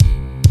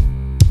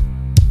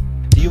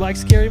like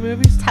scary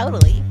movies?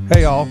 Totally.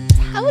 Hey, y'all.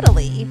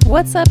 Totally.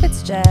 What's up?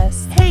 It's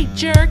Jess. Hey,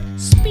 jerk.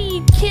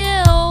 Speed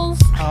kills.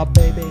 Ah,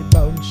 baby,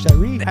 bone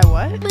sherry. I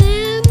what?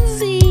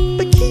 Lindsay.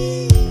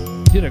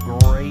 You did a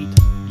great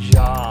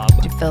job.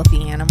 You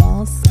filthy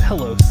animals.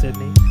 Hello,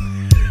 Sydney.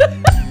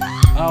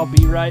 I'll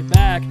be right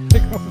back. I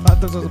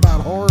thought this was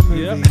about horror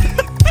movies.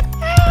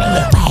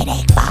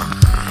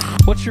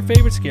 What's your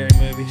favorite scary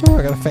movie? Oh,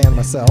 I gotta fan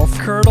myself.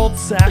 Curdled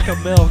sack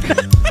of milk.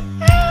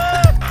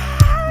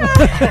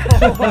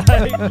 Oh my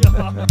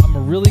God. I'm a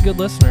really good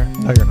listener.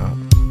 No, you're not.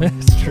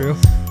 It's true.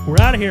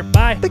 We're out of here.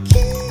 Bye.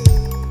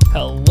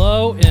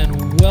 Hello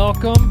and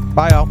welcome.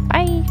 Bye, y'all.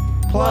 Bye.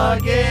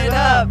 Plug it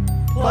up.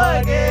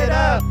 Plug it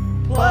up.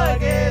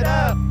 Plug it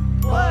up.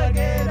 Plug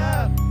it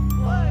up.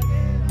 Plug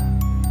it up.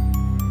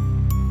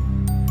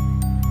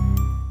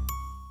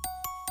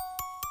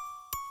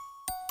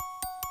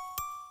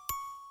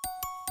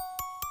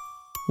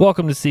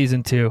 Welcome to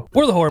season 2.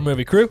 We're the Horror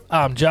Movie Crew.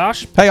 I'm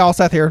Josh. Hey, y'all.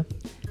 Seth here.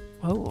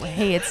 Oh,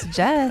 hey, it's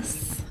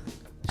Jess.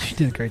 She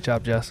did a great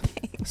job, Jess.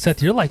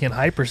 Seth, you're like in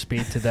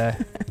hyperspeed today.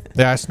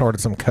 Yeah, I snorted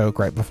some Coke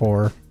right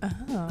before.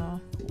 Oh.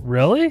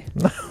 Really?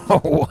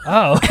 Oh.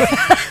 Oh.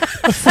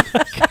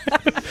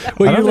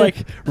 Well, I you're don't like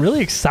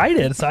really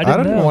excited, so I I didn't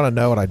don't know. even want to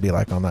know what I'd be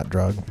like on that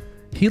drug.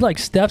 He like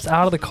steps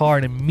out of the car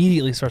and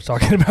immediately starts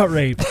talking about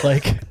rape.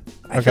 Like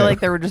I feel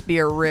like there would just be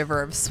a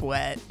river of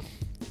sweat.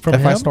 from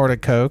If him? I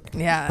snorted Coke,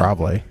 Yeah.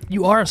 probably.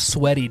 You are a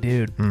sweaty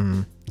dude.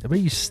 Mm. I bet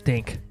you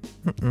stink.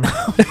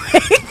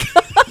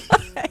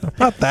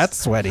 Not that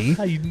sweaty.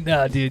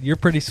 Nah, dude, you're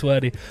pretty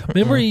sweaty.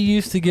 Remember you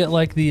used to get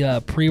like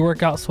the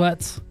pre-workout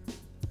sweats?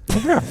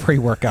 I've got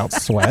pre-workout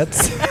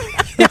sweats.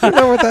 I don't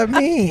know what that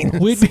means.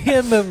 We'd be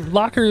in the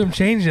locker room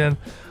changing,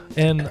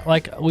 and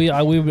like we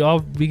would all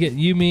be getting,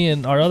 you, me,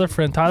 and our other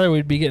friend Tyler,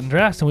 we'd be getting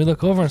dressed, and we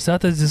look over and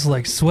Seth is just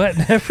like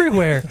sweating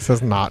everywhere. This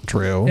is not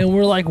true. And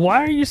we're like,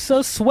 why are you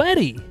so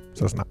sweaty?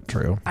 This is not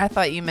true. I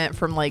thought you meant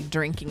from like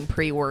drinking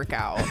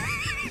pre-workout.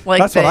 Like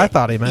That's what that I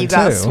thought he meant, You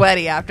got too.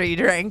 sweaty after you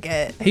drank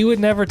it. He would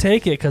never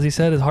take it because he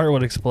said his heart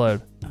would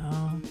explode.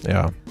 Oh.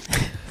 Yeah.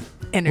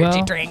 Energy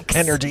Well, drinks.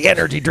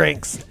 Energy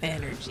drinks.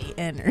 Energy.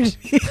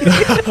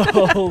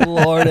 Oh,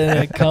 Lord, and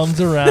it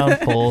comes around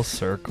full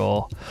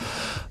circle.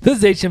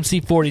 This is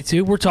HMC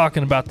 42. We're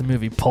talking about the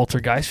movie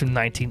Poltergeist from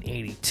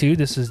 1982.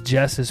 This is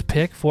Jess's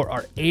pick for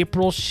our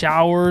April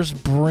Showers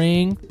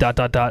Bring ...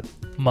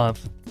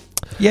 month.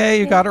 Yay,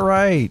 you got it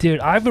right. Dude,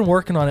 I've been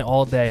working on it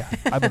all day.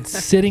 I've been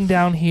sitting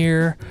down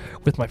here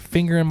with my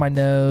finger in my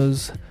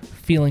nose,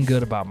 feeling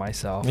good about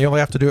myself. You only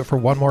have to do it for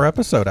one more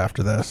episode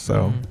after this,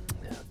 so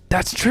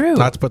That's true.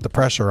 not to put the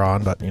pressure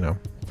on, but you know.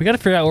 We got to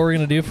figure out what we're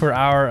going to do for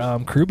our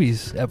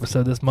Krubies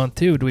episode this month,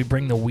 too. Do we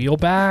bring the wheel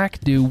back?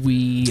 Do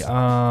we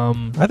I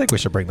think we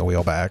should bring the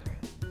wheel back.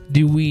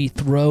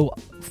 throw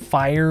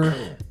fire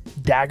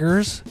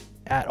daggers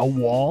at a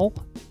wall?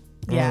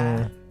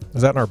 Yeah.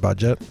 Is that in our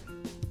budget?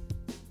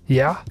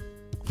 Yeah.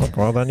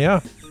 Well, then, yeah.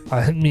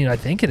 I mean, I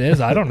think it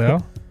is. I don't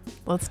know.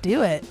 Let's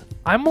do it.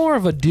 I'm more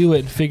of a do it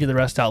and figure the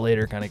rest out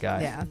later kind of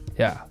guy. Yeah.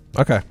 Yeah.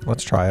 Okay,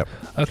 let's try it.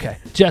 Okay.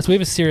 Jess, we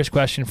have a serious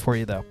question for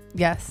you, though.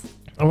 Yes.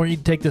 I want you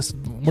to take this.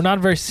 We're not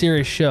a very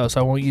serious show,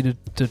 so I want you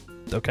to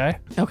okay?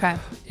 Okay.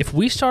 If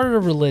we started a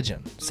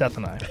religion, Seth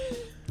and I,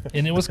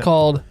 and it was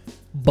called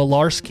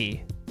Balarski,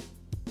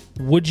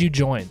 would you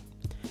join?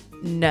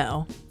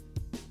 No.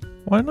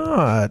 Why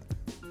not?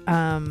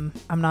 I'm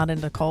not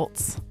into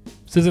cults.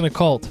 This isn't a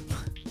cult.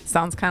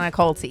 Sounds kind of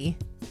culty.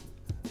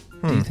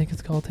 Do you think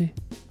it's culty?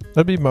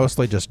 That'd be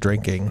mostly just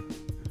drinking.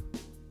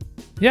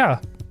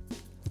 Yeah.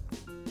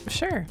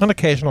 Sure. An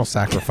occasional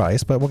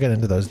sacrifice, but we'll get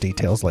into those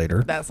details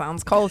later. That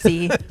sounds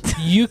culty.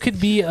 You could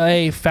be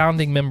a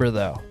founding member,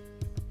 though.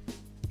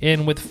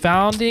 And with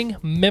founding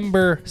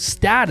member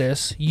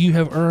status, you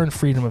have earned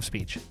freedom of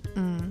speech.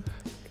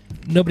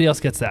 Nobody else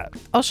gets that.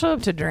 I'll show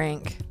up to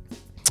drink.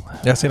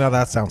 Yeah, see, now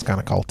that sounds kind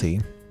of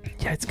culty.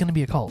 Yeah, it's going to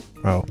be a cult.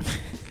 Oh.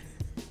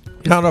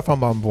 I don't know if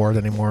I'm on board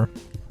anymore.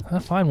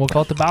 Fine, we'll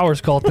call it the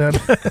Bowers cult then.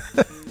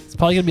 It's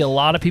probably going to be a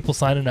lot of people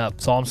signing up.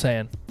 That's all I'm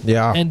saying.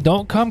 Yeah. And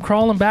don't come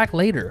crawling back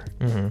later.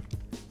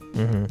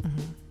 Mm-hmm.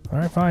 All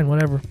right, fine,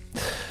 whatever.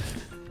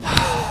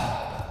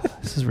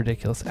 This is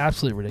ridiculous.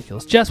 Absolutely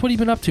ridiculous. Jess, what have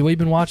you been up to? What have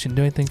you been watching?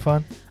 Do anything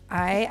fun?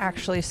 I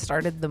actually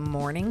started the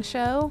morning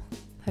show.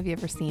 Have you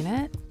ever seen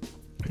it?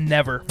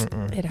 Never.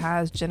 It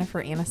has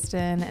Jennifer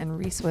Aniston and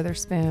Reese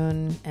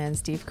Witherspoon and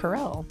Steve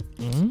Carell.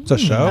 Mm. It's a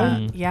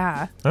show?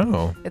 Yeah.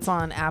 Oh. It's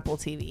on Apple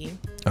TV.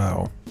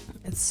 Oh.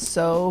 It's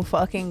so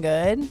fucking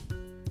good.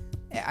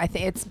 I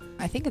think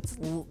it's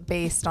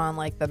based on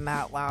like the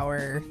Matt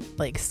Lauer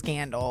like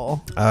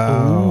scandal.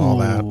 Oh, all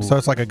that. Ooh. So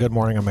it's like a Good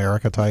Morning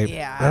America type.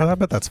 Yeah. I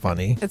bet that's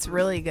funny. It's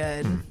really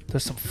good.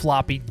 There's some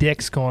floppy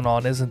dicks going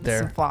on, isn't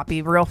there? Some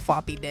real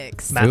floppy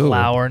dicks. Matt Ooh.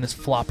 Lauer and his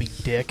floppy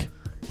dick.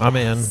 I'm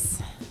in.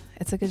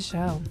 It's a good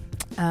show.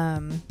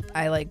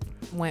 I like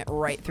went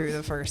right through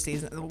the first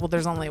season. Well,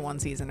 there's only one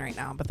season right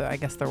now, but I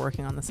guess they're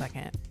working on the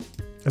second.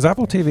 Is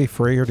Apple TV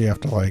free, or do you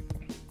have to like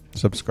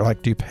subscribe?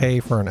 Like, do you pay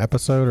for an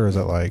episode, or is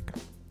it like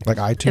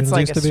iTunes It's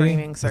like used a to be?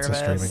 streaming service. It's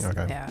a streaming.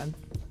 Okay. Yeah.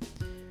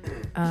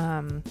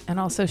 And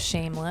also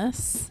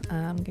Shameless.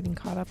 Getting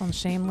caught up on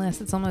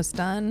Shameless. It's almost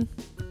done.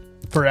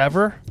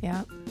 Forever?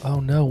 Yeah. Oh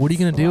no. What are you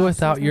gonna It's the do last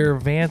without season. your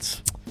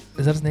Vance?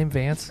 Is that his name,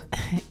 Vance?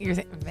 You're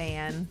saying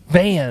Van.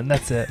 Van.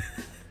 That's it.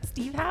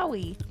 Steve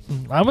Howie.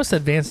 I almost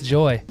said Vance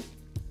Joy.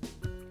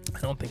 I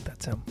don't think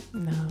that's him.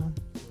 No.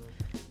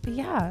 But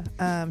yeah,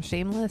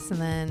 Shameless, and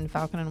then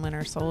Falcon and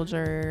Winter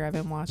Soldier I've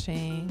been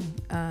watching.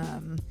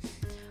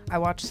 I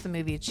watched the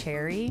movie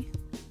Cherry.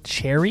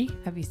 Cherry?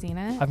 Have you seen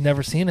it? I've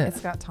never seen it. It's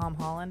got Tom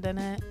Holland in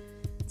it.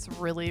 It's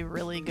really,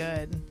 really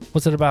good.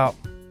 What's it about?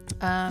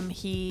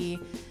 He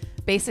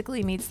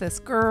basically meets this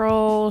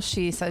girl.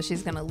 She says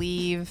she's going to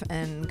leave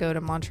and go to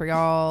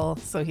Montreal.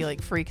 So he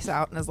like freaks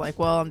out and is like,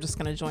 well, I'm just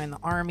going to join the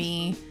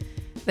army.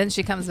 Then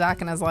she comes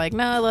back and is like,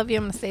 no, I love you.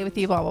 I'm going to stay with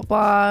you, blah, blah,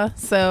 blah.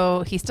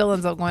 So he still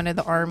ends up going to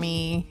the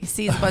army. He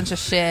sees a bunch of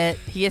shit.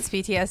 He gets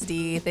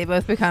PTSD. They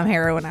both become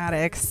heroin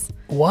addicts.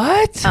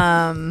 What?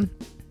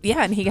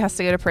 Yeah, and he has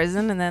to go to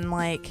prison, and then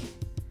like,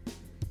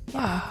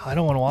 yeah. I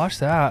don't want to watch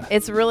that.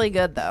 It's really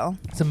good though.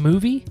 It's a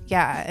movie?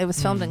 Yeah, it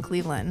was filmed in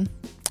Cleveland.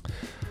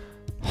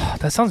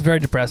 That sounds very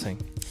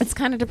depressing. It's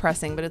kind of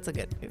depressing, but it's a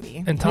good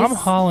movie. And Tom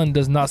He's- Holland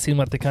does not seem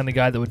like the kind of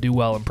guy that would do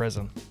well in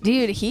prison.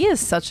 Dude, he is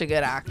such a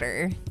good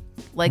actor.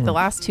 Like the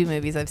last two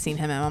movies I've seen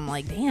him in, I'm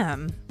like,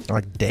 damn.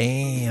 Like,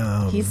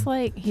 damn.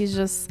 He's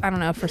just, I don't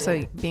know, for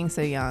being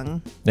so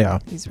young, Yeah.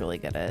 he's really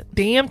good at it.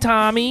 Damn,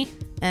 Tommy.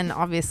 And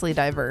obviously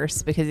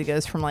diverse because he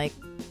goes from like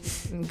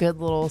good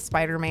little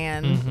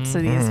Spider-Man Mhm. to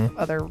these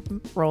other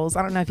roles.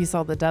 I don't know if you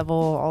saw The Devil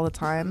All the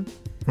Time.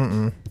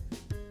 Mm-mm.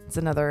 It's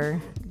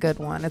another good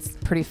one. It's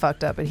pretty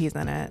fucked up, but he's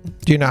in it.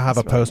 Do you now have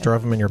It's a really poster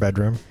of him in your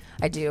bedroom?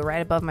 I do,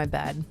 right above my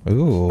bed.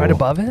 Ooh. Right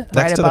above it? Next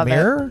right to the above it.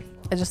 mirror?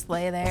 I just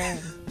lay there. And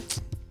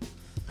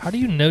How do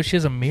you know she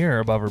has a mirror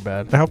above her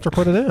bed? I helped her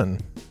put it in.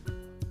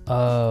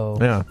 Oh.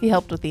 Yeah. he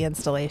helped with the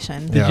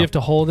installation. Did Yeah. you have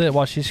to hold it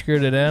while she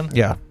screwed it in?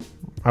 Yeah.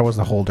 I was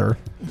the holder.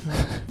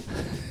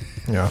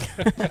 Yeah.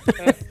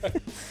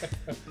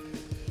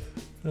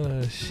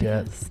 Oh, shit.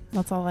 Yes,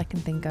 that's all I can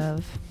think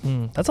of.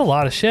 That's a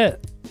lot of shit.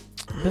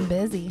 Been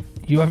busy.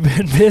 You have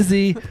been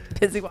busy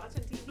Busy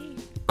watching TV.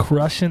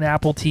 crushing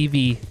Apple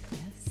TV.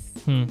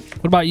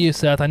 What about you,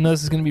 Seth? I know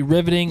this is going to be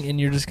riveting, and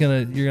you're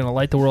gonna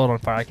light the world on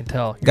fire. I can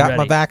tell. You're Got my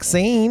ready.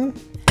 vaccine.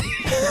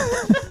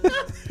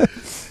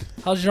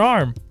 How's your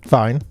arm?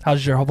 Fine.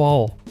 How's your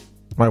hole?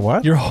 My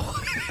what? Your hole.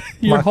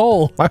 Your My-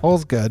 hole. My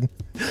hole's good.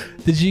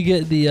 Did you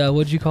get the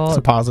what'd you call it?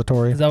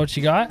 Suppository. Is that what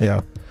you got?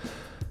 Yeah.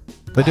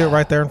 They do it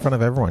right there in front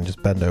of everyone.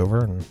 Just bend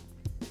over and.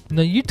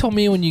 No, you told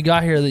me when you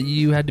got here that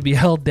you had to be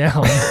held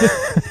down.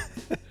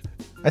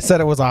 I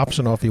said it was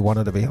optional if you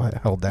wanted to be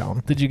held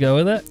down. Did you go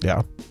with it?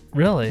 Yeah.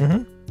 Really?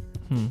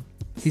 Mm-hmm.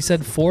 He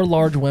said 4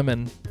 large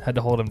women had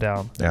to hold him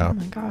down. Oh Yeah.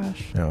 my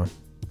gosh. Yeah.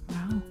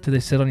 Wow. Did they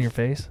sit on your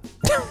face?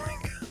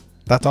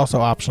 That's also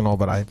optional,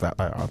 but I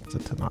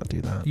opted to not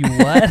do that. You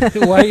what?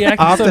 Why are you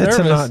acting so Opted nervous?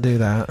 to not do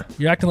that.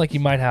 You're acting like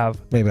you might have.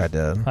 Maybe I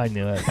did. I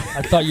knew it.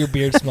 I thought your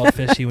beard smelled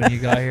fishy when you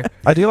got here.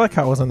 I do like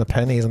how it was in the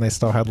pennies and they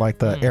still had like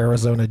the Mm.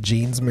 Arizona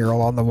jeans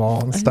mural on the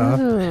wall and stuff.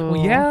 Ooh.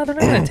 Well, yeah, they're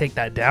not going to take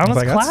that down. That's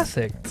Like, that's-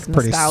 classic. It's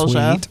Pretty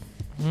nostalgia.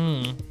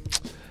 sweet.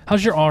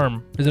 How's your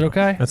arm? Is it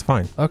okay? It's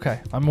fine.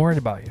 Okay. I'm worried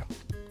about you.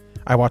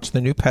 I watched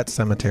the new Pet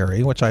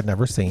Cemetery, which I'd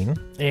never seen.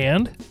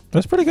 And It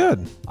was pretty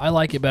good. I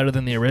like it better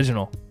than the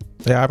original.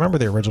 Yeah, I remember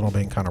the original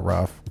being kind of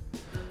rough.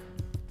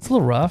 It's a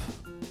little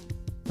rough.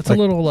 It's Like-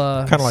 a little...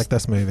 Kind of like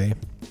this movie.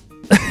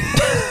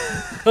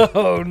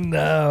 Oh,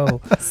 no.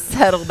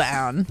 Settle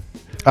down.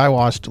 I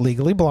watched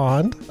Legally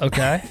Blonde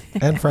Okay.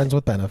 and Friends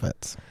with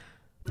Benefits.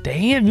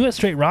 Damn, you went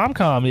straight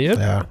rom-com, dude.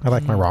 Yeah, I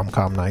like my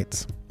rom-com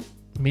nights.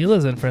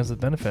 Mila's in Friends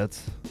with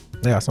Benefits.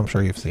 Yes, I'm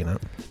sure you've seen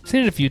it.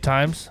 Seen it a few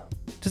times.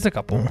 Just a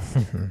couple.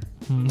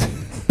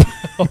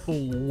 Oh,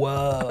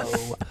 whoa.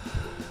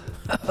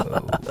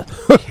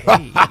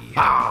 Okay.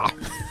 Ow.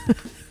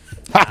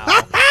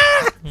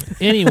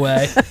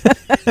 Anyway,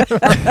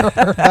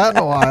 That in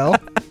a while. are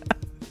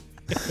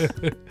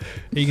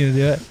you going to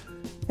do it?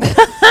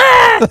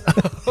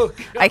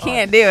 I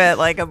can't do it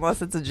like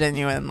unless it's a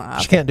genuine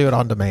laugh. She can't do it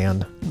on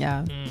demand.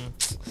 Yeah.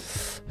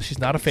 She's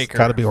not a faker. It's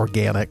got to be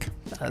organic.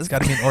 It's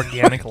got to be an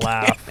organic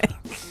laugh.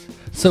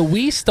 So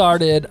we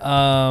started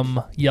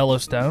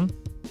Yellowstone,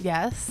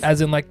 Yes.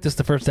 as in like just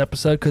the first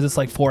episode, because it's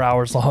like 4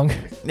 hours long.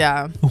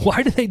 Yeah.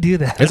 Why do they do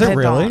that? Is it I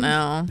really? don't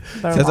know.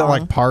 They're Is it long.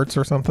 like parts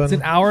or something? It's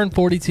an hour and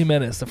 42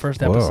 minutes, the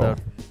first Whoa.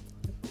 episode.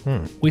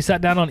 Hmm. We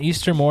sat down on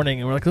Easter morning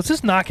and we're like, let's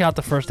just knock out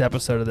the first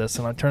episode of this.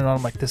 And I turned it on,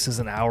 I'm like, this is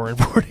an hour and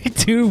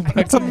 42.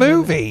 It's a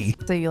movie.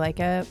 So you like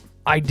it?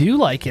 I do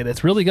like it.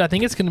 It's really good. I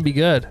think it's going to be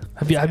good.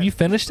 Have you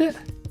finished it?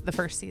 The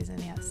first season,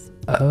 yes.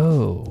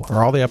 Oh.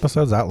 Are all the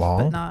episodes that But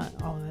long? not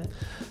all of it.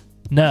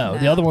 No,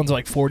 the No. other one's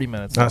like 40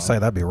 minutes long. I'd say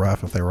that'd be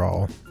rough if they were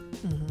all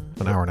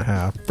an hour and a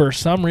half. For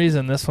some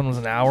reason, this one was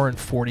an hour and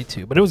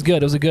 42. But it was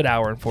good. It was a good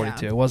hour and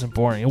 42. Yeah. It wasn't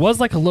boring. It was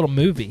like a little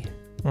movie.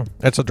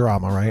 It's a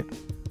drama, right?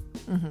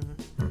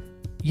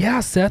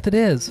 Yeah, Seth, it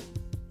is.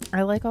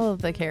 I like all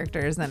of the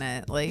characters in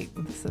it, like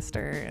the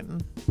sister,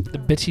 and The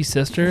bitchy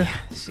sister.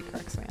 she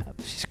cracks me up.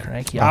 She's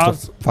cranky. I'll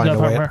have to find a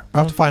way.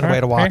 I'll have to find a way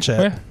to watch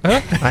it.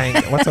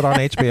 What's it on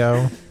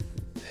HBO?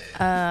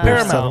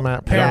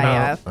 Paramount.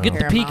 Yeah. Get the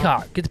Paramount.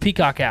 Peacock. Get the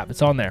Peacock app.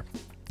 It's on there.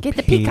 Get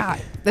the peacock.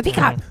 The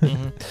peacock.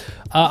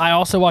 I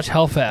also watch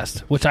Hellfest,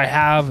 which I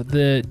have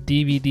the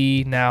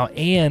DVD now,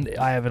 and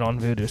I have it on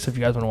Vudu. So if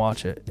you guys want to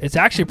watch it, it's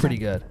actually pretty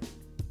good.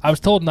 I was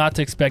told not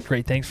to expect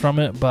great things from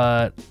it,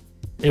 but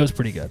it was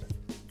pretty good.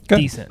 Good.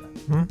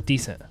 Decent.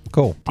 Decent.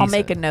 Cool. I'll Decent.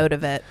 make a note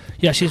of it.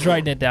 Yeah, she's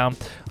writing it down.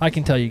 I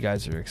can tell you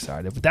guys are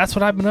excited. But that's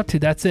what I've been up to.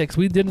 That's it. 'Cause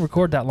we didn't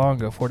record that long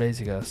ago, 4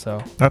 days ago.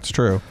 So, That's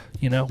true.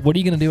 what are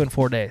you going to do in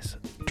 4 days?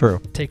 True.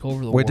 Take over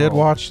the world. We did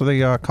watch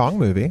the Kong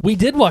movie. We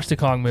did watch the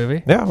Kong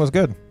movie. Yeah, it was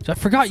good. I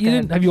forgot It's you good.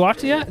 didn't. Have you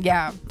watched it yet?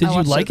 Yeah. Did I you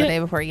watched like the it? day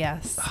before?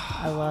 Yes.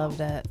 I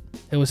loved it.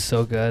 It was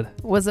so good.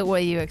 Was it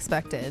what you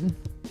expected?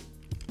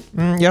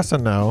 Yes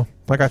and no.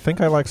 Like, I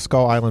think I like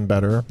Skull Island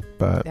better,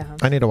 but Yeah.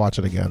 I need to watch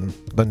it again.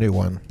 The new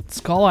one.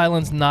 Skull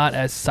Island's not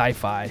as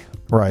sci-fi.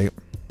 Right.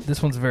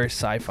 This one's very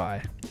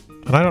sci-fi.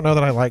 And I don't know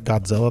that I like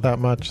Godzilla that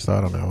much, so I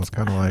don't know. It's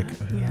kind of like...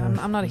 Yeah,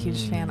 I'm not a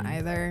huge fan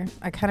either.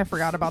 I kind of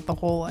forgot about the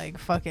whole like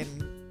fucking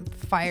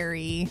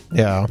fiery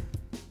Yeah.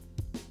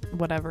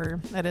 whatever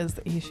it is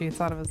that he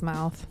shoots out of his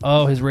mouth.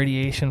 Oh, his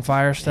radiation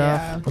fire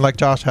stuff. Yeah. Like,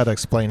 Josh had to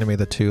explain to me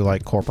the two,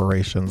 like,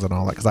 corporations and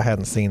all that, because I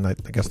hadn't seen, I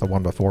guess, the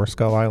one before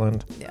Skull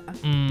Island.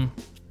 Yeah.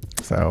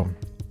 So,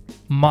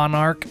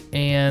 Monarch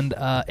and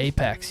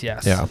Apex,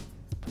 yes. yeah.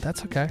 But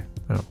that's okay.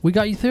 Yeah. We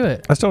got you through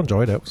it. I still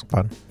enjoyed it. It was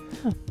fun.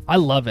 I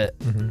love it.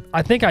 Hmm.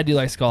 I think I do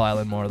like Skull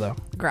Island more, though.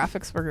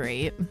 Graphics were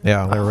great.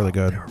 Yeah, they were really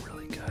good. They were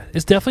really good.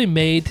 It's definitely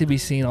made to be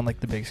seen on, like,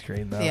 the big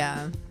screen, though.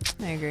 Yeah,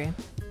 I agree.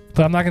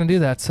 But I'm not going to do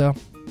that, so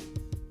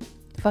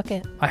Fuck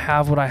it. I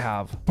have what I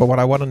have. But what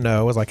I want to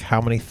know is, like,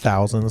 how many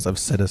thousands of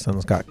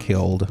citizens got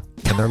killed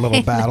in their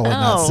little battle in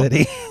that know.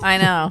 city, I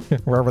know.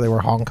 wherever they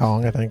were, Hong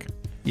Kong, I think.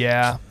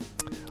 Yeah.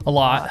 A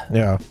lot.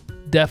 Yeah,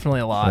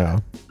 Definitely a lot. yeah.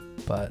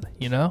 But, Can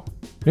you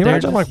They're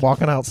imagine, just- like,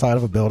 walking outside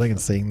of a building and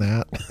seeing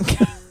that?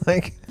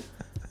 Like,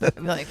 I'd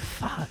be like,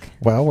 fuck.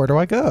 well, where do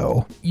I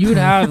go? you would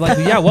have, like,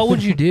 yeah, what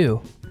would you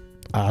do?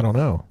 I don't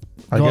know.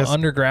 I Go guess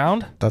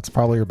underground? that's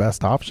probably your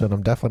best option.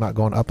 I'm definitely not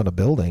going up in a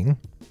building.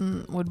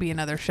 Would be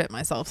another shit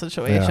myself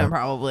situation, Yeah.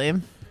 probably.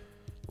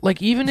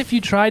 Like, even if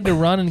you tried to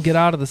run and get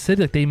out of the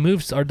city,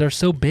 like, they're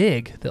so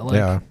big that, like,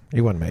 Yeah,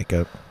 you wouldn't make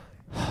it.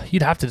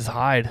 you'd have to just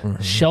hide.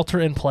 Mhm. Shelter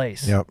in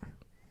place. Yep.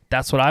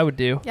 That's what I would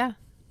do. Yeah,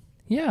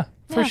 Yeah,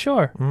 for Yeah.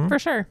 sure. Mhm. for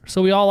sure.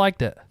 So we all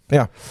liked it.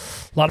 Yeah.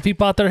 A lot of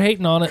people out there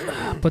hating on it,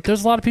 but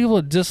there's a lot of people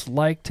that just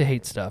like to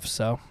hate stuff.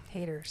 So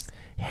Haters.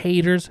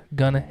 haters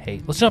gonna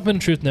hate. Let's jump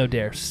into Truth No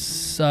Dare.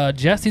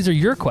 Jess, these are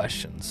your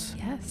questions.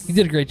 Yes. You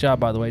did a great job,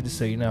 by the way, just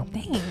so you know.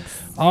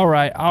 Thanks. All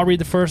right, I'll read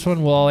the first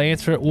one. We'll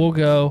answer it. We'll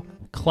go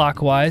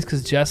clockwise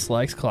because Jess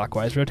likes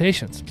clockwise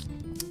rotations.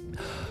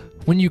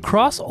 When you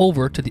cross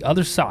over to the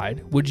other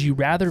side, would you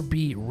rather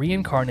be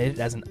reincarnated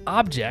as an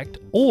object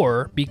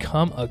or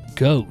become a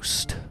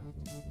ghost?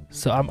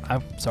 So I'm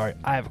sorry,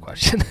 I have a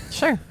question.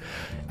 Sure.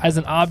 As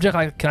an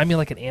object, can I be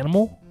like an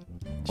animal?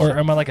 Or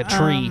am I like a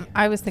tree?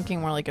 I was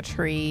thinking more like a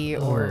tree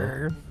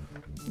or,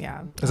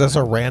 yeah. Is this a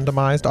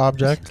randomized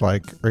object,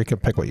 like, or you can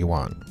pick what you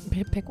want?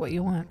 Pick what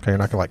you want. Okay, you're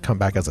not gonna like come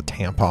back as a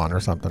tampon or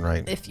something,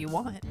 right? If you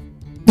want.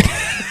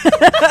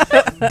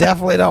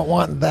 Definitely don't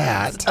want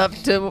that. Up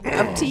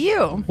to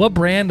you. What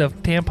brand of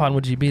tampon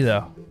would you be,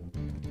 though?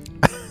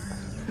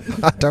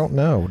 I don't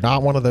know.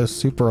 Not one of those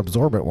super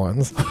absorbent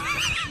ones.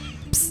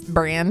 Psst,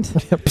 brand.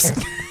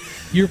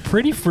 You're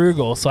pretty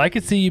frugal, so I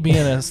could see you being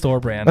a store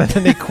brand.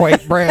 An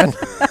Equate brand,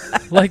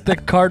 Like the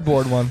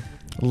cardboard one.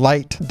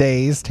 Light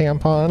Days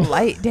tampon.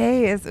 Light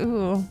days.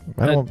 Ooh.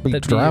 I don't be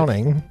That'd be-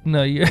 drowning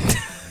No, you.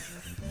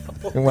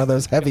 in one of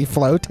those heavy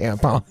flow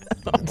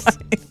tampons.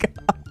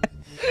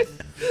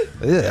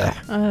 Ugh.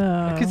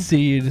 I could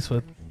see you just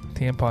with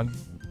tampon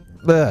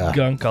Ugh.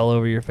 gunk all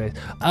over your face.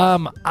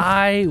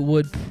 I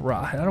would.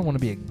 I don't want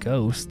to be a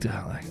ghost.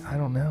 Like, I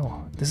don't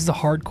know. This is a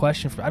hard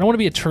question for. I don't want to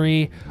be a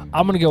tree.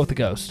 I'm gonna go with the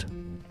ghost.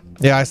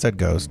 Yeah, I said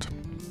ghost.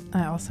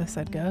 I also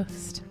said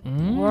ghost.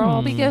 We'll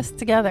all be Mm. ghosts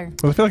together.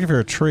 Well, I feel like if you're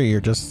a tree, you're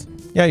just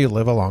you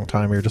live a long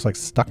time. You're just like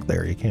stuck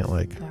there. You can't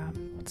like Yeah.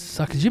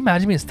 Suck. Could you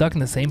imagine being stuck in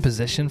the same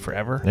position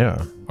forever,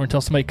 yeah. or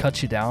until somebody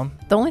cuts you down?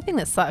 The only thing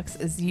that sucks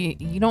is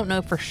you don't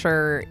know for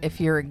sure if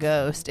you're a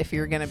ghost, if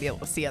you're going to be able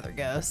to see other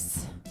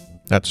ghosts.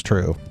 That's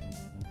true.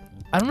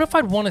 I don't know if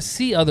I'd want to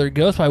see other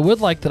ghosts, but I would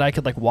like that I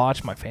could like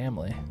watch my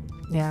family.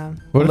 Yeah. What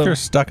if Although- you're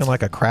stuck in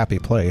like a crappy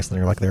place and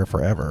you're like there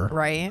forever?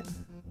 Right?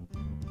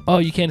 Oh,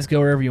 you can't just go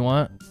wherever you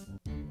want.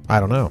 I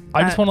don't know.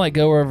 I just want to like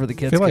go wherever the I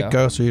kids feel like go.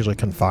 ghosts are usually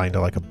confined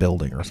to like a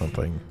building or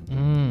something.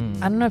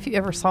 I don't know if you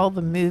ever saw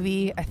the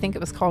movie. I think it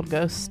was called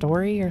Ghost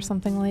Story or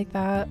something like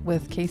that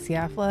with Casey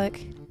Affleck.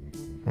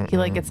 He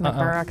like gets in a Uh-uh.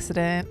 car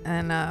accident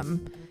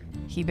and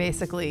he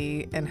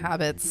basically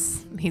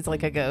inhabits. He's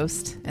like a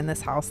ghost in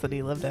this house that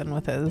he lived in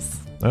with his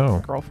Oh.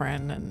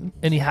 girlfriend and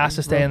And he has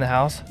to stay in the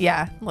house.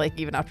 yeah, like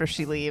even after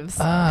she leaves.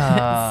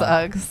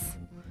 Ah. It sucks.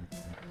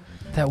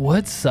 That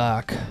would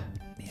suck.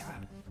 Yeah.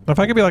 If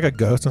I could be like a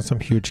ghost in some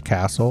huge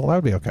castle, that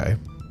would be okay.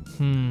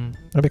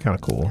 That'd be kind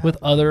of cool. With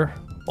other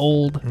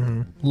old,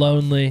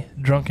 lonely,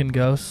 drunken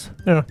ghosts.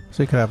 Yeah.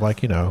 So you could have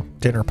like,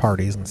 dinner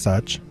parties and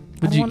such.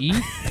 Would you eat?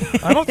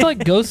 I don't feel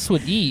like ghosts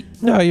would eat.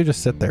 No, you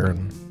just sit there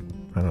and,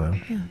 I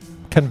don't know,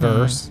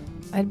 converse.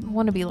 I'd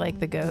want to be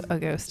like a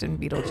ghost in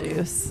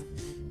Beetlejuice.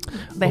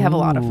 They have a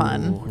lot of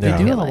fun. Ooh, They Yeah.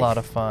 do I have feel a like. lot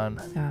of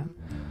fun. Yeah.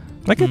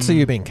 I could see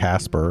you being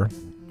Casper,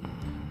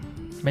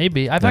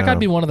 Maybe. I think Yeah. I'd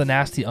be one of the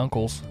nasty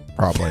uncles.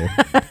 probably.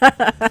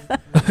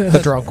 The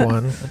drunk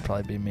one. That'd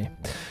probably be me.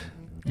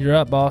 You're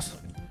up, boss.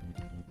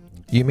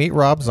 You meet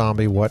Rob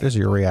Zombie. What is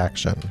your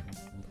reaction?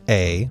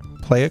 A.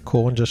 Play it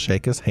cool and just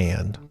shake his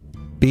hand.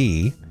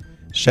 B.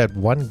 Shed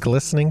one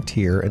glistening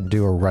tear and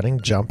do a running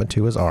jump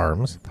into his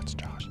arms. That's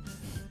Josh.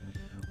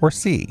 Or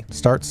C.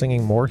 Start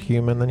singing More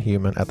Human Than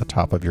Human at the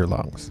top of your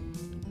lungs.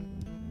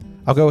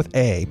 I'll go with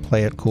A.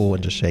 Play it cool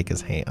and just shake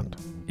his hand.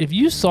 If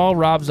you saw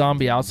Rob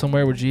Zombie out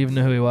somewhere, would you even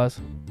know who he was?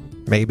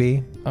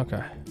 Maybe.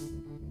 Okay.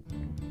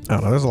 I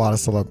don't know. There's a lot of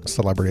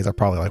celebrities I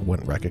probably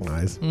wouldn't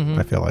recognize. Mhm.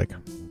 I feel like.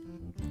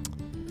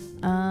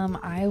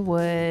 I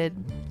would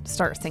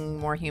start singing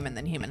More Human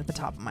Than Human at the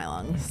top of my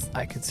lungs.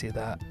 I could see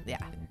that. Yeah.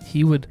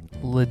 He would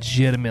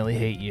legitimately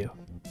hate you.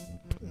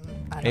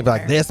 I don't He'd be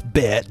like, care. this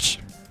bitch.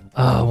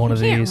 Oh, one of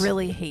He can't these.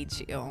 really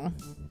hate you.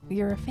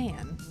 You're a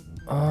fan.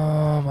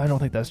 I don't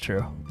think that's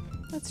true.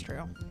 That's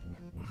true.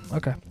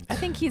 Okay. I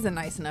think he's a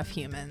nice enough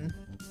human.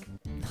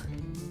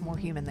 More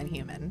human than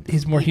human.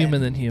 He's more Even.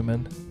 human than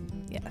human.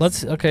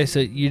 Yes. Okay, so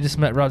you just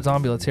met Rob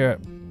Zombie. Let's hear it.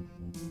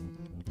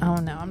 Oh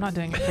no, I'm not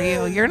doing it for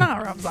you. You're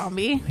not Rob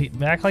Zombie. He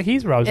act like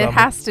he's Rob Zombie. It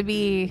has to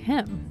be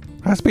him.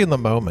 It has to be in the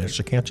moment.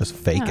 She can't just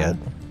fake Yeah. it.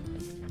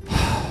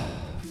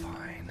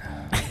 Fine.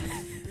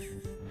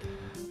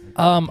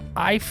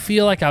 I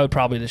feel like I would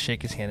probably just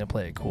shake his hand and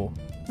play it cool.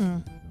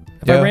 Mm.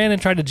 If Yeah. I ran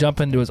and tried to jump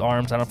into his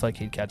arms, I don't feel like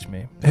he'd catch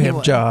me. Hey, He I'm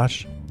would.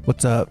 Josh.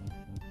 What's up?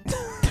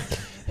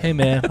 Hey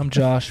man, I'm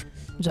Josh.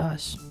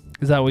 Josh.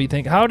 Is that what you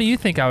think? How do you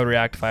think I would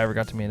react if I ever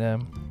got to meet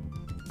him?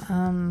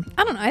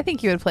 I don't know. I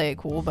think you would play it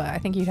cool, but I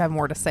think you'd have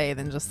more to say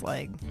than just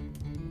like.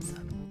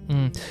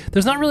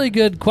 There's not really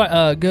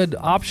a good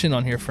option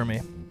on here for me.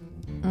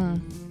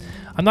 Mm.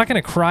 I'm not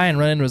gonna cry and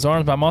run into his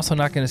arms, but I'm also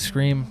not gonna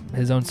scream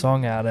his own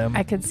song at him.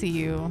 I could see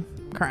you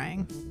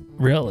crying.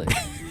 Really?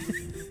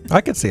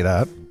 I could see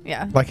that.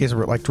 Yeah. Like he's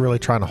really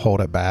trying to hold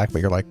it back,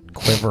 but you're like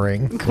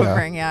quivering.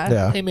 Quivering, yeah.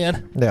 Yeah. Hey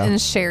man, Yeah.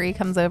 And Sherry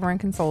comes over and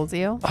consoles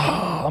you.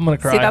 I'm gonna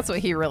cry. See, that's what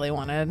he really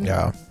wanted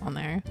Yeah. on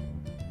there.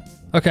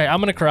 Okay, I'm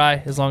gonna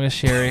cry as long as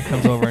Sherry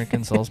comes over and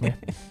consoles me.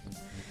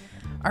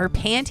 Are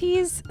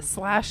panties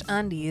 /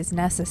 undies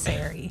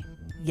necessary?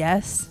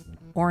 Yes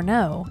or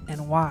no,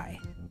 and why?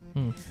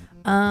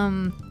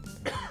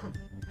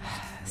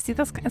 See,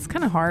 it's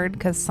kind of hard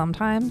because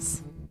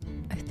sometimes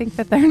I think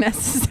that they're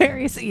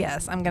necessary. So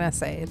yes, I'm gonna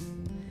say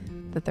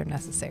that they're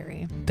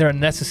necessary They're a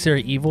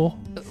necessary evil.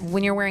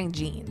 when you're wearing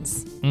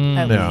jeans, Mm.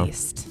 at Yeah.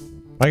 least.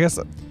 I guess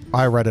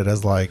I read it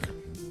as like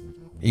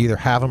you either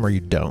have them or you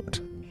don't.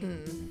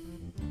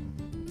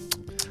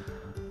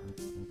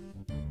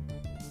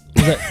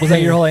 Was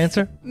that your whole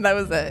answer? That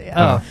was it.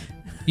 Yeah. Oh,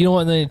 you don't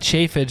want any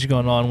chafage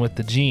going on with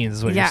the jeans,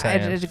 is what you're Yeah,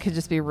 saying. it could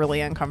just be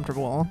really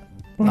uncomfortable.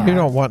 Well, you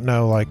don't want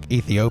no like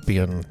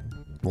Ethiopian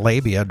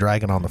labia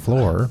dragging on the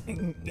floor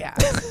Yeah,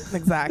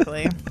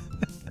 exactly.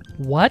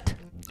 What?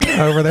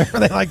 over there.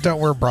 They like don't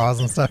wear bras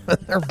and stuff.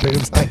 Their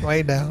boobs hang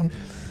way down.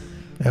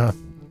 Yeah,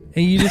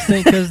 And you just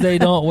think because they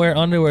don't wear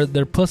underwear,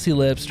 their pussy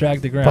lips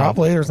drag the ground.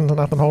 probably there's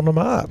nothing holding them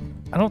up.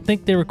 I don't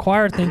think they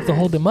require things to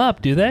hold them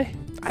up, do they?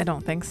 I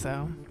don't think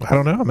so. I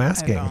don't know. I'm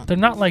asking. don't. They're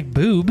not like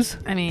boobs.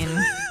 I mean,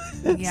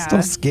 yeah.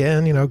 Still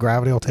skin.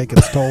 Gravity will take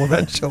its toll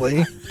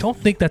eventually. Don't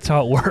think that's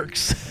how it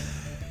works.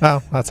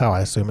 Oh, that's how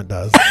I assume it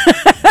does.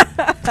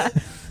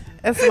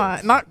 It's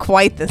not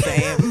quite the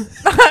same.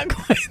 Not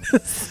quite the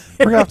same.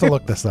 We're gonna have to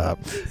look this up.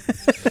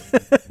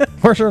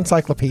 Where's your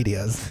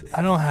encyclopedias?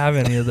 I don't have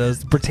any of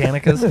those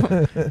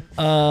Britannicas.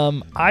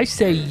 I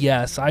say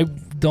yes. I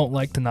don't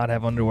like to not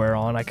have underwear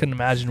on. I couldn't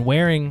imagine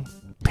wearing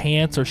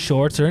pants or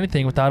shorts or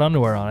anything without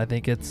underwear on. I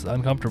think it's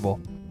uncomfortable.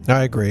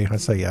 I agree. I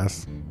say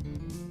yes.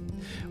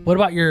 What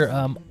about your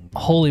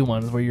holy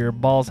ones where your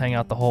balls hang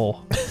out the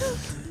hole?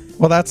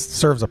 Well, that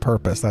serves a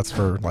purpose. That's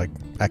for like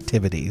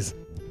activities.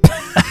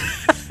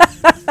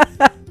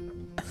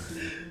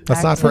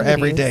 That's not for Activities.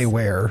 everyday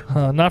wear.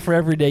 Not for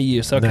everyday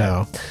use. Okay.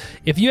 No.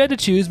 If you had to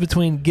choose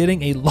between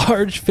getting a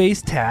large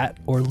face tat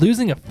or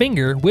losing a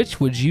finger, which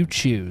would you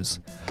choose?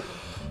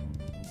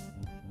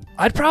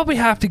 I'd probably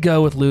have to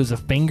go with lose a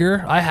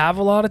finger. I have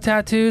a lot of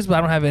tattoos, but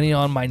I don't have any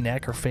on my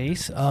neck or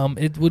face.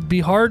 It would be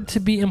hard to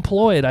be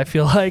employed, I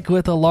feel like,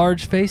 with a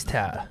large face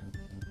tat.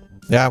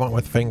 Yeah, I went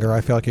with finger. I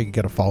feel like you could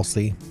get a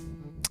falsie.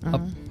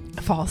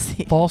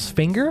 Falsy. False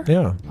finger?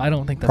 Yeah. I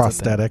don't think that's a thing.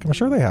 Prosthetic. I'm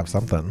sure they have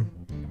something.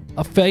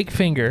 A fake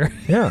finger?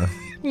 Yeah.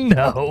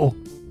 No.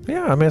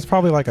 Yeah. I mean, it's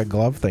probably like a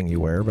glove thing you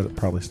wear, but it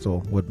probably still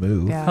would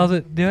move. Yeah. How's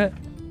it do it?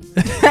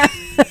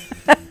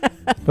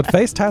 But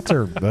face tats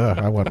are,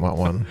 I wouldn't want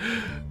one.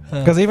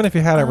 Because even if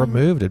you had it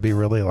removed, it'd be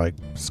really like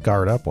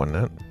scarred up, wouldn't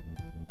it?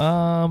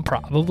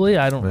 Probably.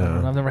 I don't Yeah.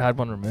 know. I've never had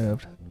one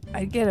removed.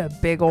 I'd get a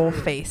big old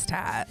face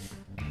tat.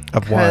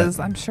 Of Because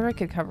what? I'm sure I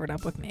could cover it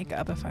up with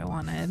makeup if I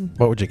wanted.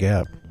 What would you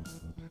get?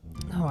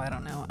 Oh, I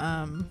don't know.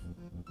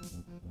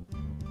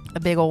 A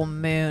big old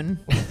moon.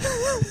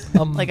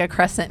 Like a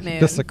crescent moon.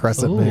 Just a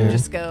crescent Ooh. moon.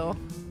 Just go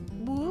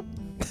whoop.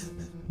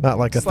 Not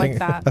like just like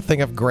that. a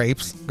thing of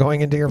grapes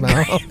going into your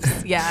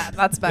mouth. Yeah,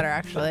 that's better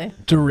actually.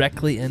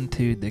 directly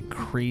into the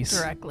crease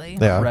Directly.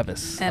 Yeah.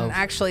 crevice. And of-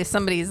 actually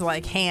somebody's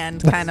like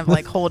hand kind of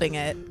like holding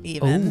it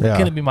even. Ooh, Yeah.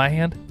 Can it be my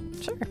hand?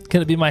 Sure.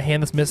 Can it be my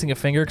hand that's missing a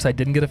finger because I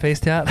didn't get a face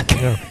tat?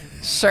 Yeah.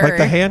 Sure. Like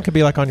the hand could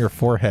be like on your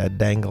forehead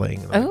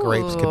dangling. The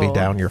grapes could be Ooh.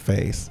 down your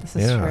face. This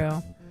is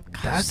true.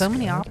 Gosh, That's so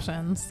many good.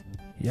 options.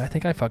 Yeah, I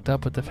think I fucked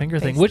up with the finger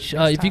thing. Face- Which,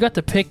 face if you tat. got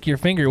to pick your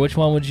finger, which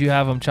one would you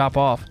have them chop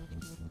off?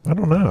 I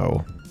don't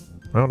know.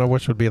 I don't know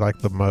which would be like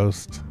the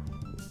most,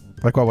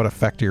 like what would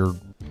affect your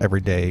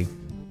everyday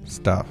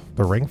stuff.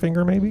 The ring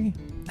finger, maybe?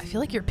 I feel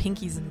like your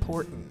pinky's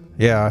important.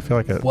 Yeah, I feel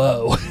like it.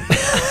 Whoa.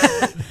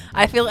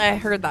 I feel I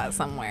heard that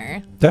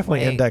somewhere. Definitely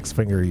Wait. index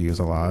finger you use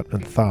a lot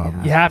and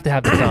thumb. You have to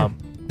have the thumb.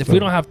 If we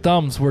don't have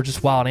thumbs, we're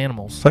just wild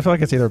animals. So I feel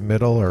like it's either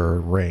middle or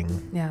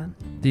ring. Yeah.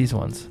 These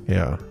ones.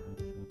 Yeah.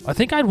 I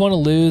think I'd want to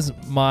lose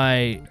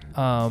my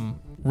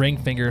ring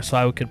finger so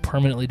I could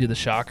permanently do the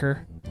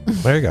shocker,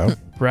 There you go.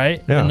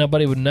 right? Yeah. And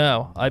nobody would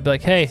know. I'd be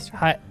like, hey,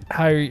 hi,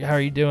 how are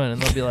you doing? And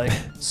they'll be like,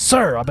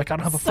 sir. I'll be like, I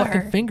don't have a Sir.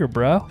 fucking finger,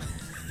 bro.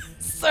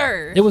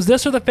 Sir. It was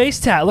this or the face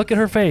tat. Look at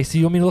her face. Do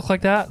you want me to look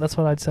like that? That's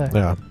what I'd say.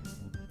 Yeah.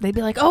 They'd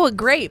be like, oh, a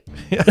grape.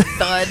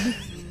 Thud.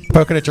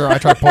 Poking at your eye,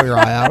 try to pull your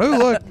eye out. Ooh,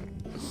 look.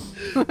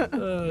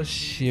 Oh,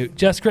 shoot.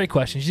 Jess, great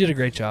questions. You did a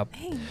great job.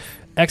 Thanks.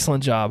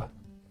 Excellent job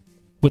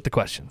with the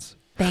questions.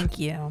 Thank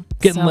you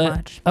Getting so lit.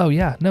 much. Oh,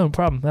 yeah. No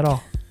problem at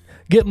all.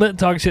 Getting lit and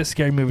talking shit,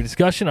 scary movie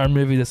discussion. Our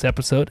movie this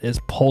episode is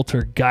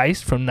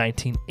Poltergeist from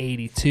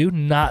 1982,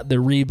 not the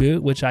reboot,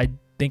 which I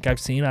think I've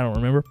seen. I don't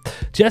remember.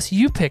 Jess,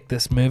 you picked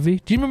this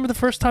movie. Do you remember the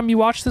first time you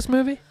watched this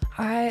movie?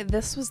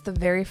 This was the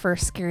very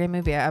first scary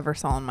movie I ever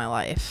saw in my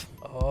life.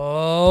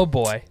 Oh,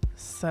 boy.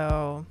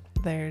 So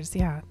there's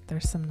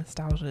some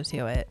nostalgia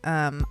to it.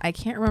 I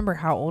can't remember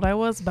how old I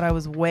was, but I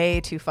was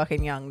way too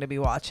fucking young to be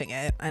watching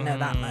it. I know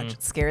that much.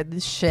 It scared the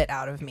shit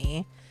out of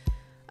me.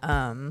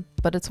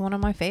 But it's one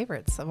of my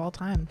favorites of all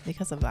time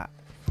because of that.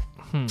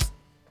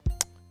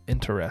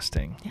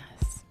 Interesting.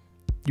 Yes.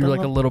 You were The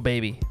like a little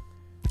baby.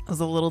 I was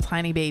a little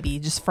tiny baby,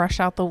 just fresh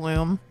out the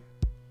womb.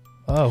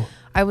 Oh.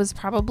 I was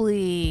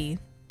probably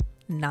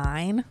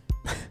 9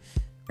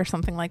 or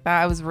something like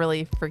that. I was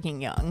really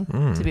freaking young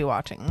to be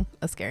watching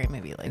a scary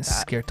movie like It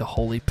that. scared the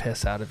holy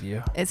piss out of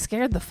you. It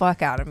scared the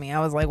fuck out of me. I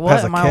was like, what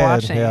As a am I kid,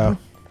 watching? yeah.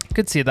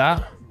 Could see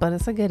that. But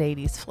it's a good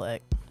 80s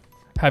flick.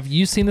 Have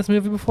you seen this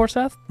movie before,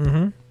 Seth?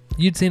 Mm-hmm.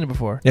 You'd seen it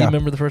before. Do you Yeah.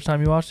 remember the first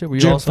time you watched it? Were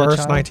you June also a 1st,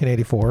 child?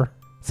 1984.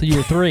 So you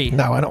were 3.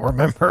 No, I don't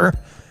remember.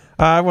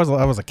 I was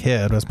a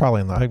kid. It was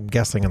probably I'm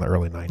guessing in the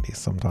early 90s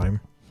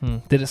sometime.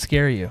 Did it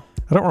scare you?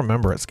 I don't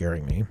remember it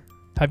scaring me.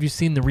 Have you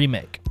seen the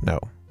remake? No.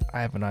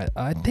 I haven't.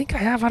 I think I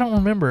have. I don't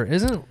remember.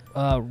 Isn't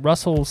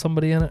Russell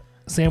somebody in it?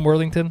 Sam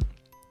Worthington?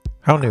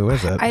 How new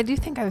is it? I do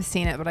think I've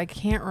seen it, but I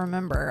can't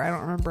remember. I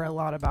don't remember a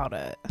lot about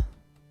it.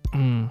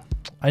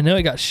 I know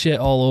it got shit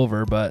all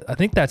over, but I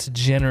think that's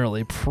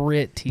generally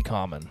pretty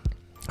common.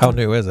 How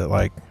new is it?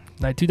 Like,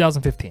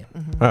 2015.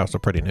 oh, so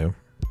pretty new.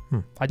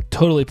 I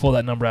totally pulled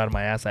that number out of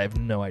my ass. I have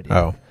no idea.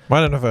 Oh,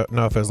 I don't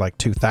know if it was like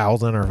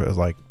 2000 or if it was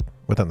like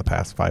within the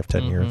past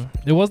 5-10 years.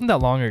 It wasn't that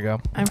long ago.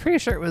 I'm pretty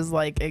sure it was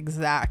like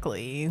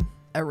exactly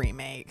a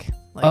remake.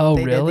 Like, Oh,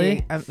 they did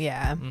really?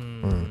 yeah.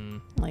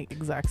 Like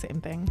exact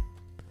same thing.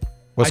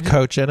 Was I just-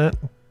 Coach in it?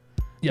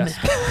 Yes.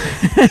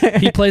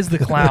 He plays the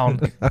clown.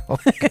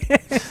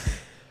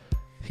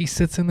 He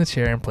sits in the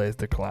chair and plays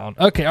the clown.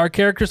 Okay, our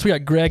characters, we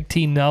got Greg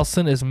T.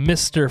 Nelson as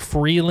Mr.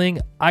 Freeling.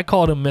 I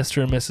called him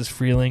Mr. and Mrs.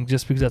 Freeling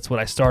just because that's what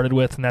I started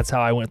with, and that's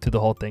how I went through the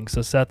whole thing.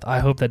 So, Seth, I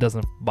hope that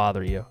doesn't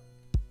bother you.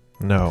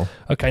 No.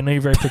 Okay, I know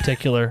you're very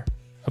particular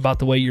about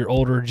the way your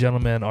older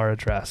gentlemen are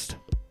addressed.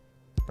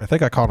 I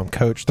think I called him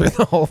Coach through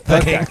the whole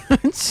thing.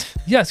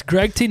 Yes,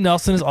 Greg T.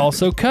 Nelson is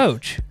also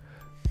Coach,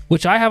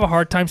 which I have a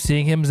hard time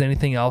seeing him as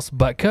anything else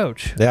but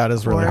Coach. Yeah, it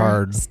is really Or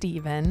hard.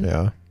 Steven.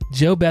 Yeah.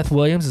 Joe Beth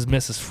Williams is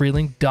Mrs.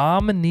 Freeling.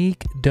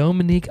 Dominique,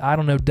 I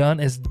don't know, Dunn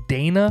is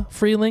Dana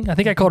Freeling. I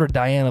think I called her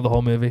Diana the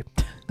whole movie.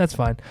 That's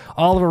fine.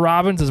 Oliver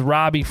Robbins is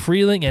Robbie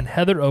Freeling, and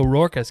Heather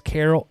O'Rourke as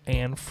Carol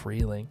Ann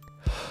Freeling.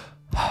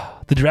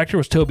 The director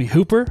was Toby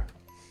Hooper.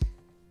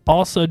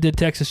 Also did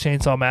Texas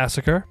Chainsaw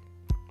Massacre.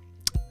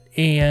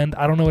 And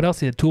I don't know what else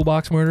he did.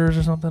 Toolbox Murders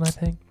or something, I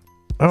think.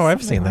 Oh,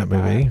 I've seen that Something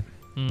like movie.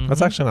 Mhm.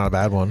 That's actually not a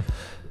bad one.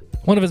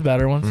 one of his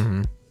better ones.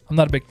 Mm-hmm. I'm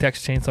not a big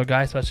Texas Chainsaw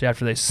guy, especially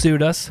after they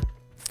sued us.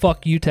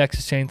 Fuck you,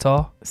 Texas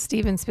Chainsaw.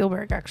 Steven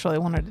Spielberg actually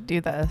wanted to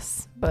do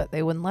this, but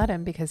they wouldn't let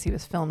him because he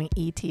was filming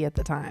E.T. at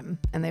the time,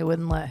 and they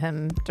wouldn't let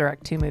him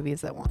direct 2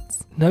 movies at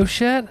once. No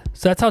shit.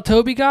 So that's how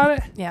Toby got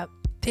it? Yep.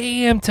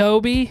 Damn,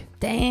 Toby.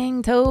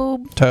 Dang,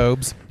 Tobe.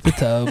 Tobes. The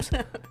Tobes.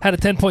 Had a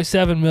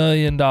 $10.7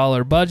 million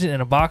budget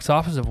and a box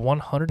office of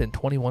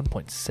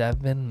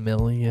 $121.7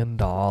 million.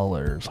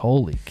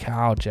 Holy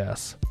cow,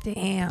 Jess.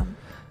 Damn.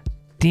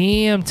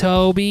 Damn,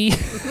 Toby.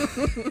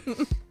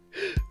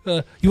 You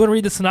want to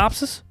read the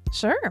synopsis?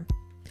 Sure.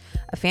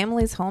 A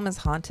family's home is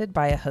haunted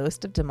by a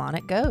host of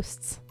demonic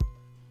ghosts.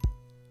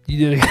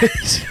 You did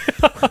it.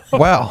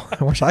 Well,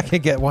 I wish I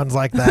could get ones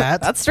like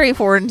that. That's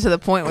straightforward and to the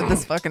point what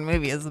this fucking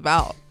movie is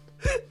about.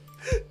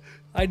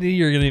 I knew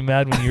you were going to be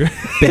mad when you were...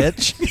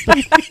 Bitch.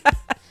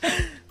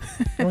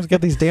 I always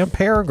get these damn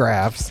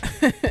paragraphs.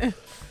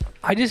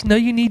 I just know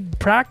you need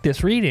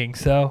practice reading,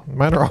 so...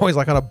 Mine are always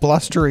like on a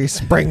blustery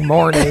spring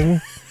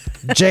morning.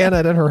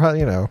 Janet and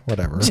her,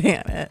 whatever.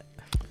 Janet.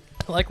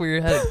 I like where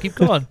you're headed. Keep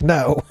going.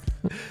 No,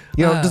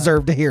 you don't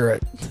deserve to hear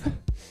it.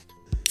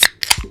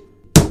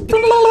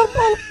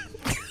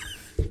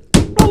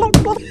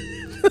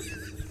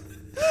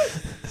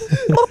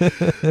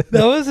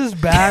 That was as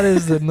bad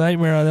as the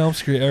Nightmare on Elm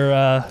Street, or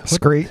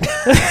Screet.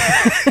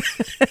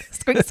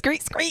 Screet,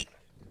 screet, screet.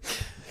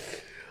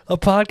 a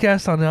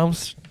podcast on Elm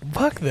Street.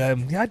 Fuck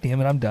them. God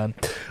damn it, I'm done.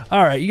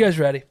 All right, you guys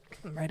ready?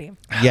 I'm ready.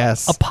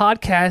 Yes. A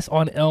podcast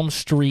on Elm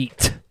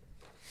Street.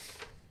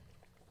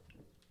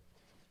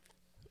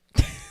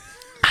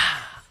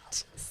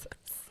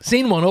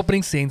 Scene 1,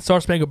 opening scene.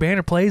 Star Spangled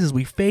Banner plays as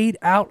we fade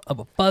out of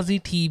a fuzzy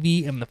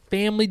TV and the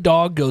family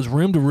dog goes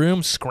room to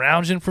room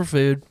scrounging for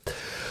food.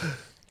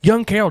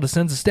 Young Carol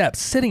descends the steps,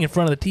 sitting in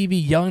front of the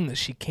TV, yelling that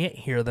she can't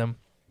hear them,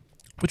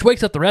 which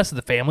wakes up the rest of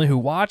the family, who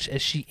watch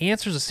as she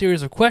answers a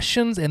series of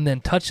questions and then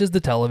touches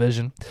the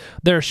television.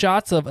 There are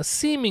shots of a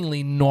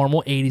seemingly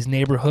normal 80s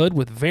neighborhood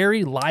with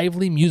very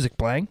lively music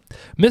playing.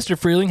 Mr.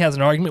 Freeling has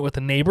an argument with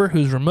a neighbor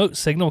whose remote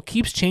signal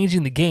keeps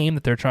changing the game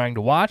that they're trying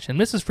to watch, and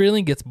Mrs.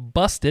 Freeling gets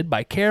busted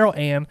by Carol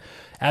Ann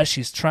as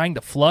she's trying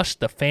to flush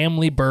the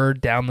family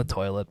bird down the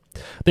toilet.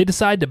 They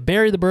decide to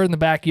bury the bird in the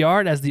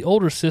backyard as the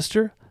older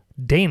sister,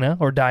 Dana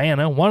or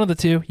Diana, one of the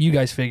two, you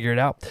guys figure it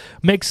out,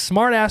 makes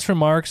smart-ass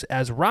remarks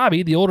as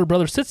Robbie, the older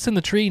brother, sits in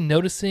the tree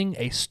noticing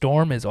a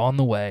storm is on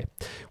the way.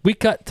 We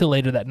cut to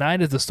later that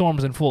night as the storm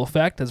is in full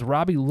effect as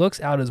Robbie looks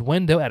out his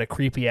window at a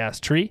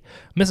creepy-ass tree.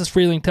 Mrs.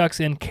 Freeling tucks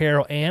in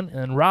Carol Ann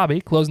and Robbie,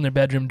 closing their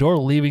bedroom door,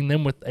 leaving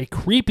them with a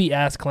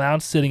creepy-ass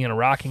clown sitting in a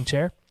rocking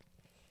chair.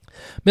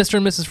 Mr.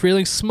 and Mrs.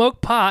 Freeling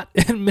smoke pot,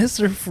 and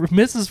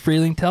Mrs.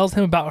 Freeling tells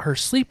him about her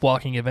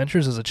sleepwalking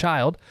adventures as a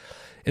child.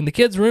 In the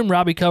kids' room,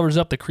 Robbie covers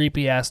up the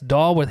creepy-ass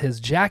doll with his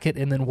jacket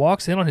and then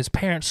walks in on his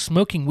parents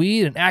smoking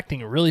weed and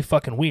acting really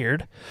fucking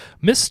weird.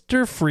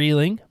 Mr.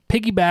 Freeling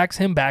piggybacks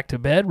him back to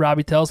bed.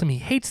 Robbie tells him he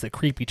hates the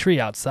creepy tree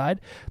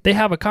outside. They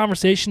have a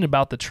conversation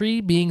about the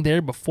tree being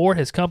there before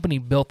his company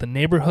built the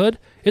neighborhood.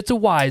 It's a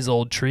wise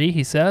old tree,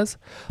 he says.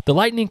 The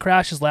lightning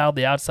crashes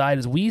loudly outside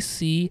as we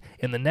see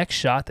in the next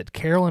shot that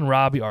Carol and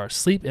Robbie are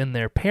asleep in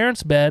their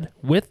parents' bed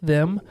with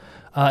them.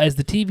 As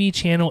the TV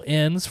channel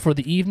ends for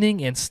the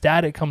evening and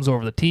static comes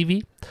over the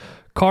TV,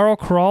 Carl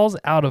crawls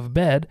out of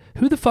bed.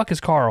 Who the fuck is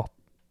Carl?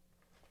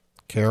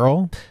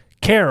 Carol?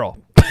 Carol.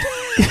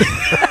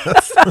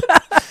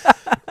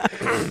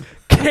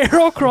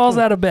 Carol crawls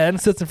out of bed and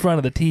sits in front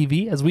of the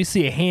TV as we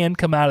see a hand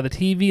come out of the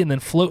TV and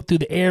then float through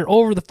the air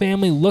over the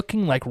family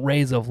looking like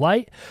rays of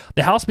light.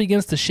 The house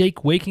begins to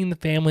shake, waking the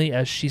family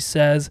as she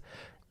says,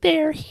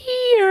 "They're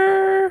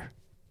here."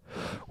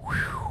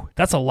 Whew.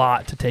 That's a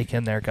lot to take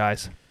in there,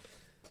 guys.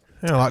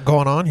 Yeah, a lot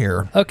going on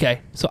here.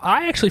 Okay, so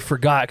I actually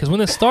forgot, because when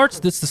this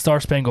starts, it's the Star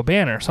Spangled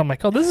Banner. So I'm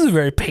like, oh, this is a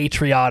very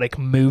patriotic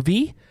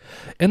movie.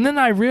 And then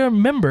I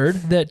remembered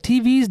that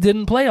TVs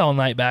didn't play all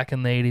night back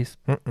in the 80s.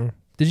 Mm-mm.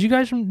 Did you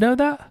guys know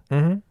that?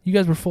 Mm-hmm. You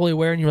guys were fully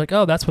aware, and you're like,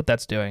 oh, that's what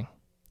that's doing.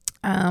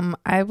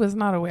 I was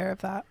not aware of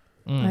that.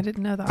 I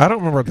didn't know that. I don't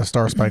remember the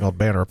Star Spangled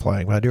Banner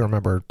playing, but I do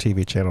remember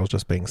TV channels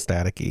just being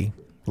staticky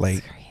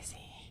late. Crazy.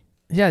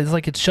 Yeah, it's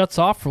like it shuts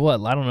off for what?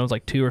 I don't know, it was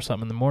like 2 or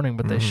something in the morning,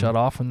 but they shut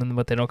off, and then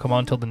they don't come on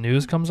until the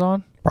news comes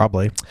on.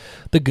 Probably.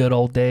 The good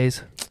old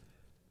days.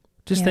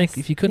 Just think, Yes,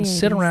 if you couldn't the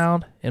sit 80s.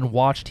 around and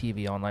watch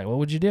TV all night, what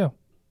would you do?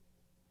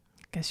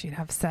 Guess you'd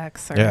have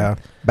sex or Yeah.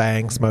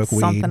 Bang, smoke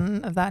weed.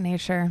 something of that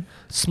nature.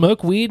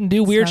 Smoke weed and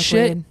do weird Smoke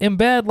shit weed. in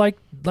bed like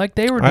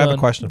they were I doing. have a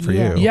question for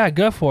Yeah. you. Yeah,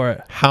 go for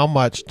it. How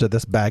much did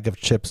this bag of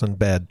chips in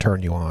bed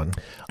turn you on?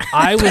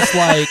 I was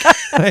like,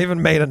 I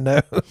even made a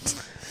note.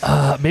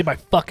 made my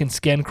fucking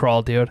skin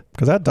crawl, dude.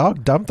 Because that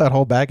dog dumped that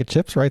whole bag of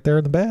chips right there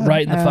in the bed.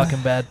 Right in the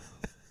fucking bed.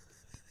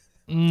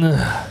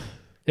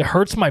 It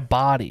hurts my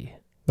body.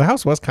 The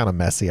house was kind of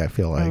messy, I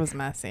feel like. It was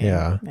messy.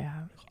 Yeah.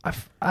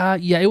 Yeah.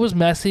 Yeah, it was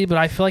messy, but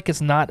I feel like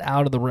it's not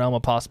out of the realm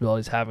of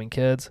possibilities having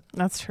kids.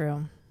 That's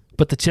true.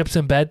 But the chips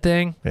in bed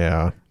thing,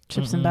 Yeah.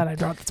 Chips in bed.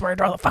 That's where I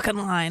draw the fucking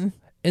line.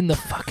 in the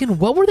fucking,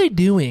 what were they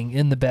doing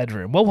in the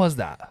bedroom? What was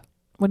that?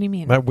 What do you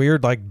mean? That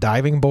weird, like,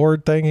 diving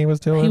board thing he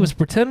was doing. He was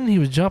pretending he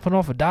was jumping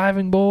off a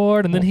diving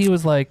board, and then he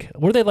was like,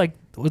 were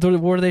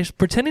they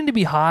pretending to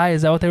be high?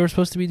 Is that what they were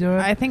supposed to be doing?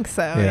 I think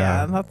so.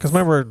 Yeah. Yeah. Because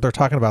remember, they're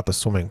talking about the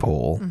swimming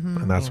pool.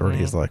 And that's where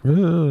he's like,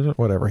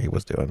 whatever he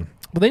was doing.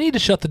 Well, they need to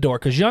shut the door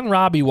because young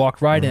Robbie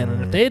walked right in,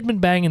 and if they had been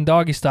banging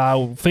doggy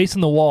style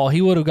facing the wall,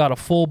 he would have got a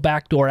full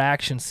backdoor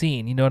action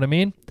scene. You know what I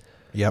mean?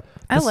 Yep.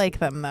 I like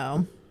them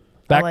though.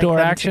 Backdoor I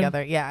like them action?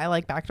 together. Yeah, I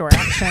like backdoor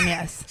action.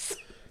 Yes.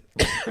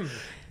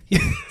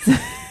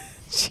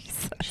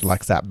 Jeez. She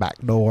likes that back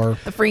door.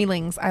 The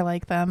Freelings, I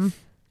like them.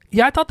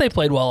 Yeah, I thought they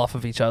played well off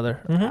of each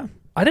other. Mm-hmm.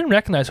 I didn't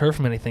recognize her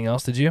from anything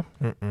else, did you?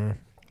 Mm-mm.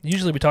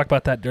 Usually we talk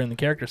about that during the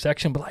character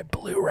section, but I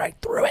blew right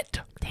through it.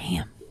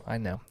 Damn. I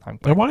know. And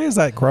why is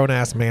that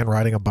grown-ass man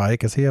riding a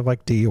bike? Does he have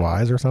like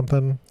DUIs or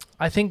something?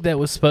 I think that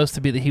was supposed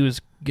to be that he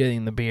was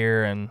getting the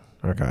beer and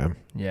Okay.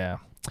 yeah.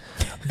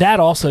 That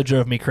also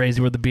drove me crazy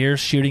where the beer's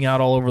shooting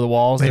out all over the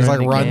walls. He just like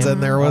during the runs game. in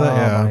there with it. Oh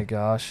Yeah. my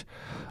gosh.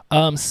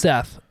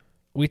 Seth,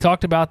 we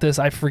talked about this.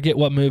 I forget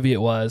what movie it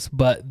was,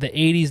 but the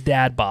 80s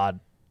dad bod.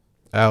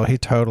 Oh, he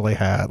totally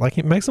had. Like,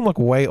 he makes him look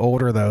way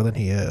older though than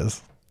he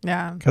is.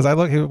 Yeah. Because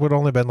he would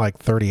only been like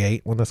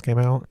 38 when this came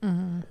out.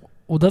 Mm-hmm.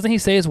 Well, doesn't he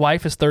say his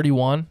wife is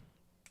 31?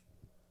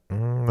 I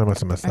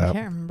must have missed I that.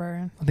 can't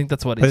remember. I think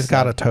that's what he But he's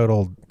got said. a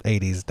total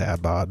 80s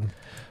dad bod.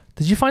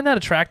 Did you find that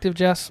attractive,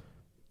 Jess?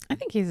 I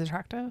think he's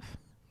attractive.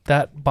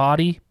 That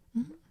body?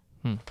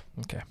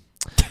 Okay.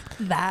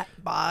 That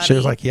body. She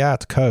was like, "Yeah,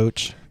 it's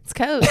Coach." it's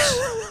Coach.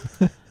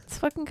 It's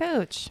fucking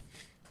Coach.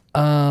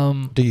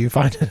 Do you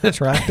find it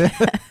attractive?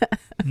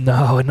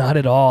 No, not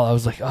at all. I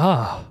was like,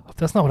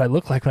 that's not what I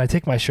look like when I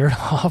take my shirt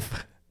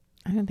off.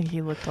 I didn't think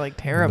he looked like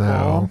terrible.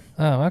 No.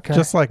 Oh, okay.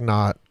 Just like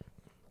not.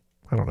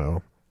 I don't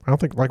know. I don't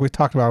think, like we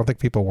talked about, I don't think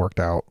people worked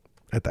out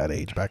at that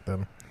age back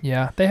then.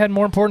 Yeah, they had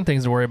more important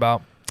things to worry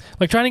about.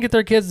 Like trying to get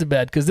their kids to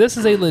bed, because this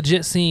is a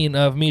legit scene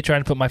of me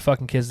trying to put my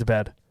fucking kids to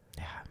bed.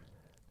 Yeah.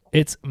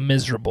 It's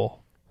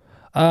miserable.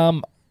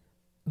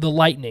 The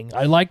lightning.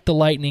 I like the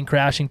lightning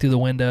crashing through the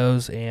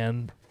windows,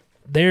 and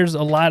there's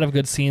a lot of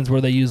good scenes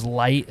where they use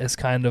light as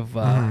kind of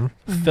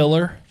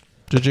filler.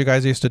 Did you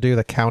guys used to do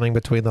the counting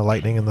between the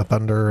lightning and the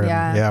thunder? And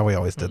Yeah. We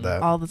always did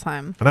that. All the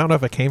time. And I don't know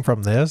if it came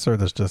from this or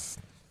there's just,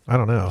 I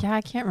don't know. Yeah,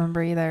 I can't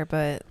remember either,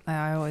 but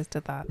I always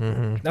did that.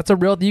 Mm-hmm. That's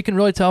you can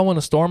really tell when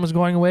a storm is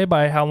going away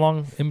by how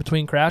long in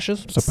between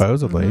crashes.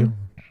 Supposedly. Mhm.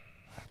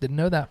 Didn't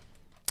know that.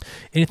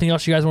 Anything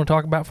else you guys want to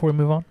talk about before we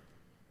move on?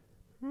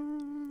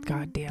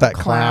 Goddamn That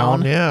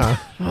clown, yeah.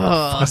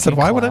 Ugh. I said,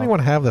 why would clown. anyone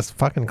have this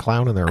fucking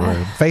clown in their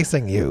room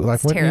facing you? Like,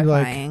 It's wouldn't you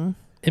like? terrifying.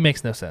 It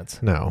makes no sense.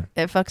 No,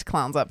 It fucked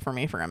clowns up for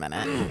me for a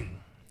minute.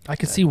 I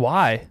could see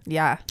why.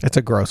 Yeah. it's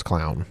a gross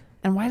clown.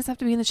 And why does it have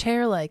to be in the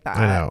chair like that?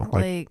 I know,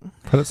 like-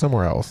 Put it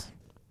somewhere else.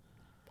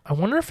 I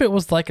wonder if it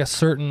was like a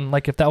certain,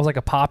 like if that was like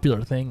a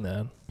popular thing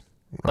then.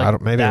 Like I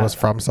don't. Maybe that. it was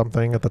from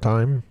something at the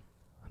time.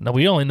 No,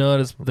 we only know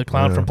it as the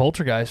clown Yeah. from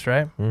Poltergeist,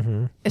 right?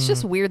 Mm-hmm. it's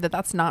just weird that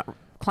that's not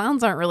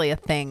clowns aren't really a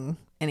thing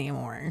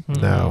anymore.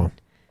 No.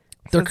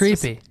 They're So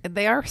it's just- creepy.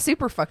 they are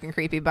super fucking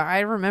creepy, but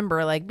I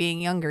remember like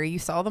being younger, you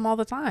saw them all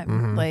the time.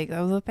 Mhm. Like that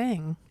was a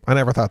thing. I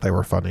never thought they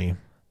were funny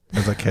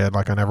as a kid.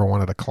 Like, I never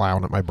wanted a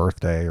clown at my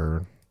birthday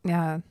or.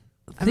 Yeah.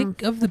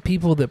 Think of the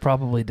people that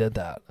probably did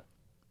that.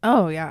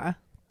 Oh yeah.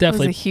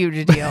 Definitely. It was a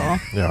huge deal.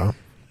 Yeah.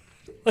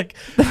 Like,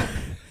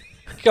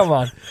 come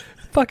on.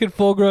 Fucking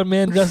full grown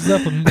man dresses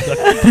up and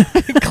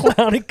a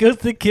clown and goes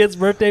to kids'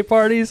 birthday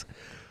parties.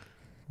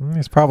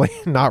 He's probably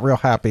not real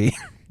happy.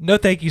 No,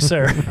 thank you,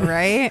 sir.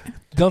 Right?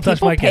 Don't touch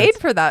People my paid kids.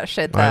 for that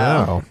shit though.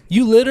 I know.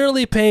 You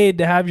literally paid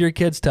to have your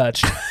kids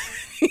touched.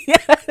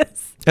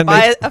 Yes. And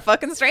By a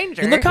fucking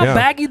stranger. And look how Yeah.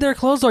 baggy their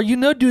clothes are. You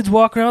know dudes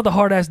walk around with a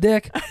hard ass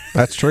dick.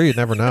 that's true. You'd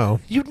never know.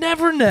 You'd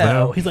never know.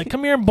 No. He's like,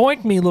 come here and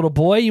boink me, little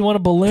boy. You want a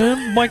balloon?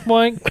 Boink,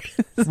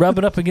 boink. Rub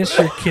it up against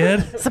your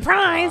kid.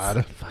 Surprise.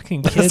 God.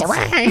 Fucking kids.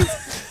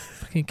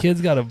 Fucking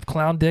kid's got a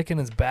clown dick in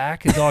his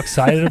back. He's all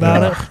excited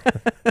about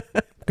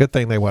it. Good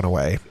thing they went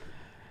away.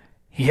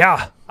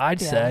 Yeah,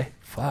 I'd Yeah. say.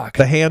 Fuck.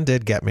 The hand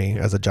did get me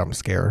as a jump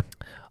scare.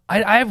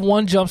 I have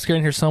one jump scare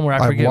in here somewhere. I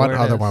I have forget one where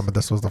it other is. one, but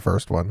this was the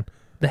first one.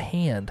 The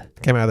hand.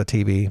 Came out of the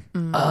TV.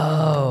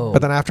 Oh.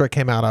 But then after it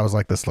came out, I was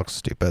like, this looks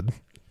stupid.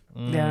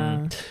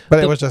 Yeah. But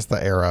The- it was just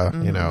the era,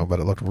 you know, but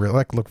it looked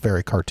looked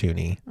very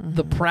cartoony.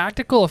 The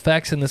practical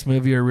effects in this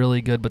movie are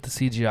really good, but the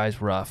CGI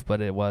is rough. But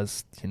it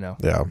was,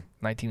 Yeah.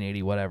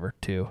 1980, whatever.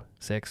 2,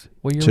 6.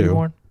 What year were you 2.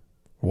 born?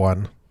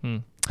 1.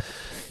 You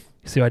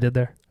see what I did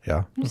there?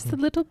 Yeah. Just a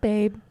little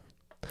babe.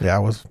 Yeah, I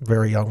was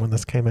very young when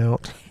this came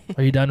out.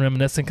 Are you done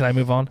reminiscing? Can I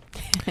move on?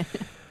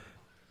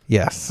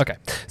 Yes. Okay.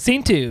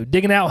 Scene 2,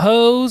 digging out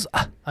holes.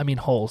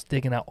 Holes.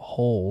 Digging out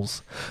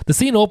holes. The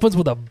scene opens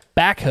with a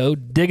backhoe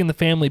digging the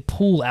family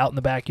pool out in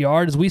the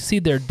backyard as we see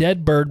their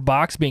dead bird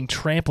box being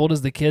trampled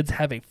as the kids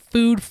have a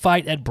food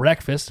fight at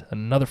breakfast.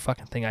 Another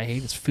fucking thing I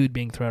hate is food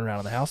being thrown around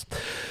in the house.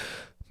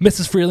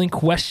 Mrs. Freeling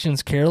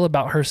questions Carol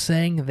about her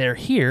saying they're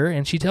here,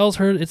 and she tells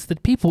her it's the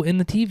people in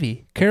the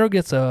TV. Carol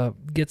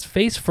gets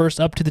face first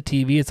up to the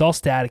TV. It's all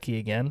staticky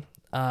again.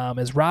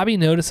 As Robbie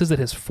notices that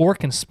his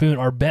fork and spoon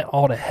are bent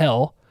all to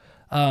hell.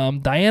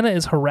 Diana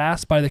is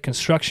harassed by the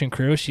construction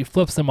crew. She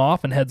flips them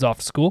off and heads off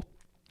to school.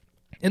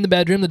 In the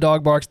bedroom, the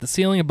dog barks at the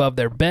ceiling above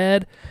their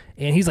bed,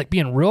 and he's like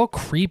being real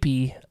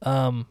creepy,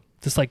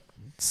 just like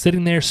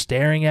sitting there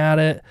staring at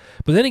it.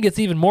 But then it gets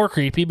even more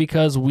creepy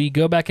because we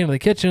go back into the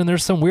kitchen and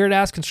there's some weird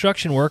ass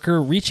construction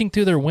worker reaching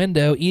through their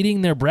window,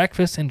 eating their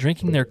breakfast and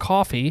drinking their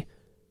coffee.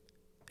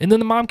 And then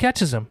the mom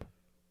catches him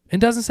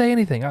and doesn't say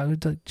anything.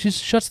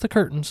 Just shuts the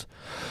curtains.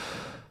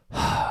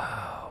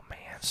 Oh,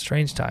 man.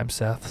 Strange times,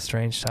 Seth.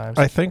 Strange times.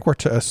 I think we're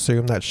to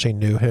assume that she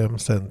knew him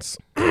since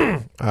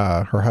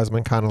her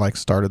husband kind of like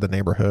started the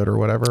neighborhood or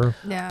whatever.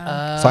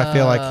 Yeah. So I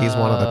feel like he's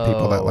one of the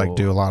people that like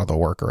do a lot of the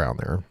work around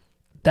there.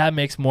 That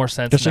makes more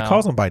sense. Because she now.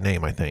 calls him by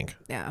name, I think.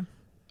 Yeah.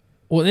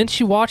 Well, then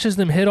she watches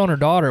them hit on her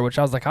daughter, which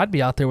I was like, I'd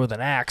be out there with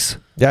an axe.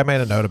 Yeah, I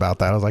made a note about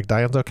that. I was like,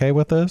 Diane's okay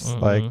with this?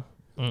 Like,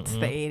 It's the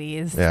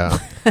 80s. yeah.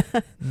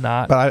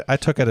 Not. But I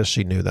took it as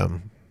she knew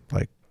them,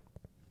 like,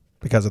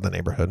 because of the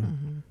neighborhood.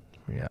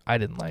 Yeah, I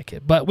didn't like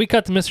it. But we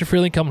cut to Mr.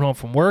 Freeling coming home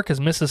from work as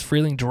Mrs.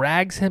 Freeling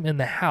drags him in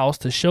the house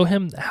to show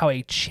him how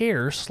a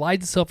chair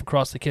slides itself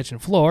across the kitchen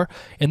floor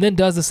and then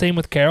does the same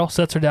with Carol,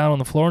 sets her down on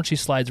the floor, and she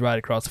slides right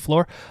across the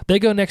floor. They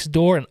go next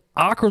door and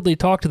awkwardly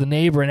talk to the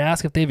neighbor and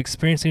ask if they've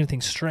experienced anything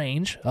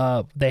strange.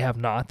 They have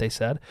not, they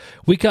said.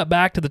 We cut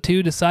back to the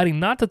two deciding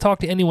not to talk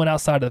to anyone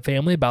outside of the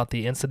family about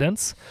the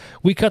incidents.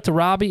 We cut to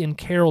Robbie in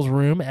Carol's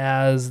room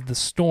as the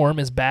storm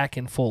is back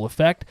in full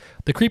effect.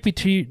 The creepy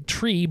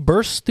tree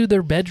bursts through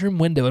their bedroom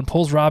window and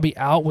pulls Robbie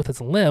out with its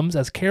limbs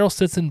as Carol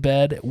sits in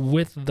bed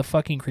with the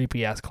fucking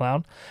creepy-ass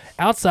clown.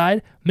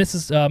 Outside,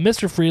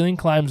 Mr. Freeling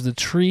climbs the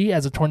tree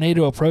as a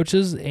tornado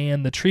approaches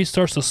and the tree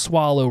starts to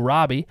swallow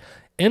Robbie.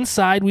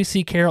 Inside, we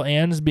see Carol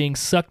Ann is being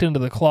sucked into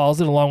the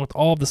closet along with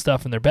all of the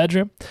stuff in their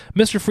bedroom.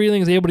 Mr.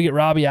 Freeling is able to get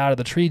Robbie out of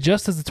the tree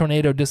just as the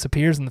tornado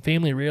disappears and the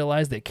family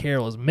realize that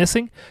Carol is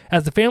missing.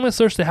 As the family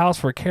search the house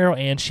for Carol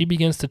Ann, she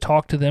begins to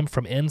talk to them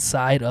from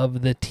inside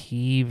of the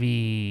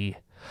TV.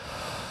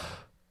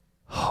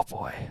 Oh,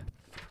 boy.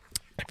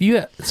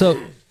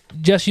 So,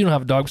 Jess, you don't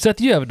have a dog. Seth,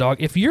 you have a dog.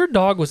 If your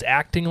dog was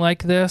acting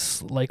like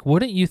this, like,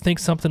 wouldn't you think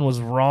something was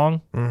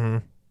wrong? Mm-hmm.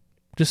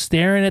 Just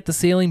staring at the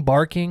ceiling,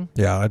 barking?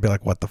 Yeah, I'd be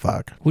like, what the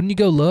fuck? Wouldn't you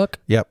go look?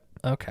 Yep.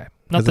 Okay.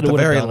 Not Because that at it the would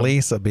have very done him.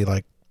 least, it'd be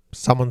like,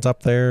 someone's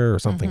up there or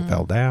something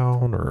fell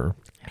down or...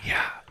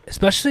 Yeah.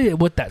 Especially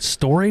with that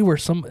story where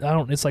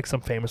it's like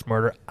some famous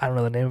murder. I don't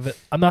know the name of it.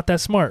 I'm not that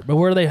smart. But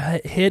where they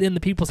hid in the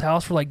people's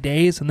house for like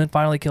days and then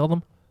finally killed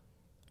them?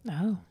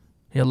 No.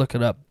 Yeah, look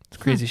it up. It's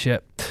crazy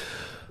shit.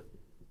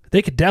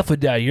 They could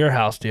definitely die at your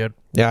house, dude.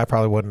 Yeah, I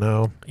probably wouldn't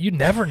know. You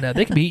never know.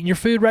 They could be eating your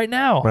food right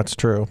now. That's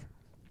true.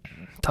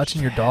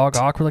 Touching your dog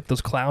awkward like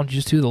those clowns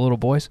used to, the little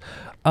boys.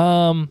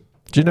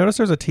 Did you notice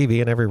there's a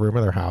TV in every room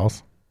of their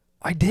house?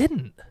 I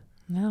didn't.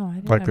 No, I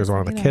didn't. Like there's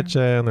one in the either.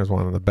 kitchen, there's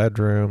one in the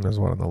bedroom, there's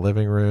one in the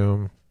living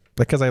room.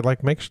 Because I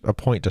like make a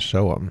point to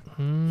show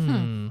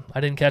them. I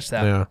didn't catch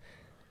that. Yeah.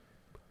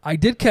 I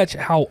did catch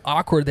how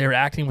awkward they were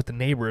acting with the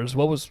neighbors.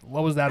 What was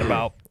that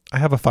about? I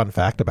have a fun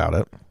fact about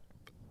it.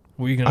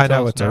 Were you going to I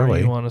tell know us it's now or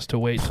early. you want us to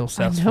wait till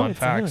Seth's know fun it's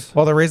facts?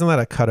 Well, the reason that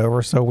it cut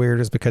over so weird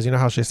is because you know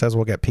how she says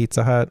we'll get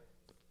Pizza Hut?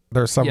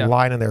 There's some Yeah.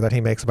 line in there that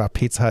he makes about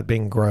Pizza Hut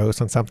being gross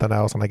and something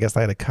else, and I guess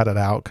they had to cut it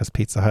out because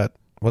Pizza Hut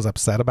was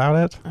upset about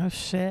it. Oh,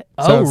 shit.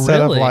 So Oh, instead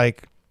really? of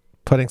like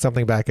putting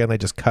something back in, they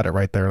just cut it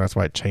right there, and that's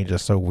why it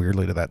changes so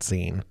weirdly to that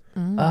scene.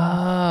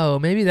 Oh,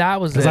 maybe that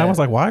was it. Because I was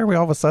like, why are we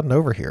all of a sudden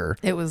over here?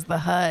 It was the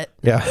hut.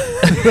 Yeah.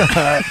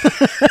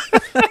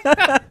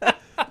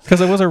 Because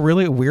it was a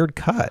really weird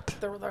cut.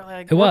 They're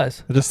like, It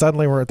was. It just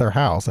suddenly we're at their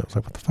house. It was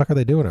like, what the fuck are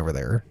they doing over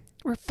there?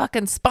 We're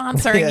fucking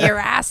sponsoring your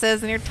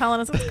asses and you're telling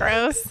us it's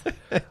gross.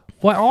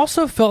 Well, I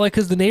also felt like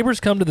because the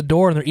neighbors come to the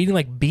door and they're eating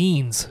like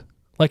beans.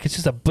 Like it's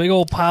just a big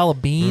old pile of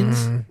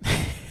beans.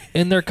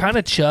 And they're kind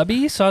of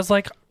chubby. So I was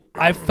like,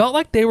 I felt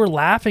like they were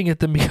laughing at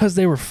them because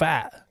they were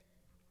fat.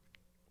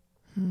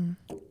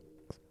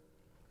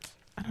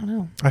 I don't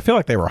know. I feel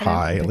like they were I didn't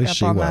high. At pick least up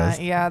she on was.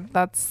 that. Yeah,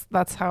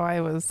 that's how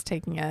I was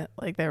taking it.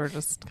 Like they were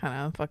just kind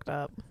of fucked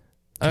up.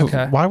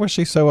 Okay. Why was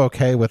she so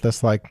okay with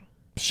this like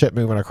shit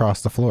moving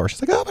across the floor?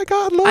 She's like, oh my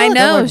God, look. I I'm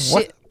know.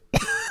 like,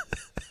 what?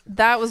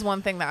 That was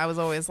one thing that I was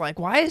always like,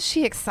 why is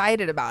she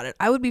excited about it?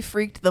 I would be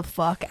freaked the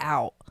fuck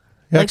out.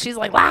 Yeah, Like she's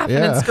like laughing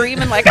yeah. and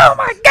screaming like, oh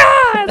my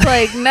God.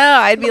 Like, no,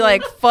 I'd be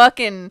like,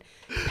 fucking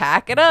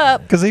pack it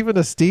up. Because even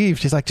to Steve,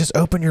 she's like, just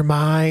open your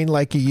mind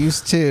like you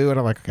used to. And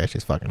I'm like, okay,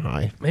 she's fucking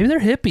high. Maybe they're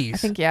hippies. I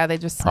think, yeah, they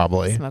just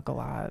Probably. smoke a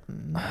lot.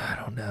 And, I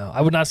don't know.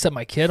 I would not set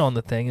my kid on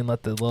the thing and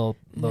let the little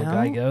No?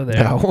 guy go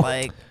there. No.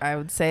 like, I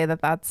would say that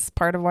that's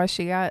part of why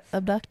she got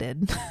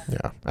abducted.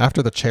 Yeah.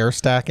 After the chair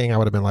stacking, I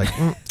would have been like,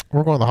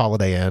 we're going to the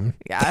Holiday Inn.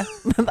 Yeah.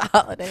 The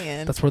Holiday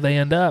Inn. That's where they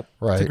end up.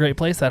 It's a Right. great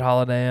place, that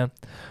Holiday Inn.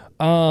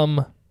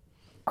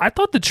 I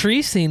thought the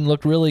tree scene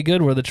looked really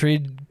good where the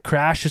tree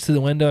crashes through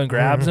the window and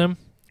grabs him.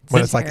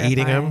 When it's like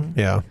eating terrifying. him.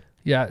 Yeah.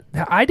 Yeah,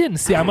 I didn't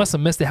see. I must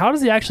have missed it. How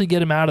does he actually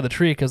get him out of the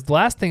tree? Because the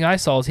last thing I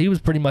saw is he was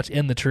pretty much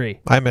in the tree.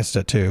 I missed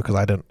it too because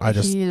I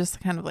just he just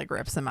kind of like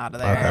rips him out of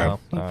there.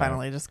 Okay. He All right.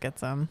 finally just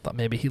gets him. Thought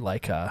maybe he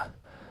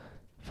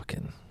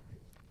fucking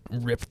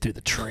ripped through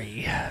the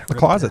tree. the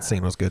closet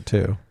scene was good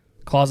too.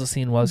 Closet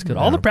scene was good.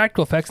 All Yeah. the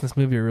practical effects in this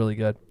movie are really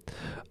good.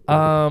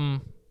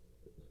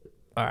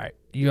 All right,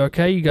 you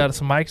okay? You got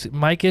some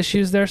mic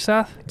issues there,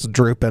 Seth? It's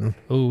drooping.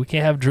 Oh, we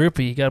can't have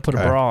droopy. You got to put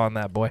Okay. a bra on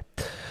that boy.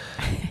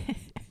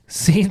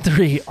 Scene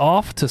 3,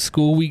 off to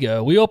school we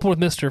go. We open with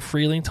Mr.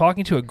 Freeling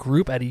talking to a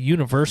group at a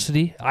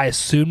university. I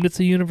assumed it's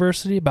a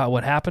university about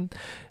what happened.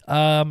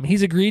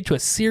 He's agreed to a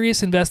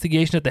serious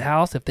investigation at the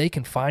house if they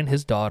can find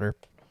his daughter.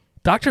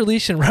 Dr.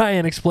 Leash and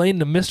Ryan explain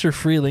to Mr.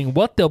 Freeling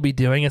what they'll be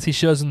doing as he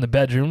shows them the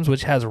bedrooms,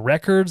 which has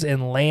records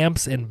and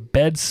lamps and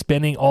beds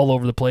spinning all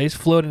over the place,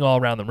 floating all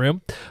around the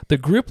room. The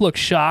group looks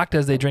shocked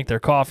as they drink their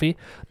coffee.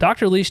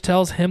 Dr. Leash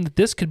tells him that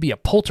this could be a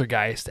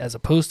poltergeist as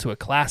opposed to a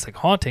classic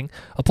haunting.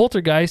 A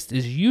poltergeist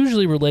is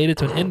usually related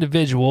to an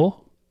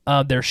individual.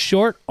 They're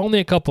short, only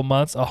a couple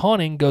months. A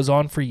haunting goes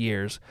on for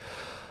years.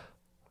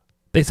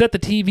 They set the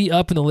TV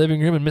up in the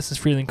living room, and Mrs.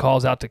 Freeling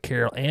calls out to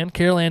Carol Ann.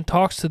 Carol Ann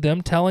talks to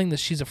them, telling that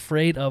she's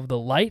afraid of the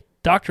light.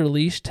 Dr.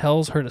 Leash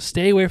tells her to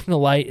stay away from the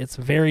light. It's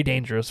very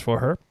dangerous for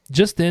her.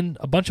 Just then,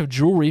 a bunch of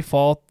jewelry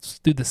falls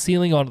through the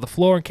ceiling onto the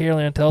floor, and Carol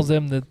Ann tells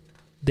them that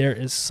there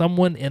is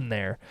someone in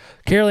there.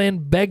 Carol Ann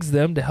begs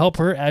them to help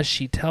her as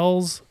she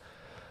tells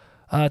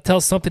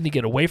something to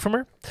get away from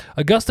her.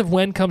 A gust of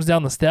wind comes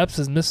down the steps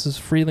as Mrs.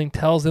 Freeling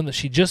tells them that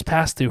she just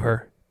passed through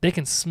her. They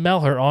can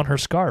smell her on her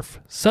scarf.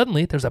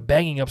 Suddenly, there's a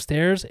banging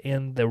upstairs,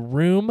 and the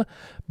room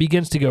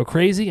begins to go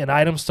crazy, and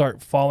items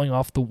start falling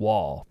off the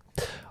wall.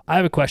 I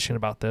have a question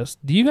about this.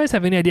 Do you guys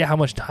have any idea how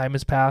much time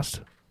has passed?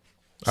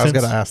 I was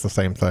going to ask the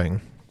same thing.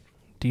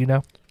 Do you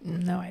know?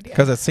 No idea.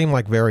 Because it seemed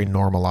like very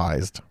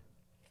normalized.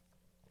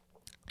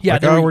 Yeah,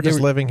 like, we're just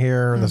living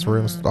here, and this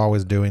room's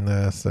always doing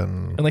this,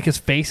 and like his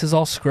face is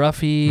all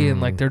scruffy, and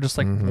like they're just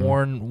like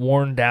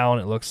worn down.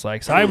 It looks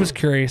like. So I was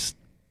curious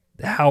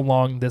how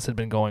long this had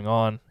been going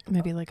on.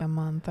 Maybe like a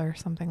month or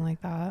something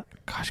like that.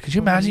 Gosh, could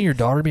you imagine your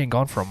daughter being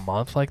gone for a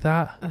month like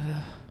that?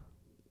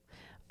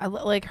 I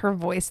like her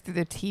voice through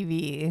the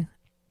TV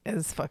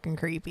is fucking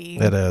creepy.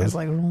 It is. It's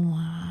like,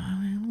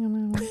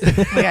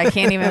 like I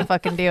can't even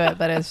fucking do it,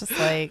 but it's just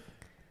like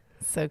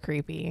so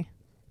creepy.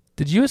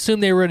 Did you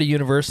assume they were at a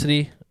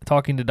university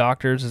talking to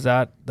doctors?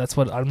 That's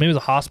what, maybe it was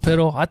a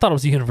hospital? I thought it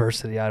was a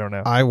university. I don't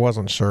know. I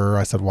wasn't sure.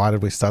 I said, why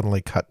did we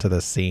suddenly cut to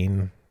this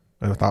scene?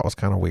 And I thought it was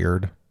kind of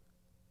weird.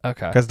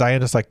 Okay. Because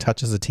Diane just like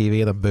touches the TV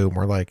and then boom,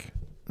 we're like,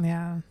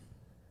 yeah.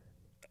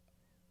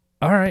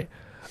 All right.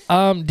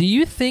 Do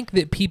you think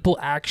that people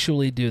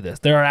actually do this?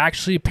 There are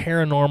actually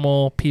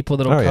paranormal people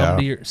that'll come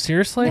to your...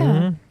 Seriously?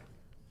 Yeah.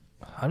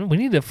 I mean, we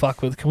need to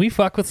Can we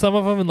fuck with some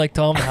of them and like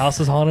tell them the house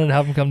is haunted and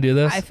have them come do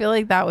this? I feel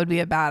like that would be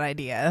a bad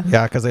idea.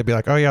 yeah, because they'd be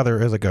like, oh yeah,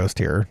 there is a ghost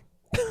here.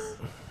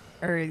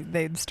 Or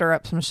they'd stir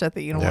up some shit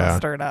that you don't want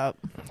stirred up.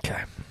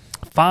 Okay.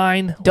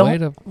 Fine.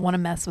 Don't want to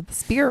mess with the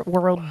spirit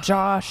world,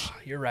 Josh.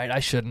 You're right.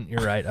 I shouldn't.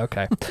 You're right.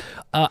 Okay.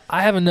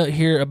 I have a note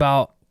here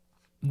about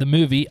the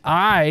movie.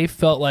 I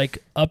felt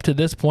like up to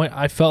this point,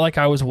 I felt like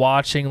I was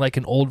watching like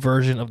an old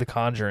version of The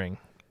Conjuring.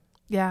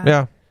 Yeah.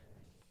 Yeah.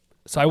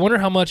 So I wonder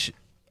how much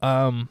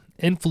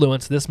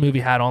influence this movie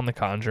had on The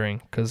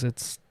Conjuring, because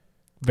it's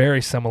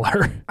very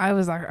similar. I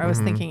was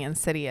thinking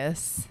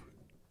Insidious.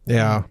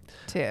 Yeah.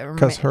 Too.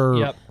 Because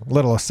her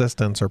little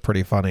assistants are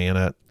pretty funny in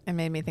it. It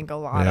made me think a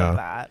lot of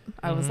that.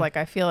 I was like,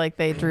 I feel like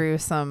they drew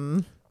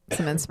some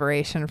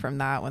inspiration from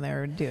that when they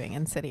were doing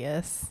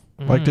Insidious.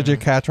 Like, did you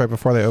catch right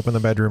before they opened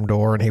the bedroom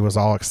door and he was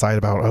all excited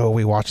about, oh,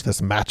 we watched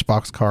this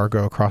Matchbox car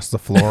go across the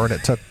floor and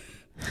it took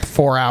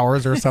 4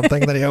 hours or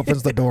something. Then he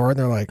opens the door and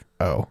they're like,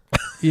 oh.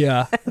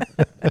 Yeah.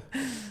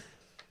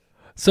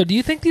 So do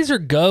you think these are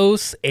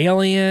ghosts,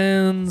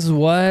 aliens,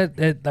 what?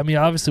 I mean,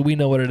 obviously we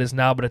know what it is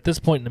now, but at this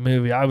point in the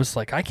movie, I was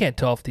like, I can't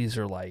tell if these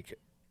are like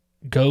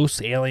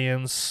ghosts,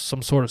 aliens,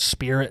 some sort of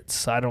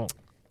spirits.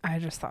 I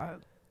just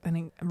thought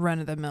any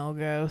run-of-the-mill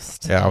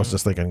ghost. Yeah, I was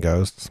just thinking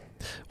ghosts.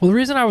 Well, the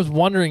reason I was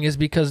wondering is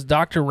because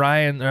Dr.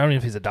 Ryan, I don't know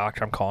if he's a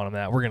doctor, I'm calling him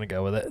that. We're going to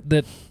go with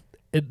it.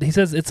 He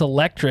says it's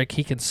electric.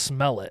 He can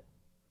smell it,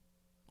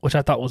 which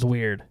I thought was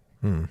weird.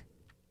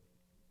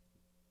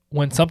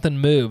 When something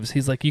moves,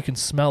 he's like, you can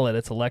smell it.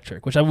 It's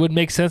electric, which would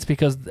make sense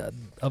because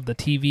of the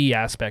TV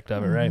aspect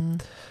of it, right?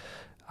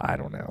 I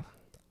don't know.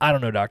 I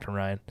don't know, Dr.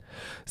 Ryan.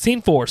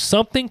 Scene 4.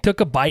 Something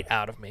took a bite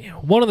out of me.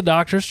 One of the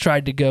doctors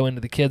tried to go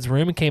into the kid's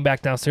room and came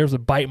back downstairs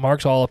with bite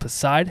marks all up his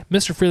side.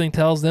 Mr. Freeling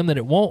tells them that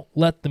it won't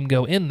let them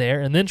go in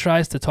there and then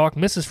tries to talk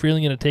Mrs.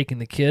 Freeling into taking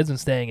the kids and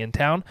staying in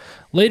town.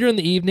 Later in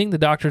the evening, the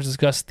doctors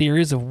discuss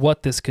theories of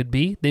what this could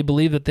be. They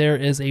believe that there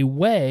is a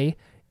way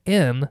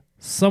in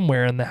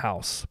somewhere in the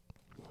house.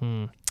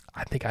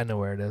 I think I know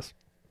where it is.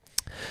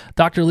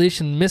 Dr. Leash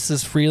and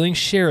Mrs. Freeling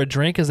share a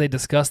drink as they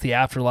discuss the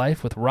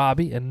afterlife with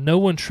Robbie, and no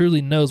one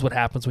truly knows what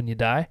happens when you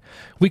die.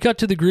 We cut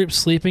to the group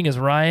sleeping as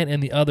Ryan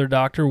and the other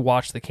doctor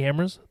watch the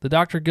cameras. The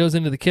doctor goes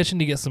into the kitchen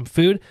to get some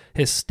food.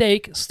 His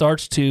steak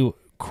starts to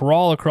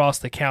crawl across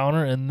the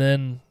counter, and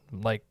then,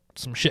 like,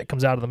 some shit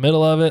comes out of the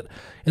middle of it.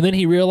 And then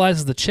he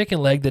realizes the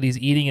chicken leg that he's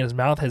eating in his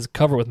mouth is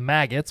covered with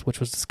maggots, which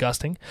was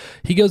disgusting.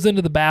 He goes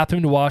into the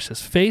bathroom to wash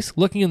his face.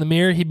 Looking in the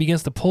mirror, he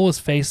begins to pull his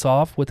face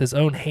off with his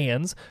own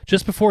hands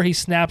just before he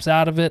snaps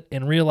out of it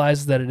and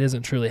realizes that it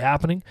isn't truly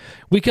happening.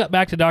 We cut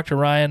back to Dr.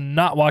 Ryan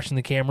not watching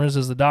the cameras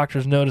as the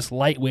doctors notice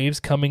light waves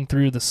coming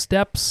through the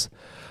steps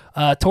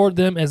toward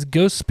them as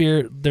ghost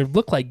spirit. They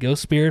looked like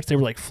ghost spirits. They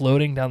were like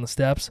floating down the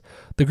steps.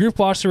 The group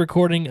watched the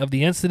recording of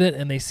the incident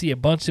and they see a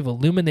bunch of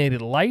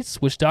illuminated lights,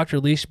 which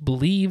Dr. Leash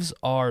believes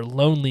are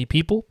lonely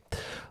people.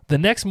 The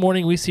next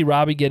morning, we see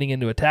Robbie getting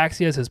into a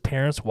taxi as his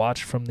parents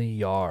watch from the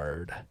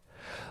yard.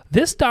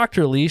 This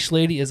Dr. Leash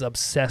lady is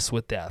obsessed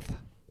with death.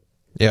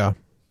 Yeah.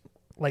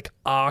 Like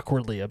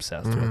awkwardly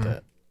obsessed with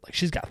it. Like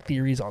she's got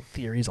theories on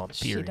theories on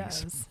theories. She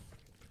does.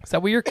 Is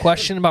that where your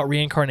question about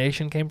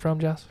reincarnation came from,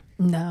 Jess?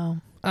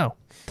 No. Oh.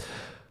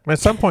 At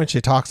some point,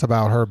 she talks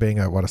about her being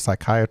a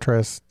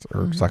psychiatrist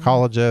or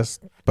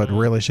psychologist, but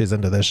really she's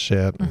into this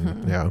shit.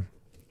 And, yeah.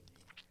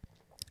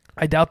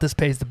 I doubt this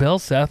pays the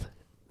bills, Seth.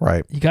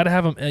 Right. You gotta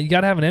have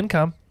an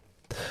income.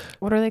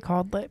 What are they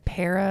called? Like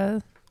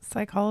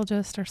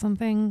parapsychologist or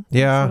something?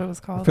 Yeah. That's what it was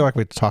called. I feel like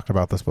we talked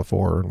about this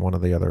before in one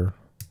of the other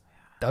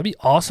That'd be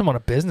awesome on a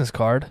business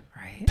card.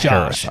 right.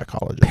 Josh,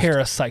 parapsychologists.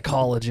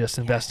 parapsychologist,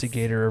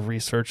 investigator of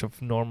research of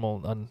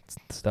normal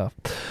stuff.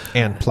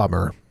 And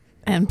plumber.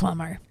 And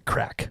plumber.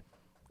 Crack.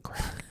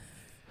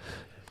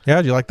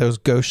 Yeah, do you like those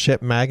ghost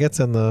ship maggots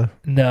in the...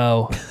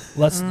 No.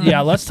 Let's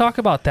talk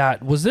about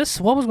that. What was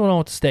going on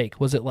with the steak?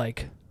 Was it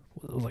like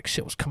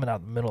shit was coming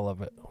out in the middle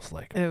of it? It was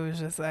like, It was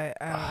just, I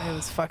don't know, it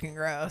was fucking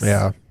gross.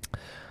 Yeah.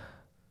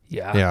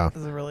 yeah. It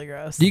was really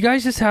gross. Do you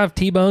guys just have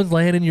T-bones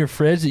laying in your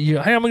fridge? Hey,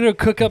 I'm going to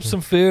cook up some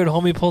food.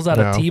 Homie pulls out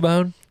a No.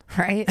 T-bone.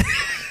 Right?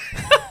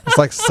 It's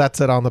like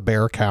sets it on the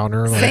bare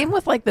counter. Like, Same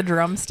with like the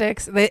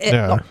drumsticks.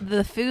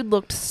 The food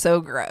looked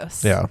so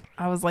gross. Yeah.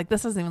 I was like,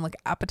 this doesn't even look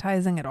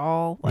appetizing at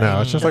all. Like,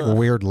 No, it's just like ugh.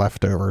 weird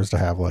leftovers to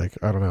have, like,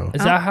 I don't know.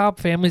 Is that how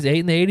families ate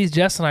in the 80s?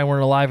 Jess and I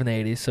weren't alive in the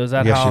 80s, so is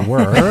that Yes, how? you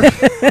were.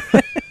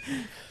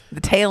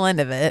 the tail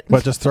end of it.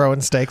 But just throwing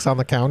steaks on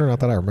the counter?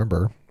 Not that I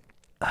remember.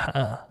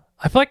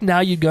 I feel like now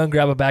you'd go and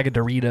grab a bag of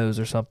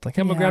Doritos or something.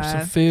 I'm going to grab Yeah.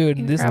 some food.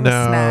 You And this grab No,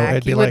 a snack.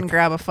 it'd be You wouldn't like-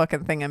 grab a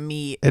fucking thing of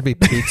meat. It'd be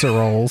pizza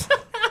rolls.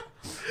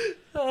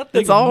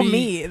 It's all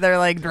meat. They're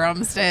like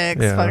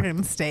drumsticks, Yeah.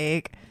 fucking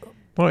steak.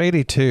 Well,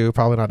 82,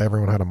 probably not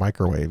everyone had a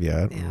microwave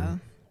yet. Yeah.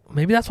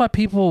 Maybe that's why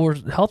people were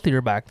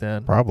healthier back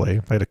then. Probably.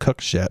 They had to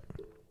cook shit.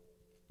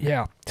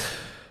 Yeah.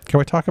 Can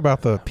we talk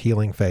about the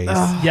peeling face?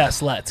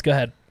 Yes, let's. Go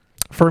ahead.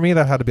 For me,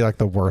 that had to be like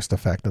the worst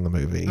effect in the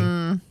movie.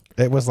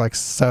 It was like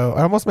so...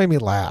 It almost made me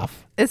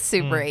laugh. It's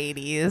super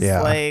 80s,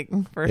 Yeah. like,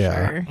 for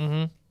Yeah. sure.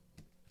 Mm-hmm.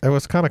 It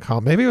was kind of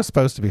calm. Maybe it was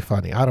supposed to be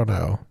funny. I don't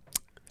know.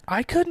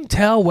 I couldn't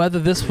tell whether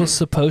this was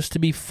supposed to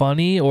be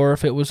funny or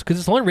if it was... Because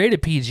it's only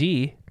rated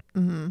PG.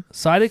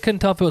 So I couldn't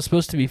tell if it was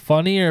supposed to be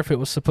funny or if it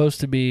was supposed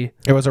to be...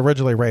 It was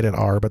originally rated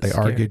R, but they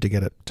Scary. argued to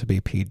get it to be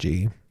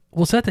PG.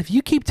 Well, Seth, if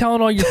you keep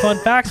telling all your fun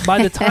facts,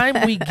 by the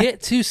time we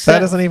get to That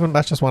Seth... isn't even...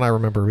 That's just one I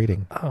remember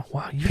reading. Oh,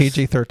 wow.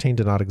 PG-13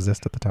 did not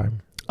exist at the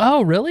time.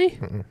 Oh, really?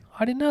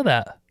 I didn't know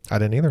that. I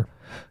didn't either.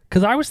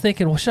 Because I was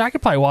thinking, well, shit, I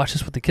could probably watch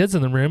this with the kids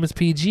in the room. It's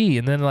PG.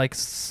 And then, like,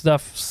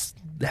 stuff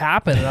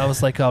happened, and I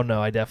was like, oh,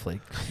 no, I definitely...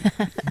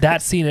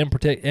 that scene in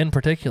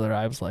particular,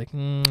 I was like, See,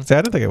 I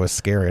didn't think it was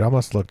scary. It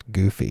almost looked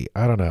goofy.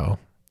 I don't know.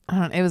 I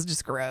don't know. It was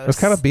just gross. It was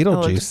kind of It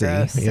looked Beetlejuice-y,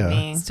 gross to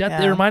yeah.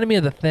 me. It reminded me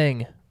of The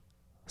Thing.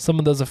 Some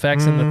of those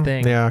effects in The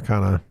Thing. Yeah,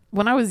 kind of.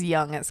 When I was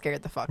young, it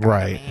scared the fuck out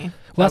Right. of me.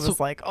 Well, I that's was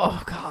like,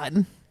 oh,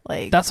 God.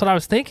 Like, That's what I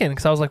was thinking,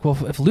 because I was like, well,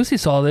 if Lucy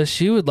saw this,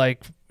 she would,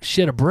 like,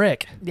 shit a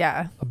brick.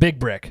 yeah. A big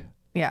brick.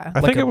 Yeah. I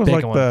Like think a it was big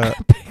like one.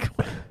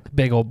 the...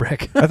 Big old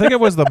brick. I think it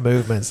was the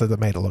movements that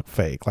made it look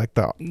fake. Like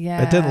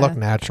Yeah. it didn't look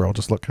natural. It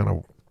just looked kind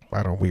of,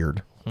 I don't know,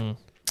 weird.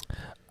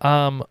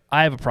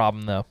 I have a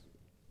problem, though.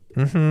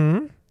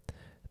 Mm-hmm.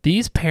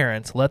 These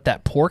parents let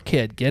that poor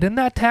kid get in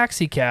that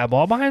taxi cab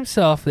all by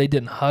himself. They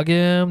didn't hug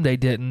him. They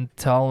didn't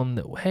tell him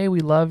that, hey, we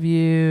love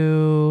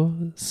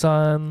you,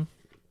 son.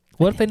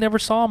 What if they never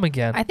saw him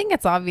again? I think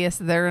it's obvious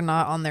they're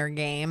not on their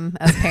game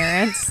as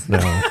parents.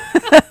 No.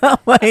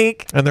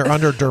 Like, And they're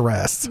under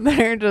duress.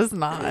 they're just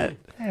not.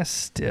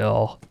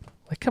 Still.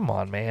 Like, come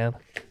on, man.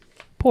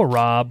 Poor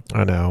Rob.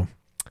 I know.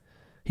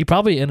 He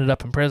probably ended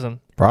up in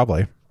prison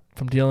Probably.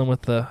 from dealing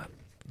with the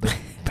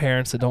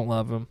parents that don't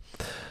love him.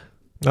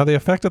 Now, the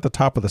effect at the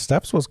top of the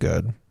steps was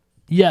good.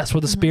 Yes,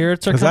 where the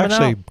spirits are It was coming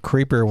actually out.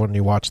 creepier when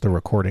you watch the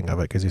recording of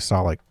it because you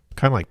saw like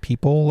kind of like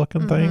people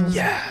looking things.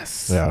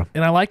 Yes. Yeah.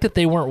 And I like that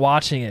they weren't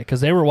watching it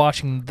because they were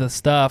watching the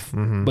stuff,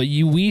 but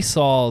we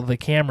saw the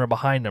camera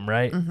behind them,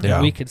 right? And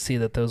Yeah. we could see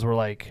that those were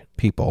like,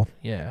 People.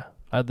 yeah.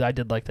 I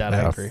did like that. I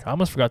Yeah. agree. I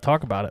almost forgot to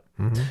talk about it.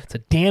 Mm-hmm. It's a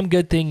damn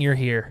good thing you're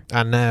here.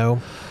 I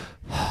know.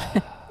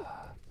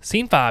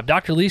 Scene 5.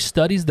 Dr. Leash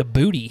studies the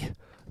booty.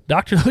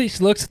 Dr.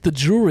 Leash looks at the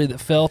jewelry that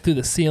fell through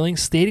the ceiling,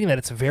 stating that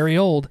it's very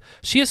old.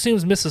 She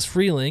assumes Mrs.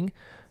 Freeling.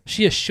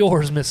 She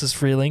assures Mrs.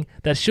 Freeling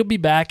that she'll be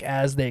back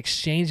as they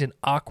exchange an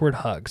awkward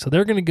hug. So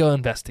they're going to go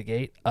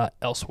investigate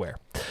elsewhere.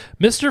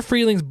 Mr.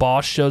 Freeling's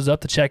boss shows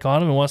up to check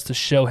on him and wants to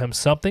show him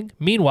something.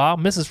 Meanwhile,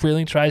 Mrs.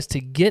 Freeling tries to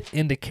get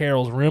into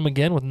Carol's room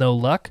again with no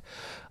luck.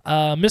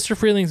 Mr.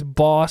 Freeling's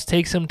boss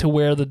takes him to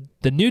where the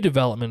new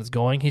development is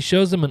going. He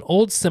shows him an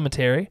old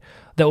cemetery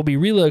that will be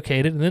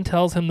relocated and then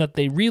tells him that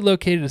they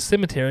relocated a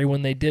cemetery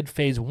when they did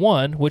phase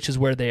 1, which is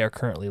where they are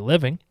currently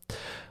living.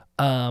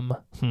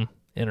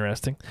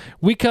 Interesting.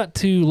 We cut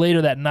to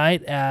later that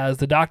night as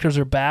the doctors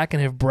are back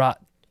and have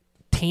brought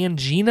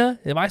Tangina.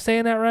 Am I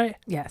saying that right?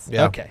 Yes.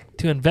 Yeah. Okay.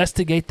 To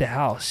investigate the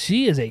house.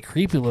 She is a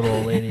creepy little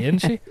old lady, isn't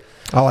she?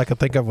 All I could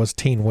think of was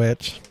Teen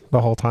Witch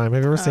the whole time.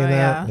 Have you ever seen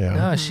that?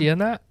 yeah. Oh, is she in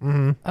that?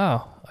 Mm-hmm.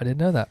 Oh, I didn't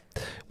know that.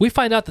 We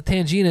find out that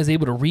Tangina is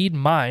able to read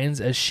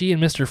minds as she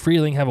and Mr.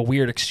 Freeling have a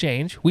weird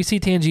exchange. We see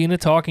Tangina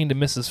talking to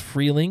Mrs.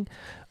 Freeling.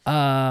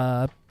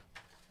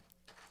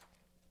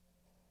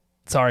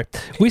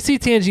 We see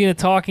Tangina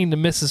talking to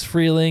Mrs.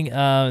 Freeling,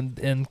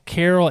 and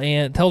Carol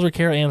Ann tells her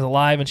Carol Ann's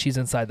alive and she's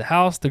inside the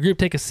house. The group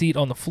take a seat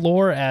on the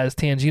floor as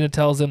Tangina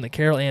tells them that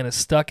Carol Ann is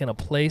stuck in a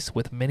place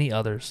with many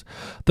others.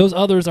 Those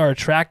others are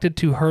attracted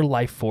to her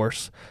life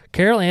force.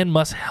 Carol Ann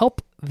must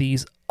help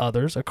these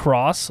others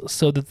across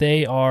so that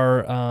they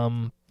are,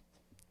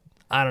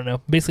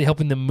 basically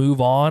helping them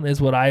move on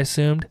is what I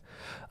assumed.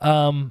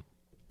 And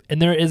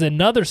there is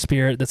another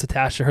spirit that's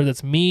attached to her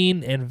that's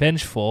mean and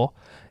vengeful.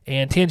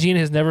 And Tangina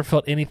has never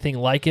felt anything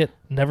like it,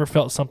 never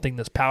felt something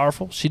this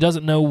powerful. She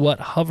doesn't know what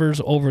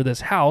hovers over this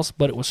house,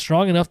 but it was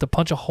strong enough to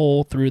punch a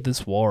hole through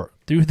this world.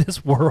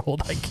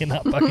 I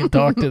cannot fucking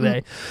talk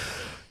today.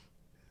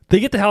 They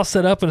get the house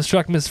set up and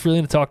instruct Mrs.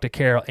 Freeling to talk to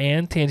Carol,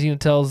 and Tangina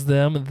tells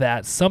them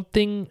that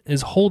something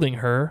is holding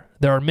her.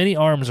 There are many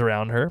arms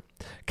around her.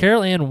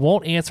 Carol Ann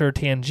won't answer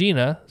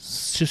Tangina,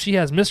 so she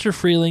has Mr.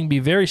 Freeling be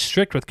very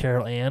strict with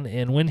Carol Ann,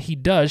 and when he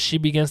does, she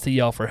begins to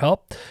yell for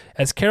help.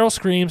 As Carol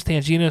screams,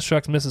 Tangina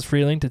instructs Mrs.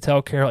 Freeling to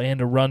tell Carol Ann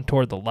to run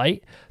toward the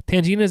light.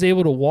 Tangina is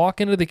able to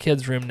walk into the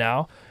kids' room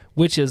now,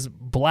 which is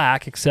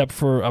black except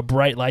for a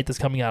bright light that's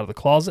coming out of the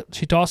closet.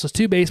 She tosses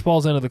 2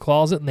 baseballs into the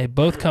closet, and they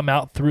both come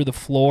out through the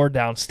floor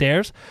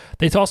downstairs.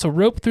 They toss a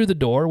rope through the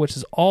door, which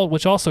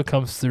also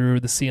comes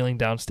through the ceiling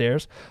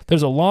downstairs.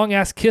 There's a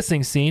long-ass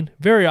kissing scene,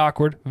 very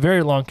awkward,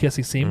 very long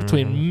kissing scene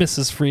between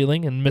Mrs.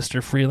 Freeling and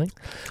Mr. Freeling.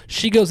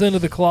 She goes into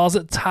the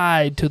closet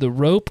tied to the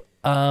rope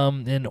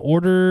in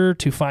order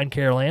to find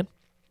Carol Ann.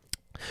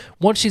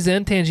 Once she's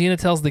in, Tangina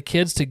tells the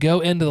kids to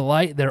go into the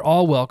light. They're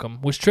all welcome,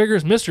 which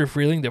triggers Mr.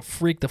 Freeling to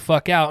freak the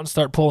fuck out and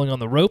start pulling on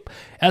the rope.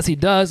 As he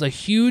does, a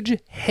huge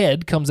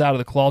head comes out of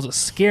the closet,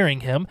 scaring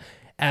him,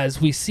 as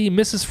we see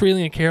Mrs.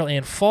 Freeling and Carol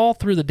Ann fall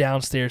through the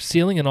downstairs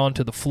ceiling and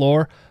onto the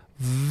floor.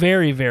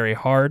 Very, very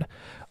hard.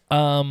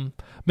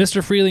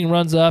 Mr. Freeling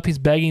runs up. He's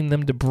begging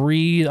them to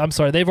breathe. I'm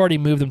sorry, they've already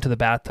moved him to the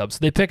bathtub. So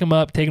they pick him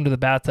up, take him to the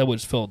bathtub,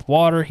 which is filled with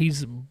water.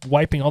 He's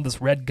wiping all this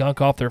red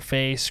gunk off their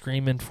face,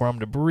 screaming for him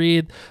to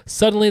breathe.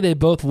 Suddenly, they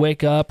both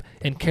wake up,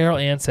 and Carol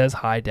Ann says,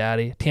 "Hi,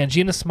 Daddy."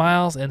 Tangina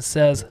smiles and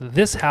says,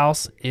 "This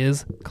house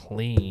is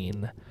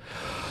clean."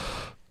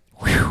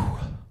 Whew.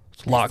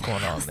 There's a lot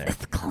going on there.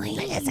 It's clean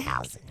as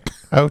house.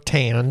 Oh,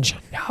 Tange.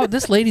 Wow,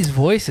 this lady's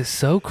voice is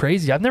so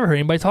crazy. I've never heard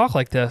anybody talk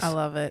like this. I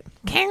love it.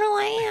 Carol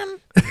Ann.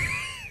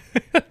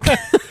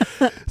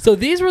 So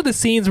these were the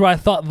scenes where I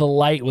thought the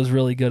light was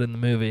really good in the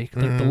movie.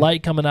 Like the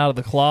light coming out of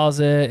the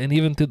closet and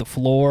even through the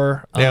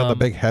floor. Yeah, the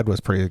big head was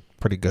pretty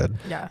good.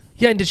 Yeah.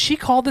 Yeah, and did she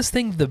call this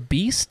thing the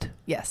Beast?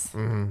 Yes.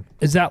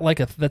 Is that like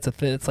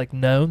it's like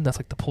known? That's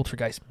like the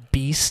Poltergeist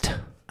Beast.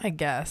 I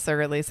guess,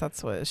 or at least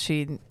that's what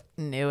she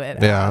knew it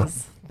Yeah.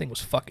 as. The thing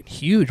was fucking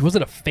huge. Was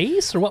it a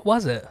face or what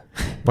was it?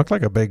 Looked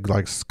like a big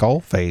skull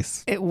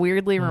face. It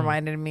weirdly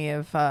reminded me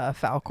of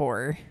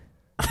Falkor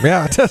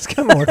Yeah, it does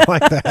kind of look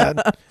like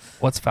that.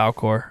 What's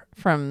Falkor?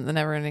 from The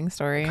Neverending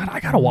Story. God, I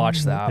gotta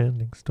watch that.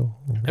 Ending story.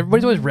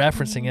 Everybody's always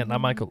referencing it, and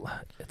I'm like,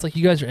 it's like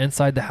you guys are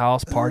inside the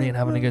house partying,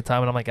 having a good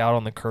time, and I'm like out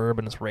on the curb,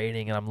 and it's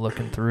raining, and I'm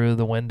looking through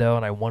the window,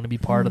 and I want to be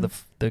part of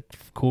the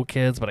cool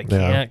kids, but I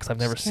can't because I've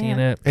never seen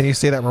it. And you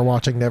see that we're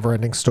watching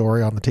Neverending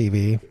Story on the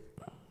TV.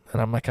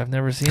 And I'm like, I've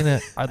never seen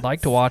it. I'd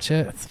like to watch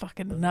it. It's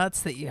fucking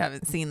nuts that you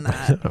haven't seen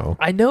that. Oh.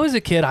 I know as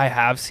a kid I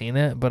have seen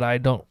it, but I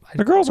don't.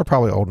 The girls are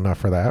probably old enough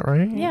for that,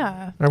 right?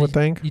 Yeah. I would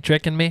think. You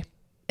tricking me?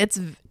 It's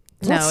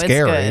not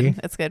scary. it's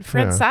good. It's good.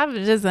 Fred Yeah.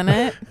 Savage, isn't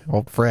it?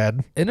 Old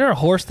Fred. Isn't there a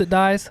horse that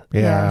dies?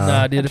 Yeah.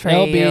 Nah, dude. If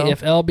Atreyu.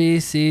 LB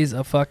sees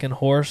a fucking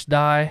horse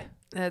die,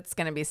 It's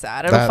gonna be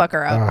sad. It'll That- fuck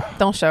her up.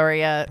 Don't show her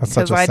yet, that's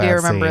such because a I do sad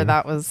remember scene.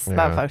 that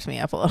Yeah. fucked me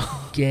up a little.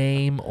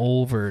 game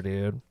over,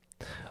 dude.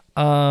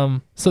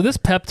 So this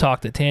pep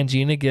talk that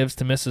Tangina gives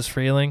to Mrs.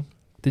 Freeling,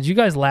 did you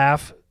guys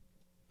laugh?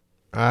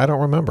 I don't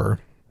remember.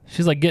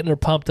 She's like getting her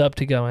pumped up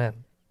to go in.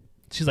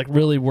 She's like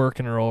really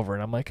working her over,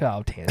 and I'm like,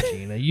 oh,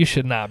 Tangina, you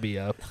should not be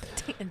up.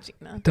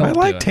 Tangina. Don't I do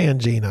like it.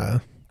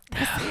 Tangina.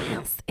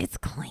 It's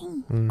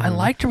clean. I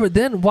liked her, but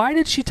then why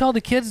did she tell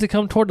the kids to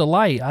come toward the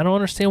light? I don't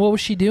understand. What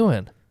was she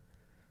doing?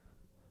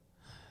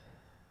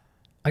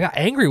 I got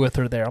angry with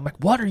her there. I'm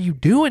like, what are you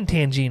doing,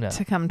 Tangina?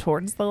 To come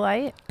towards the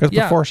light. Because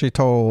Yeah. before she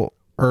told,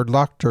 or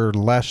Dr.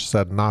 Lesh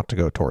said not to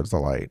go towards the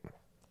light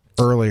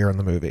earlier in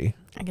the movie.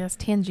 I guess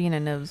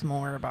Tangina knows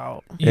more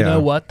about You Yeah. know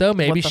what, though?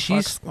 Maybe what the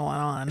she's fuck's going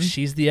on.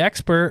 she's the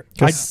expert.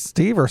 Because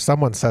Steve or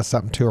someone says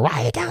something to her.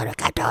 Why you don't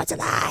go towards the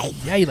light?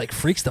 Yeah, he like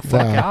freaks the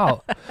fuck Yeah.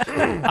 out.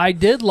 I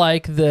did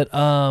like that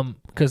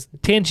because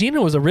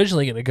Tangina was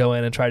originally going to go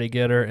in and try to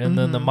get her, and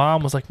then the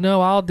mom was like,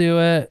 "No, I'll do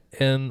it."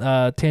 And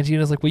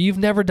Tangina's like, "Well, you've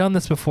never done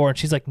this before," and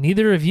she's like,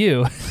 "Neither have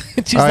you."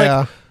 And she's Oh, like,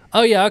 yeah.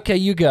 "Oh yeah, okay,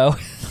 you go."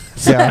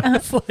 Yeah.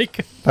 It's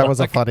like That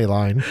was a funny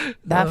line.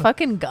 that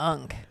fucking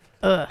gunk.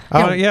 Ugh.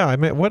 Oh, yeah. I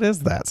mean, what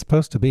is that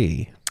supposed to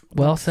be?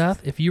 well,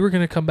 Seth, if you were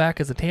going to come back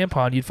as a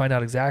tampon, you'd find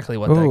out exactly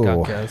what Ooh. that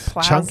gunk is.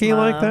 Chunky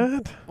like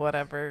Plasma, that?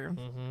 Whatever.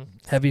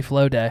 Heavy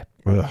flow day.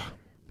 Ugh.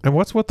 And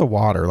what's with the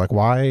water? Like,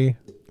 why?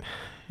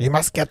 You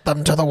must get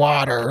them to the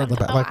water.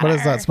 Like, what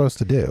is that supposed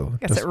to do?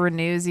 I guess it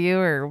renews you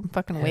or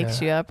fucking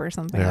wakes you up or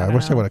something. Yeah, I don't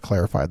wish they know. would have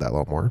clarified that a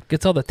little more.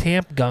 Gets all the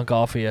tamp gunk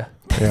off of you.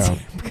 Yeah.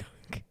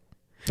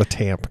 The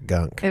tamp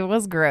gunk. It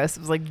was gross.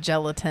 It was like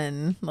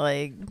gelatin,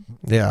 like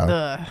Yeah.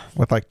 ugh,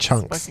 With like it's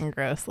chunks, fucking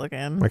gross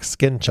looking. like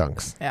skin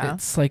chunks. Yeah,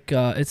 It's like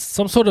it's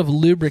some sort of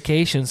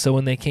lubrication, so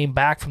when they came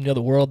back from the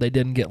other world, they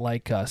didn't get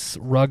like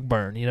rug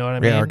burn. You know what I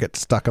mean? Yeah, or get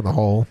stuck in the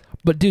hole.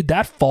 But dude,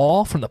 that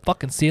fall from the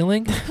fucking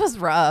ceiling. it was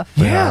rough.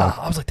 Yeah,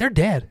 I was like, they're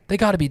dead. They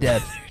got to be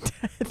dead.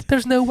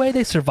 There's no way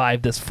they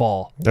survived this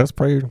fall. That's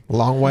pretty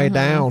long way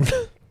down.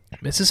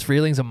 Mrs.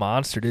 Freeling's a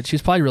monster, dude.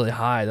 She's probably really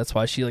high. That's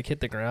why she like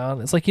hit the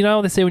ground. It's like, you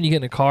know, they say when you get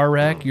in a car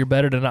wreck, you're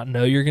better to not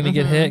know you're gonna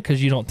get hit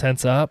because you don't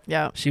tense up.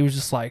 Yeah, She was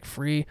just like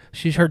free.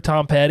 She heard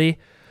Tom Petty.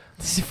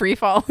 she's free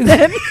fall.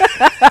 I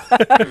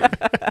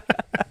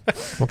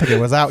don't think it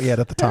was out yet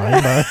at the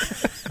time,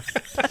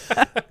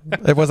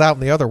 but it was out in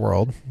the other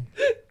world.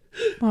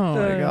 Oh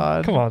my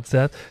god. Come on,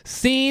 Seth.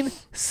 Scene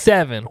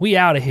 7. We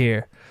out of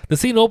here. The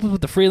scene opens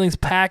with the Freelings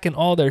packing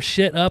all their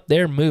shit up.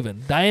 They're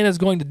moving. Diana's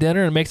going to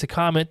dinner and makes a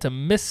comment to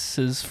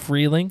Mrs.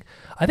 Freeling.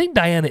 I think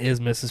Diana is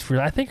Mrs.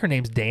 Freeling. I think her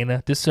name's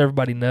Dana, just so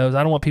everybody knows.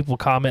 I don't want people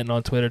commenting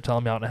on Twitter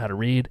telling me I don't know how to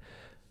read.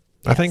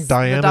 I think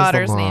Diana's the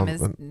daughter's the mom. name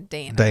is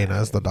Dana.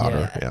 Dana is the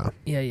daughter.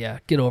 Yeah. Yeah.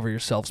 Get over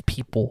yourselves,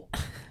 people.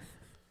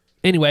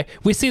 Anyway,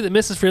 we see that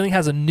Mrs. Freeling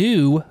has a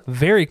new,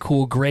 very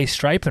cool gray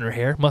stripe in her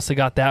hair. Must have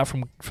got that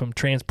from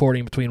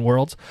transporting between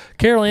worlds.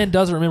 Carol Ann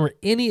doesn't remember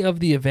any of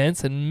the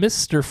events, and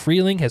Mr.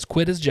 Freeling has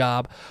quit his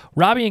job.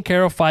 Robbie and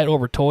Carol fight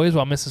over toys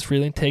while Mrs.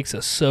 Freeling takes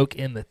a soak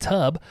in the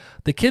tub.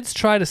 The kids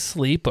try to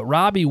sleep, but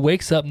Robbie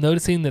wakes up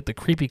noticing that the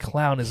creepy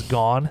clown is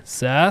gone.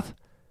 Seth,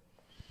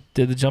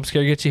 did the jump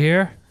scare get you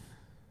here?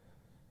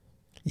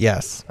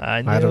 Yes.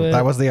 I knew it.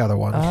 That was the other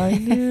one. I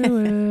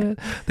knew it.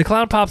 The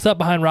clown pops up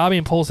behind Robbie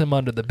and pulls him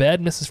under the bed.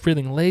 Mrs.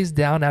 Freeling lays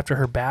down after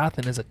her bath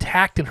and is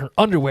attacked in her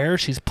underwear.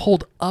 She's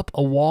pulled up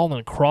a wall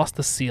and across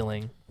the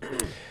ceiling.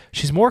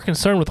 She's more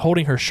concerned with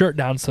holding her shirt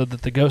down so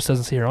that the ghost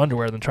doesn't see her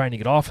underwear than trying to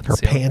get off of the Her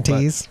ceiling.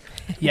 panties.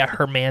 Yeah,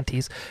 her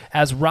manties.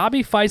 As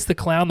Robbie fights the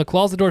clown, the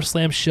closet door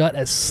slams shut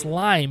as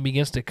slime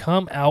begins to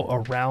come out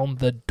around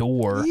the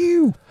door.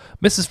 Ew.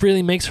 Mrs.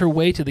 Freeling makes her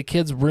way to the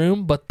kid's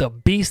room, but the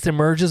beast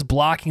emerges,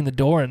 blocking the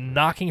door and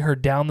knocking her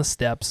down the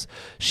steps.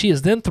 She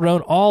is then thrown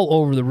all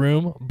over the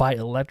room by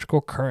electrical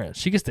current.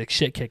 She gets the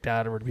shit kicked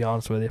out of her, to be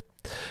honest with you.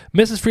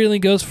 Mrs. Freeling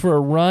goes for a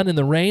run in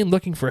the rain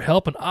looking for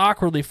help and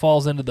awkwardly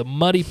falls into the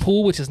muddy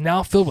pool, which is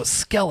now filled with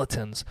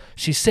skeletons.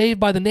 She's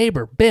saved by the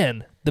neighbor,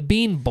 Ben, the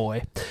bean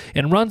boy,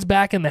 and runs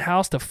back in the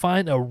house to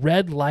find a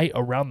red light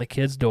around the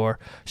kid's door.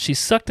 She's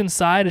sucked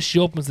inside as she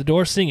opens the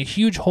door, seeing a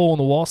huge hole in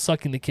the wall,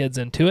 sucking the kids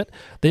into it.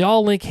 They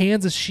all link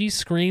hands as she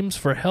screams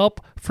for help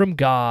from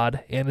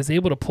God and is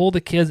able to pull the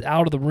kids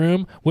out of the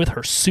room with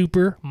her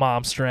super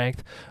mom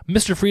strength.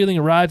 Mr. Freeling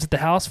arrives at the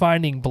house,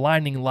 finding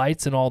blinding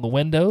lights in all the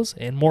windows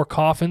and more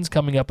coffins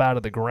coming up out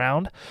of the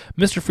ground.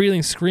 Mr.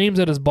 Freeling screams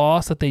at his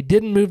boss that they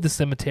didn't move the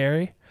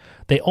cemetery.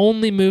 They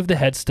only moved the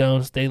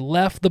headstones. They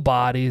left the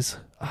bodies.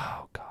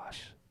 Oh,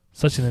 gosh.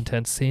 Such an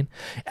intense scene.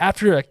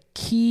 After a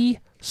key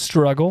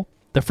struggle,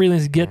 the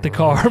Freelings get the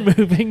car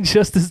moving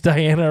just as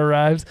Diana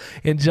arrives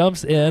and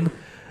jumps in.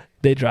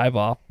 They drive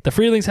off. The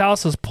Freelings'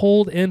 house is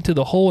pulled into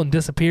the hole and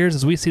disappears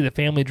as we see the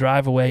family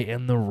drive away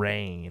in the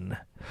rain.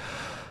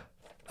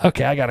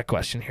 Okay, I got a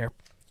question here.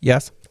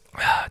 Yes.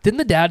 Didn't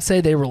the dad say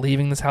they were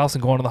leaving this house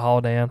and going to the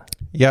Holiday Inn?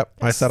 Yep.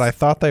 I said I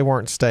thought they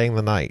weren't staying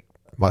the night.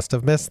 Must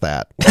have missed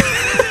that.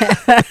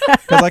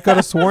 Because I could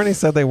have sworn he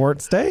said they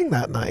weren't staying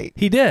that night.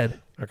 He did.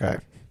 Okay.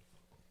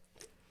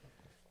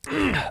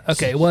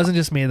 Okay, it wasn't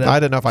just me, though. I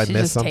didn't know if I She's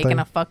missed just something. taking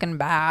a fucking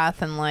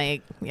bath and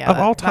like, yeah, Of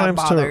all that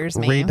times to bothers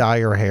me. re-dye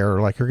your hair,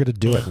 like you're going to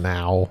do it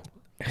now.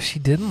 She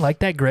didn't like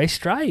that gray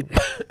stripe.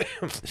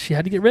 She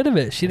had to get rid of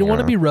it. She didn't want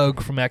to Yeah. be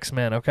Rogue from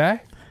X-Men,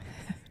 okay?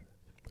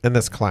 And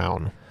this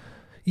clown.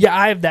 Yeah,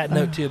 I have that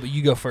note too, but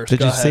you go first. Did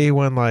Go you ahead. see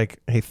when like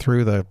he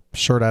threw the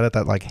shirt at it,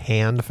 that like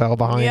hand fell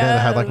behind it? It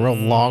had like real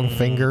long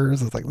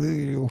fingers. It's like,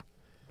 ew.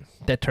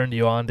 That turned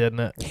you on, didn't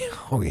it?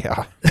 Oh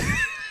yeah.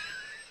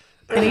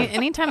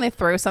 Anytime they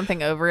throw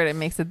something over it, it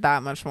makes it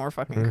that much more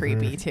fucking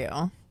creepy too.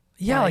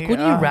 Yeah, like Like,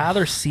 wouldn't you oh,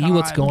 rather see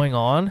what's God. going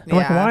on?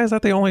 Like, Yeah. why is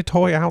that the only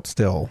toy out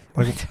still?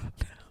 Like,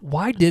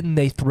 Why didn't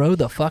they throw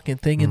the fucking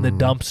thing in the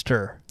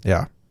dumpster?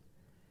 yeah.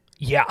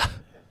 Yeah.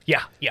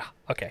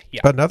 Okay,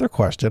 yeah. But another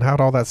question: how'd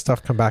all that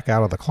stuff come back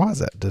out of the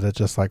closet? Did it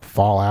just like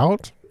fall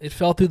out? It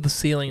fell through the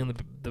ceiling in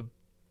the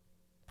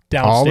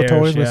downstairs. All the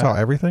toys we yeah. saw,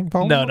 everything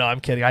fall? No, out? no, I'm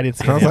kidding. I didn't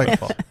see I was any of like- it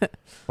fall.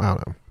 I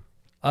don't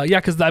know. Yeah,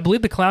 because I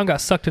believe the clown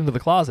got sucked into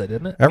the closet,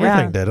 didn't it?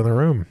 Everything Yeah. did in the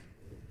room.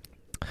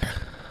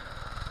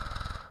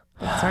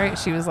 That's right.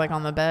 She was like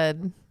on the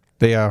bed.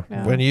 Yeah,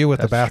 Yeah. when you with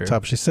the That's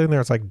bathtub, she's sitting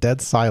there. It's like dead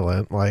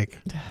silent. Like,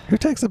 who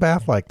takes a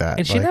bath like that?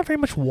 And she like, didn't have very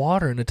much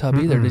water in the tub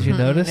either. Did you Mhm.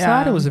 notice Yeah.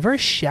 that? It was a very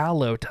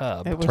shallow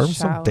tub. It was turn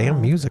some shallow.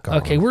 damn music on.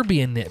 Okay, we're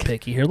being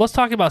nitpicky here. Let's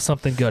talk about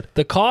something good.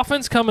 The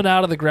coffins coming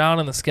out of the ground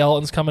and the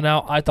skeletons coming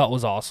out, I thought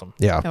was awesome.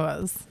 Yeah,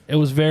 It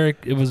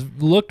was.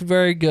 Looked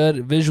very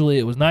good. Visually,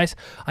 it was nice.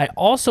 I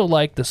also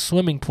liked the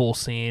swimming pool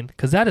scene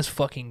because that is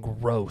fucking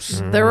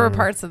gross. There were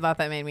parts of that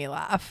that made me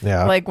laugh.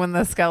 Yeah. Like when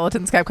the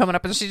skeletons kept coming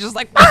up and she's just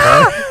like,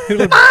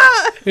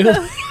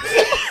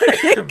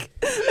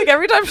 like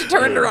every time she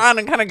turned around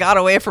and kind of got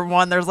away from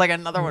one, there's like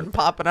another one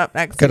popping up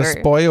next gonna to her.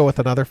 spoil with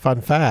another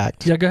fun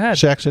fact. Yeah, go ahead.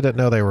 She actually didn't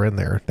know they were in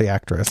there. The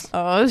actress.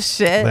 Oh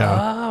shit.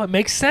 Yeah. Oh, it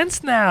makes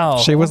sense now.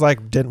 She was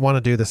like, didn't want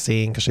to do the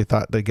scene because she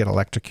thought they'd get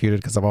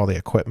electrocuted because of all the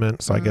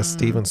equipment. So I guess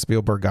Steven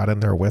Spielberg got in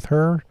there with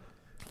her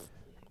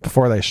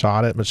before they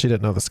shot it, but she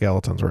didn't know the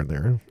skeletons were in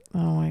there. Oh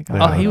my god.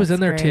 Yeah. Oh, he was in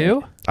there That's great.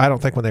 too? I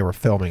don't think when they were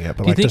filming it,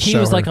 but Do you like think to he show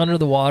was her, like under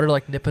the water,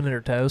 like nipping at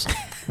her toes?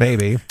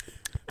 maybe.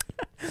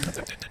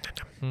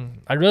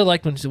 I really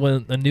liked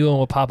when a new one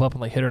would pop up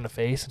and like hit her in the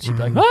face, and she'd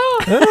be like,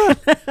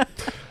 "Ah!"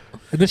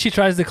 And then she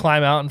tries to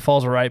climb out and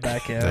falls right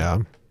back in. Yeah.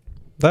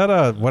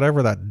 That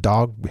whatever that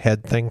dog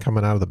head thing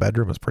coming out of the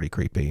bedroom was pretty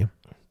creepy.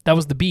 That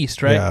was the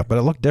beast, right? Yeah, but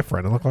it looked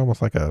different. It looked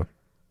almost like it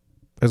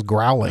was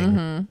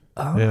growling.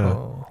 Oh.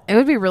 Yeah. It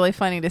would be really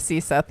funny to see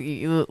Seth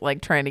you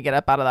like trying to get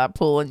up out of that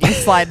pool and you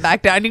slide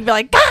back down. You'd be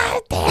like,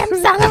 God damn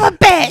son of a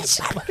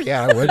bitch.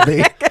 Yeah, it would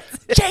be.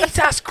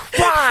 Jesus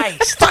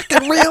Christ!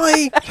 Fucking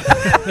really?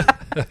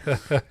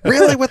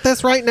 Really with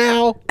this right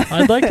now?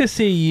 I'd like to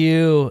see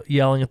you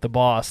yelling at the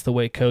boss the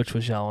way Coach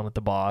was yelling at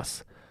the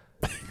boss.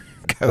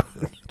 That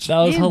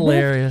was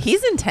hilarious.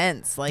 He's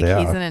intense. Like Yeah.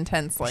 he's an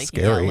intense like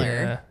Scary. yeller.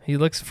 Yeah, he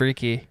looks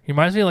freaky. He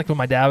reminds me of like when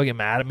my dad would get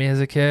mad at me as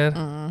a kid.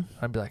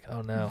 I'd be like,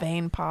 "Oh no."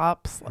 Vein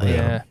pops. Like,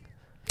 Yeah.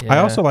 I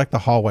also like the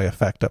hallway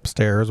effect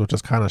upstairs, which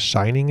is kind of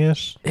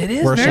shining-ish. It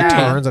is Where she very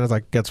turns and it's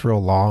like gets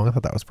real long. I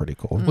thought that was pretty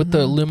cool. with the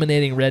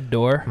illuminating red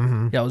door.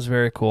 Mm-hmm. Yeah, it was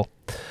very cool.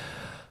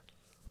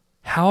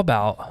 How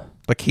about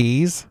The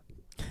keys.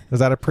 Is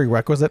that a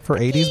prerequisite for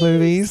 80s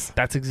movies?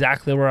 that's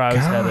exactly where I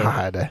was headed.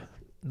 God.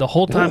 The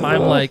whole time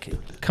I'm like,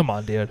 come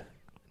on, dude.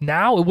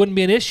 Now it wouldn't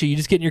be an issue. You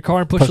just get in your car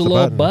and push a the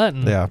little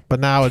button. Yeah, but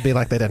now it'd be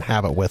like they didn't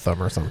have it with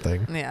them or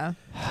something. Yeah.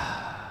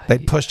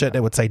 They'd pushed it and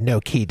it would say no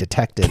key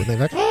detected. And they're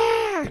like,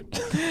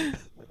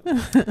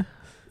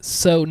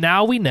 So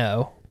now we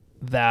know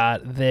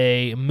that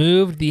they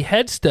moved the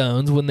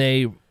headstones when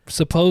they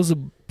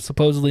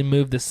supposedly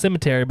moved the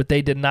cemetery, but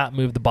they did not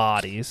move the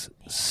bodies.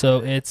 So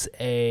it's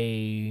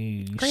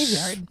a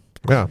Graveyard.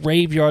 yeah.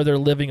 graveyard they're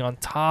living on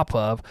top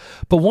of.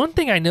 But one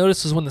thing I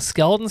noticed is when the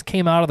skeletons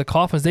came out of the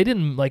coffins, they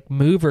didn't like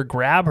move or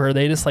grab her.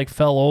 They just like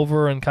fell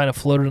over and kind of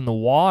floated in the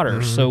water.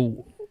 Mm-hmm.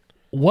 So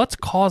what's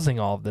causing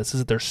all of this?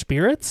 Is it their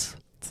spirits?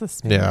 It's a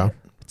spirit. Yeah.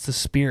 It's the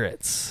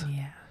spirits.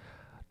 Yeah.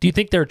 Do you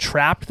think they're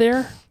trapped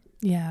there?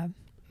 Yeah.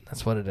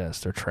 That's what it is.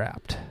 They're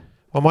trapped.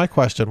 Well, my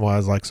question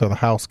was like, so the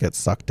house gets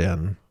sucked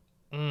in,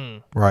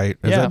 right?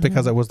 Is Yeah. it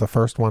because it was the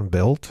first one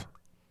built?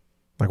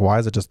 Like, why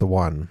is it just the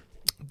one?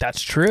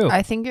 That's true.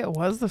 I think it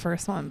was the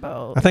first one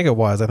built. I think it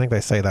was. I think they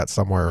say that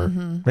somewhere.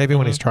 Maybe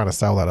when he's trying to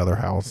sell that other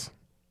house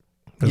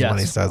is Yes. when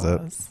he says it.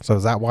 was. So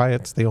is that why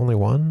it's the only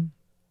one?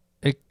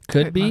 It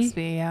could It be. must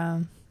be,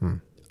 yeah.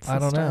 It's I the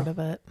don't know. start Of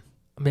it.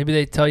 Maybe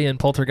they tell you in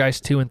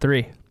Poltergeist 2 and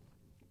 3.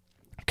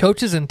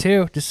 Coach is in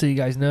 2, just so you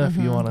guys know if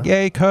you want to.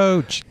 Yay,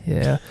 coach.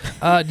 Yeah.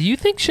 Do you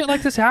think shit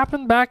like this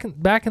happened back in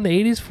the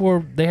 80s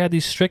before they had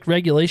these strict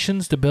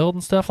regulations to build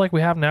and stuff like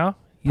we have now?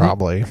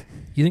 Probably.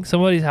 You think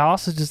somebody's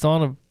house is just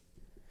on a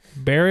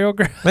burial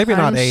ground? Maybe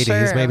not I'm 80s.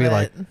 sure of Maybe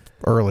like it.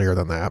 earlier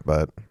than that,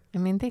 but I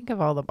mean, think of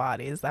all the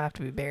bodies that have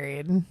to be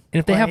buried. And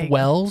if they have Like-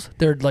 wells,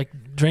 they're like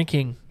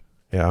drinking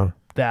yeah.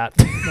 that.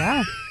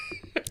 Yeah.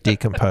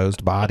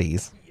 Decomposed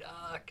bodies.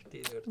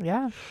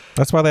 Yeah.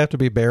 That's why they have to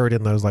be buried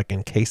in those like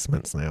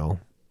encasements now.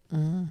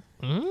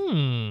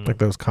 Like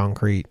those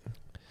concrete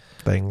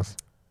things.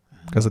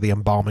 Because of the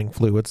embalming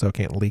fluid, so it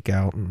can't leak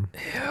out. And,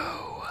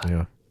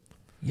 yeah.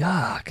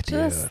 Yuck, dude.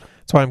 Just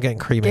That's why I'm getting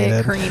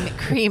cremated.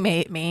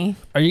 cremate me.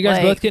 Are you guys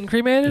like- both getting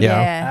cremated?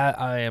 Yeah.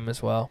 I am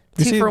as well.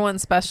 You 2 see- for 1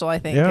 special, I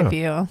think, Yeah. if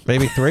you.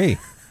 Maybe 3.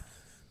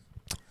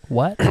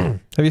 What? Have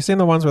you seen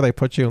the ones where they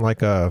put you in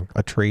like a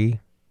tree?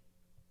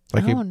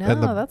 Like you Oh, in no,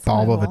 the that's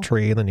bulb of a cool.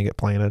 tree and then you get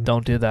planted?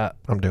 Don't do that.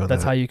 I'm doing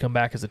That's that. how you come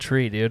back as a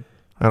tree, dude.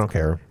 I don't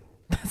care.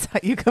 That's how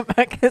you come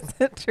back as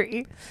a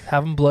tree.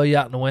 Have them blow you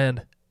out in the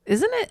wind.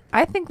 Isn't it?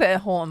 I think the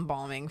whole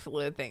embalming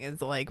fluid thing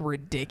is like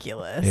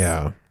ridiculous.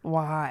 Yeah.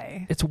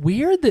 Why? It's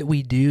weird that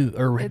we do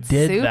or It's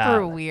did super that.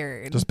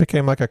 weird. Just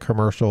became like a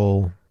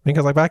commercial.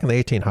 Because like back in the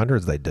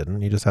 1800s, they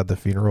didn't. You just had the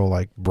funeral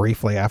like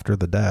briefly after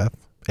the death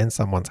in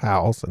someone's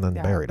house and then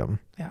Yeah. buried them.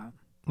 yeah.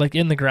 Like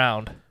in the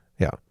ground.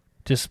 Yeah.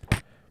 Just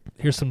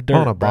here's some dirt.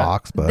 On a Brett.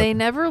 box, but They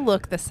never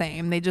look the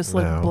same. They just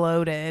look No.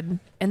 bloated,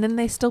 and then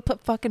they still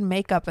put fucking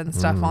makeup and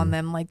stuff on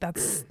them. Like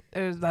that's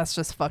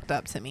just fucked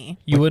up to me.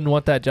 You wouldn't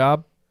want that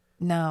job?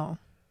 No.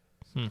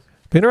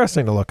 Be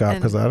interesting to look up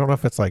because And- I don't know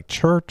if it's like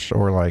church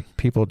or like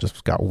people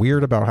just got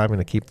weird about having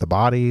to keep the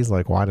bodies.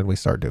 Like, why did we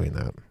start doing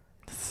that?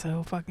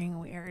 So fucking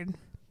weird.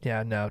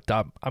 Yeah, no,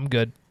 I'm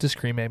good. Just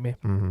cremate me.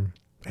 Mm-hmm.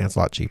 And it's a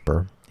lot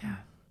cheaper. Yeah.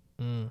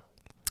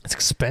 It's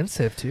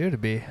expensive too to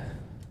be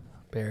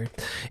buried.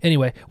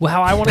 Anyway, well,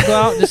 how I want to go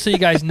out, just so you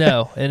guys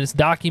know, and it's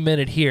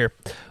documented here.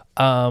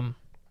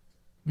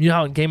 You know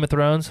how in Game of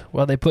Thrones,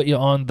 well, they put you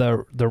on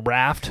the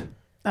raft,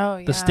 Oh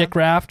yeah. the stick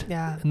raft,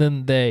 Yeah. and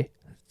then they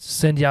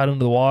send you out into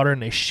the water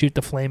and they shoot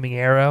the flaming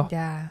arrow.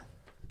 Yeah.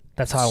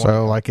 That's how I want.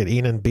 So, like at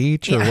Enon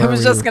Beach, or Yeah, where I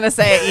was just gonna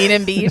say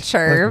Eden Beach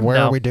or like, where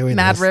No. are we doing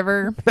Mad this?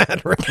 River.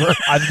 Mad River.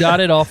 I've got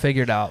it all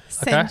figured out.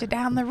 Okay? Send you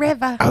down the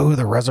river. Oh,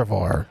 the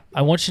reservoir.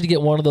 I want you to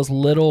get one of those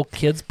little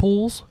kids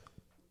pools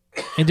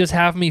and just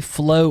have me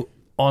float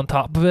on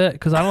top of it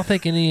because I don't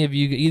think any of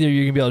you, either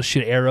you're gonna be able to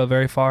shoot an arrow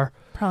very far.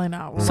 Probably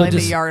not. We'll So light the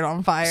just- yard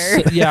on fire.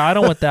 So, yeah, I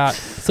don't want that.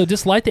 So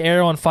just light the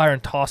arrow on fire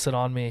and toss it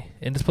on me,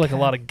 and just put like a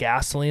lot of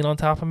gasoline on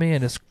top of me,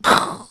 and just.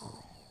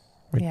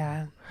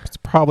 Yeah. It's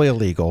probably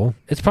illegal.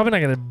 It's probably not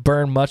going to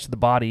burn much of the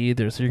body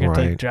either, so you're going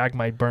Right. to drag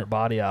my burnt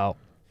body out.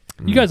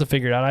 You guys will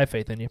figure it out. I have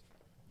faith in you.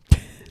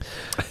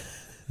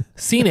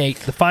 Scene 8,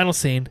 the final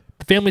scene.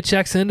 The family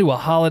checks into a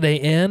Holiday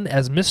Inn.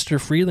 As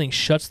Mr. Freeling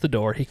shuts the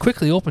door, he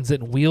quickly opens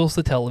it and wheels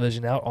the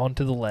television out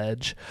onto the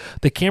ledge.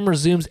 The camera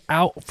zooms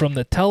out from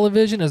the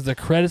television as the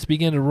credits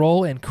begin to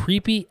roll and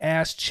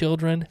creepy-ass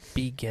children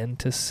begin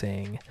to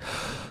sing.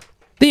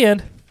 The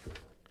end.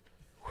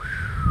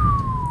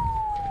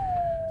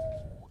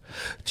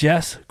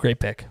 Jess, great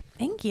pick.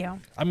 Thank you.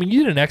 I mean,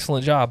 you did an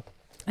excellent job.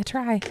 I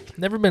try.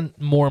 Never been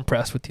more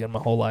impressed with you in my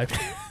whole life.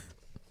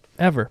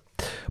 Ever.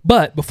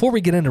 But before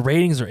we get into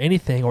ratings or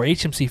anything or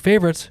HMC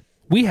favorites,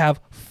 we have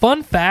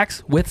fun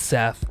facts with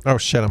Seth. Oh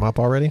shit, I'm up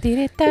already. Did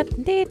it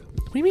that did.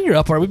 What do you mean you're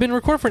up already? We've been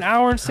recording for an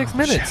hour and 6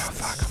 minutes. Shit,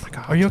 fuck, oh my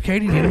god. Are you okay?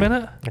 Do you need a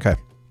minute? Okay.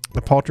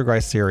 The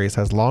Poltergeist series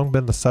has long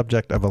been the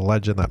subject of a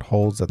legend that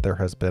holds that there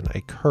has been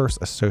a curse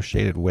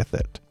associated with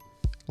it,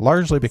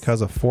 largely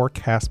because of 4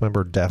 cast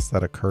member deaths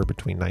that occurred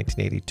between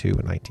 1982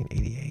 and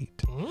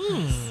 1988.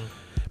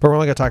 But we're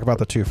only going to talk about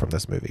the 2 from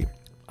this movie.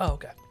 Oh,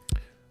 okay.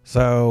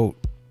 So,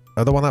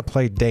 the one that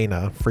played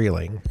Dana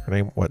Freeling, her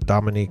name,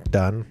 Dominique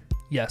Dunn?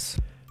 Yes.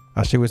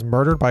 She was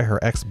murdered by her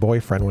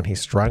ex-boyfriend when he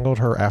strangled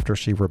her after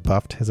she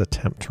rebuffed his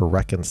attempt to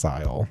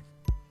reconcile.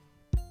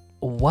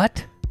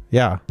 What?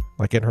 Yeah,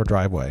 like in her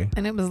driveway.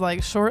 And it was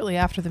like shortly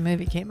after the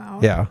movie came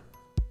out. Yeah,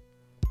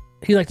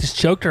 He like just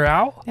choked her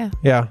out?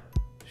 yeah.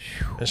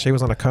 And she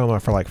was in a coma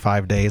for like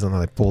 5 days, and then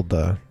they pulled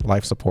the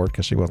life support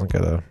because she wasn't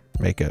going to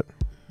make it.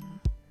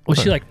 Was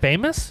she like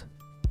famous?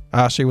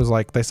 She was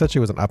like, they said she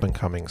was an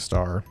up-and-coming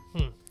star.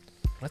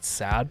 That's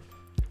sad.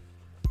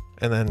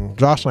 And then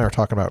Josh and I were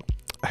talking about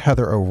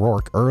Heather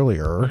O'Rourke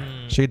earlier.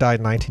 She died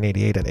in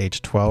 1988 at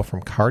age 12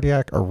 from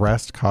cardiac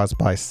arrest caused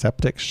by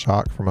septic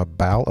shock from a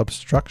bowel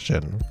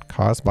obstruction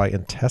caused by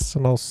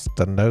intestinal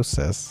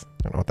stenosis.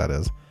 I don't know what that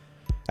is.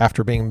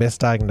 After being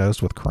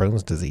misdiagnosed with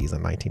Crohn's disease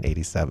in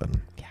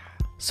 1987.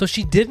 So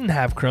she didn't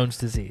have Crohn's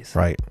disease.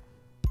 Right.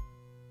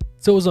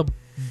 So it was a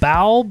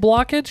bowel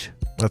blockage?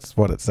 That's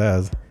what it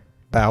says.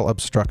 Bowel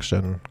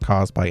obstruction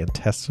caused by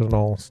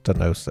intestinal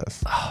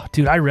stenosis. Oh,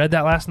 dude, I read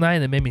that last night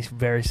and it made me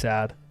very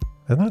sad.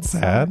 Isn't that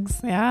sad?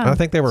 Sucks. Yeah. I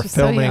think they were She's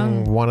so filming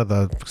young. one of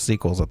the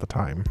sequels at the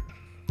time.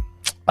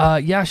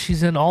 Yeah,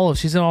 she's in all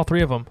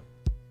 3 of them.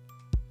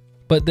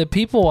 But the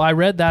people, I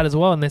read that as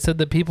well, and they said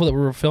the people that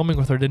were filming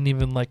with her couldn't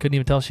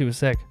even tell she was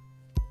sick.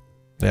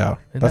 Yeah,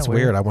 Isn't that's that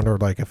weird? weird. I wonder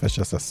like if it's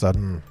just a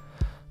sudden.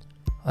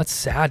 That's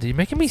sad, dude. You're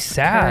making me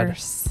sad.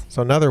 Curse.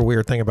 So another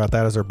weird thing about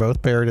that is they're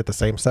both buried at the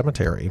same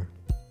cemetery.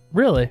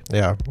 Really?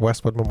 Yeah,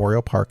 Westwood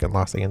Memorial Park in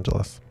Los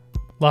Angeles.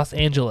 Los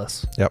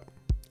Angeles. Yep,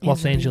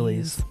 Los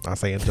Angeles.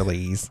 Los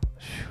Angeles.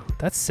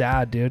 That's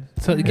sad, dude.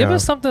 So give Yeah.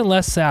 us something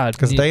less sad.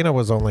 Because You- Dana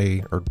was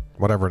only, or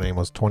whatever her name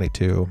was,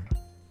 22,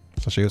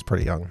 so she was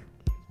pretty young.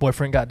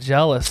 boyfriend got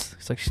jealous.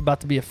 He's like, she's about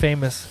to be a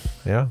famous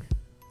Yeah.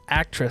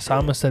 actress. I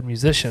almost said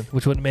musician,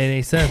 which wouldn't make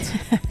any sense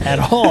at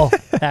all,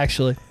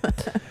 actually.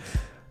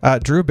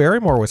 Drew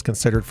Barrymore was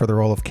considered for the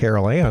role of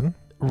Carol Ann,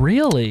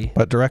 Really?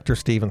 but director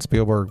Steven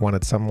Spielberg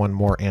wanted someone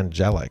more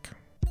angelic.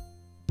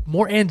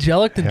 More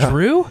angelic than Yeah.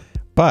 Drew?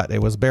 But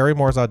it was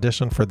Barrymore's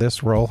audition for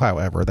this role,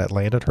 however, that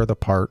landed her the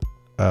part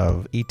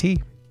of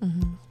E.T.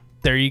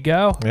 There you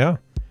go. Yeah.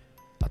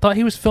 I thought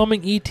he was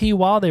filming E.T.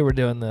 while they were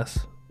doing this.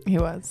 He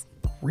was.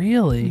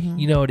 Really?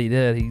 You know what he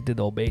did? He did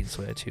the old bait and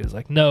switch. He was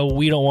like, "No,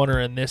 we don't want her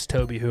in this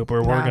Toby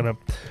Hooper. Yeah.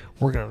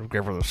 We're gonna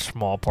give her the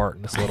small part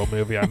in this little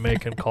movie I'm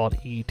making called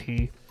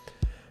E.T."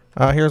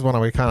 Here's one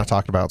we kind of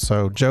talked about.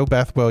 So Joe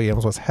Beth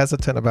Williams was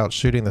hesitant about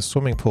shooting the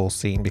swimming pool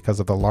scene because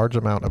of the large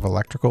amount of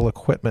electrical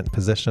equipment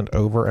positioned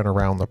over and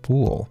around the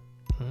pool.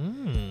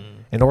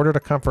 In order to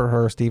comfort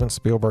her, Steven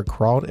Spielberg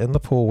crawled in the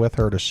pool with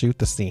her to shoot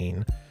the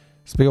scene.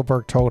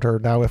 Spielberg told her,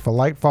 "Now if a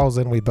light falls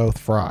in, we both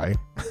fry."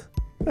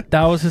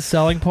 That was his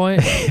selling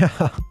point.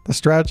 The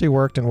strategy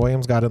worked and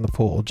Williams got in the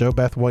pool. Joe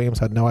Beth Williams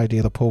had no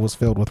idea the pool was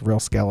filled with real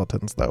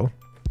skeletons, though.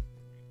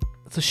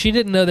 So she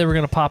didn't know they were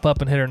going to pop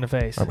up and hit her in the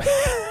face.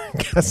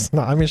 Guess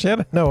not. I mean, she had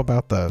to know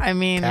about the I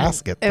mean,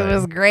 casket it thing.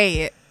 was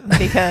great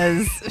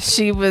because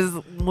she was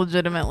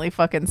legitimately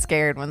fucking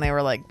scared when they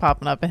were like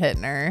popping up and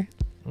hitting her.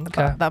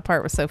 Okay. That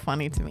part was so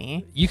funny to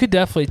me. You could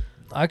definitely.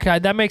 Okay,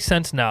 that makes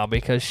sense now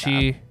because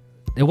it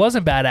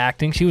wasn't bad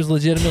acting. She was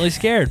legitimately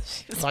scared.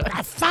 It's like,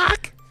 ah,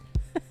 fuck.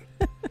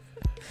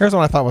 Here's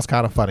one I thought was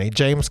kind of funny.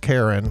 James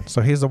Karen,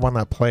 so he's the one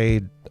that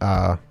played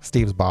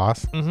Steve's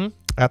boss. Mm-hmm.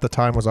 At the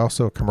time was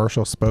also a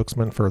commercial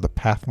spokesman for the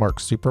Pathmark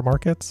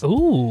supermarkets.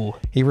 Ooh.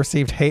 He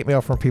received hate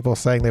mail from people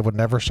saying they would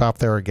never shop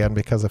there again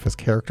because of his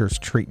character's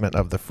treatment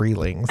of the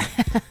freelings.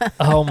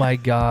 Oh my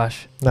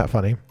gosh. Not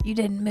funny. You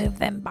didn't move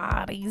them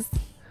bodies.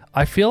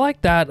 I feel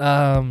like that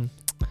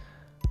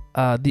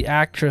the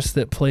actress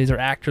that plays or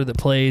actor that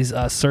plays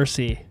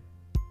Cersei.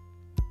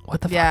 What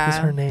the fuck is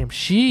Yeah. her name?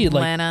 She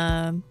like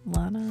Lana.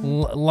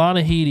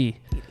 Lana Headey.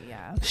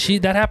 Yeah.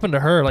 That happened to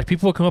her. Like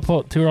people would come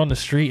up to her on the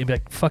street and be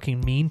like fucking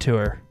mean to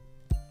her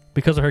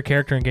because of her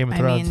character in Game of I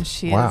Thrones. mean,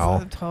 she Wow.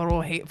 is a total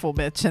hateful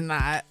bitch in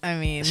that. I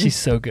mean, She's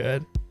so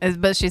good.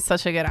 but she's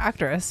such a good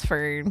actress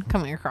for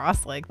coming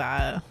across like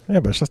that.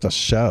 Yeah, but it's just a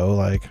show.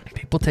 Like,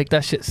 People take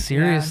that shit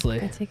seriously.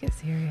 They take it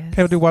serious.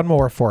 okay, we'll do one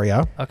more for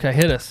you. Okay,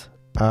 hit us.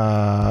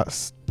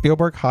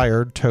 Spielberg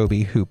hired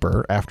Toby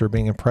Hooper after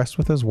being impressed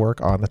with his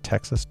work on the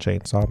Texas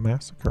Chainsaw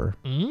Massacre.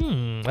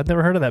 I've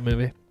never heard of that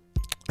movie.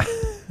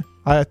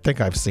 I think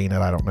I've seen it.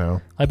 I don't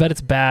know. I bet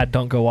it's bad.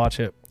 Don't go watch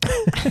it.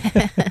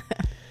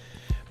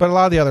 But a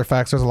lot of the other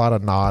facts, there's a lot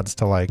of nods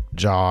to like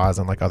Jaws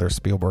and like other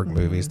Spielberg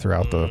movies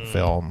throughout the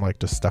film, like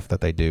just stuff that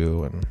they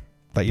do and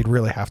that you'd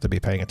really have to be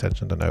paying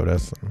attention to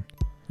notice. And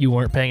You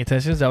weren't paying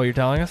attention? Is that what you're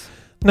telling us?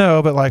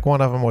 no, but like one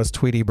of them was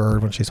Tweety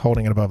Bird when she's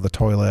holding it above the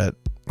toilet.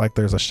 Like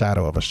there's a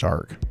shadow of a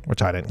shark,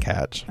 which I didn't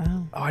catch.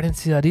 Oh. Oh, I didn't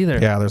see that either.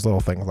 Yeah, there's little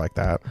things like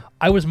that.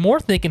 I was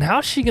more thinking,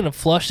 how's she going to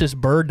flush this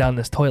bird down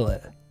this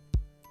toilet?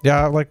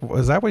 Yeah, like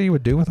is that what you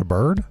would do with a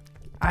bird?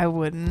 I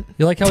wouldn't.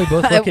 You like how we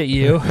both look at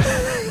you?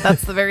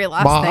 That's the very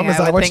last Mom, thing is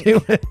I that would what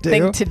you would do?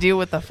 think to do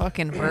with a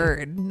fucking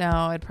bird. No,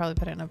 I'd probably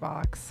put it in a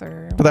box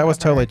or. But that was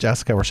whatever. totally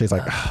Jessica, where she's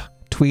like, "Ugh,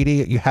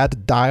 Tweety, you had to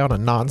die on a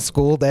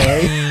non-school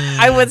day.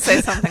 I would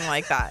say something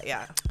like that.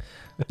 Yeah.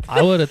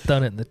 I would have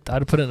done it.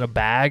 I'd have put it in a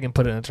bag and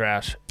put it in the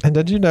trash. And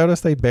did you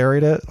notice they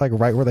buried it like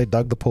right where they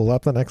dug the pool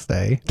up the next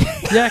day?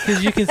 Yeah,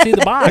 because you can see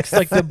the box.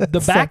 Like the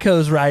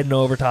backhoe's riding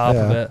over top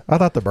of it. I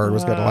thought the bird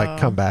was going to like Wow.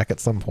 come back at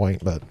some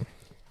point, but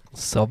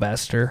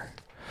Sylvester.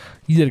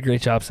 You did a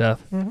great job,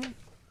 Seth.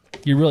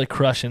 You're really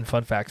crushing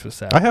fun facts with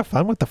Seth. I have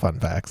fun with the fun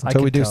facts I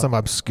until can we do tell. some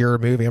obscure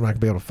movie. I'm not going to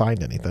be able to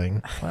find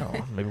anything.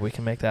 Well, maybe we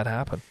can make that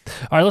happen.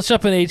 All right, let's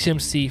jump in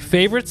HMC.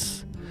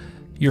 Favorites?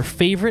 Your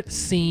favorite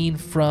scene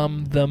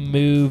from the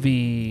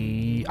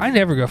movie? I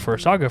never go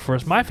first. I'll go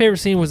first. My favorite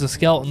scene was the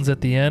skeletons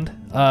at the end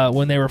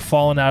when they were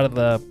falling out of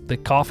the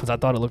coffins. I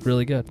thought it looked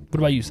really good. What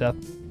about you, Seth?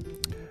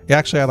 Yeah,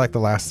 actually, I like the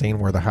last scene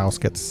where the house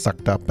gets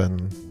sucked up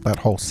and that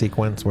whole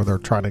sequence where they're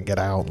trying to get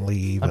out and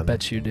leave. I and,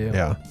 bet you do.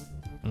 Yeah.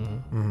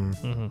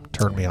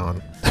 Turn me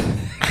on.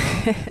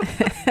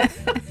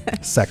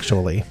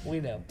 Sexually. We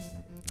know.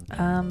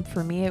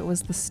 For me, it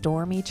was the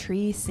stormy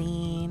tree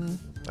scene.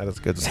 That is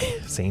a good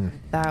scene.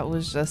 That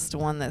was just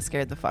one that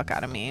scared the fuck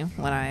out of me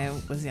when I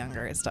was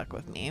younger. It stuck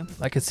with me.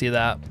 I could see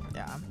that.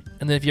 Yeah.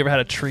 And then if you ever had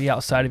a tree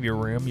outside of your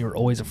room, you were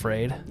always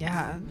afraid.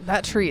 Yeah.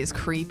 That tree is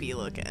creepy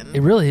looking.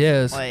 It really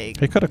is. Like,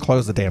 He could have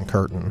closed the damn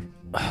curtain.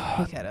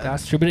 he could have.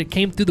 That's true, but it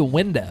came through the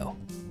window.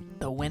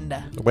 The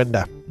window. The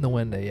window. The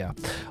window,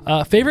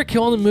 yeah. Favorite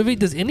kill in the movie?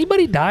 Does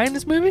anybody die in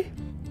this movie?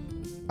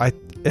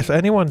 If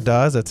anyone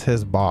does, it's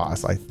his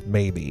boss.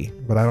 Maybe,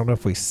 but I don't know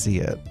if we see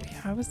it.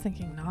 Yeah, I was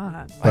thinking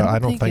not. But I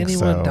don't think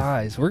anyone so.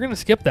 dies. We're gonna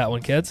skip that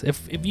one, kids.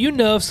 If you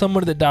know of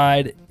someone that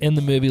died in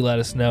the movie, let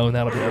us know, and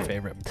that'll be our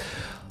favorite.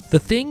 The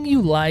thing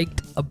you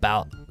liked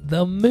about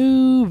the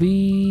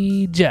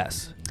movie,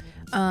 Jess.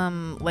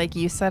 Like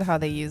you said, how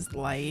they used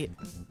light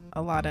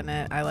a lot in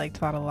it. I liked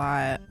that a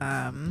lot.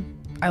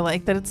 I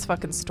like that it's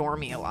fucking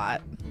stormy a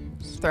lot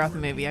throughout the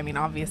movie. I mean,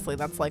 obviously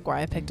that's like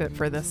why I picked it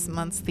for this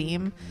month's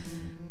theme,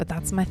 but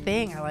that's my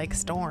thing. I like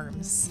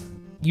storms.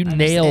 You I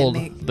nailed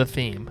understand the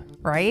theme.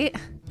 Right?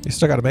 You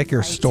still got to make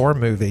your storm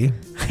movie.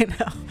 I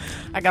know.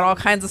 I got all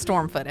kinds of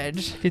storm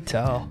footage. You could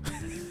tell.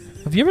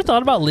 Have you ever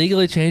thought about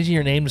legally changing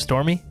your name to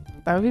Stormy?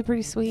 That would be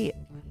pretty sweet.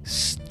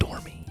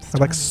 Stormy. I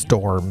like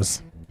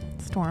storms.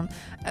 Storm.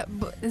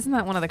 But isn't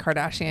that one of the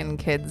Kardashian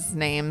kids'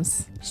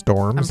 names? I'm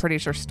Storms. pretty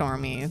sure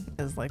Stormy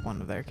is like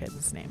one of their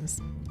kids' names.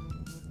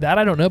 That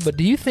I don't know, but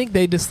do you think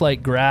they just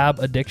like grab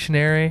a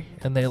dictionary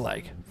and they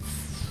like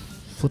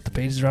flip the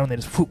pages around and they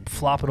just whoop,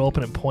 flop it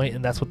open and point,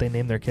 and that's what they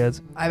name their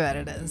kids? I bet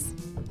it is.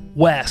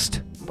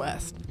 West.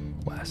 West.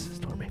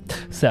 Stormy.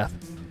 Seth.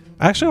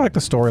 I actually like the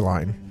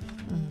storyline.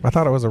 I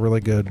thought it was a really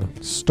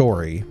good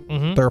story.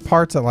 Mm-hmm. There are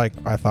parts that like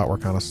I thought were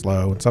kind of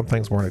slow, and some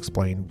things weren't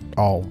explained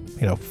all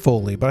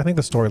fully. But I think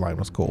the storyline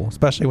was cool,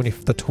 especially when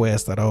the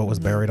twist that it was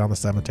buried on the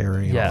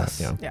cemetery. And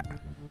Yes. all that, Yeah.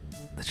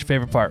 That's your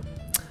favorite part.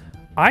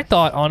 I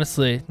thought,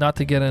 honestly, not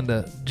to get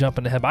into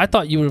jumping ahead, but I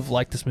thought you would have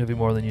liked this movie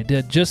more than you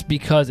did, just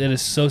because it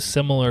is so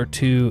similar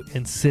to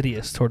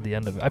Insidious toward the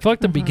end of it. I feel like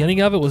the beginning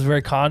of it was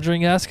very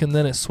Conjuring-esque, and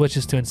then it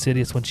switches to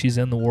Insidious when she's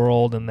in the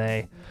world, and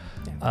they...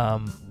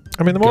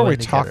 I mean, the more go we in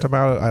talked together.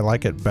 about it, I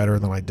like it better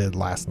than I did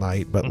last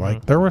night. But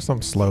like, there were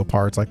some slow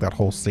parts, like that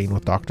whole scene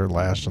with Dr.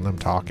 Lesh and them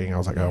talking. I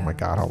was like, oh my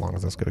god, how long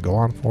is this going to go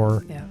on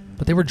for? Yeah.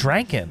 But they were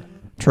drinking.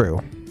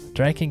 True.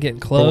 Drinking, getting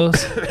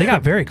close. They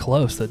got very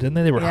close, though, didn't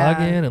they? They were Yeah.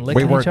 hugging and We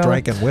licking weren't each other.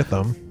 drinking with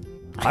them.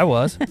 I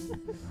was.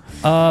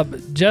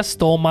 Jess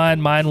stole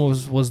mine. Mine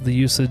was the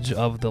usage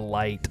of the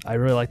light. I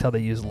really liked how they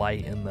used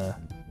light in the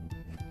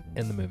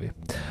movie.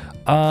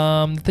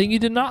 The thing you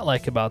did not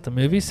like about the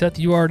movie, Seth,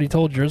 you already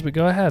told yours, but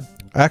go ahead.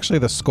 Actually,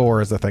 the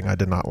score is the thing I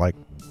did not like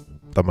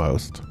the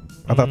most.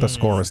 I thought the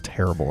score was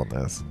terrible in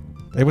this.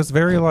 It was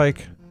very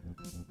like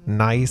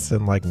nice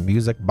and like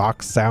music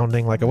box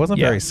sounding. Like it wasn't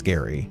Yeah. very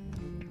scary.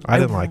 I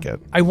didn't like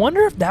it. I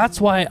wonder if that's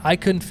why I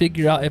couldn't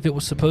figure out if it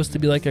was supposed to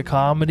be like a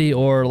comedy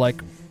or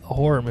like a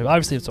horror movie.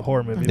 Obviously, it's a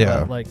horror movie, Yeah,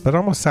 but like, but it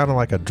almost sounded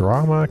like a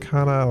drama,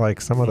 kind of like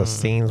some of the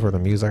scenes where the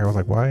music. I was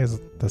like, why is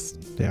this?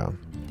 Yeah,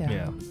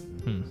 yeah.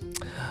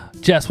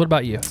 Jess, what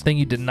about you? Thing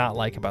you did not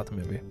like about the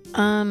movie?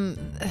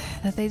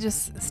 That they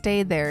just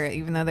stayed there,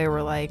 even though they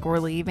were like, we're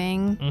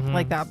leaving.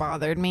 Like, that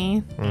bothered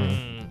me.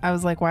 I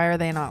was like, why are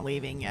they not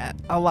leaving yet?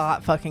 A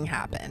lot fucking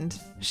happened.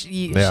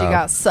 She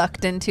got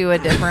sucked into a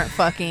different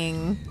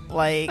fucking,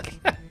 like...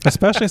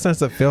 especially since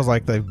it feels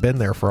like they've been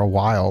there for a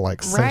while,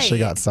 like since she Right.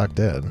 got sucked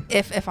in.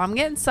 If I'm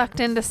getting sucked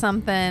into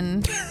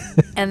something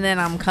and then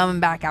I'm coming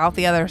back out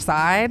the other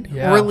side,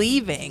 Yeah. we're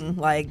leaving,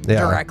 like,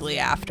 Yeah. directly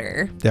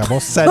after. Yeah, we'll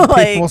send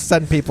Like- we'll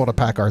send people to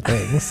pack our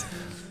things.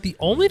 The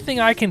only thing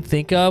I can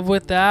think of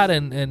with that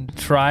and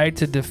try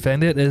to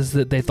defend it is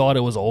that they thought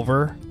it was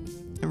over.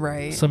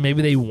 Right. So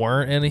maybe they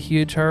weren't in a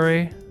huge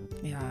hurry.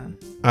 Yeah.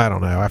 I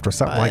don't know. After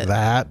something like But-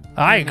 that,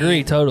 I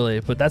agree totally,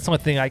 but that's the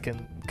only thing I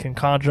can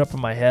conjure up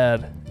in my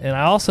head. And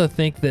I also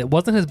think that it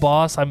wasn't his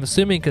boss. I'm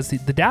assuming because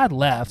the dad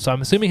left, so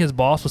I'm assuming his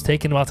boss was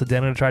taking him out to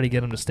dinner to try to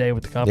get him to stay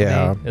with the company.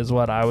 Yeah. Is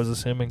what I was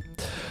assuming.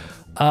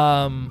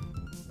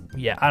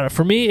 Yeah, I don't know.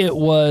 For me, it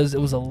was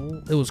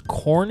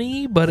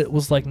corny, but it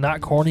was like not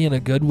corny in a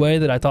good way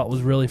that I thought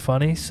was really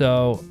funny.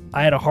 So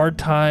I had a hard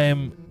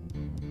time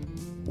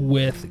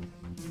with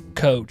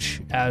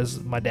Coach as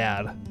my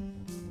dad.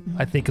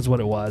 I think is what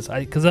it was.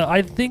 Because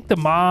I think the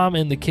mom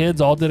and the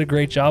kids all did a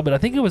great job, but I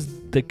think it was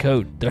the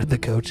coach,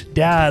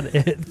 dad.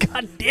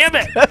 God damn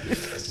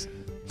it!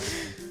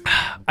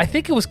 I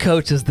think it was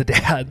Coach as the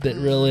dad that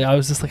really. I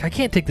was just like, I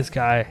can't take this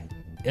guy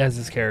as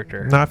his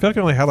character. no, I feel like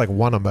I only had like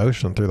one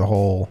emotion through the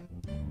whole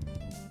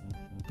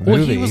Well,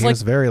 movie. he was like-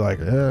 very like,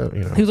 you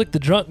know. He was like the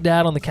drunk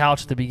dad on the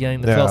couch at the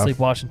beginning that fell Yeah. asleep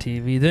watching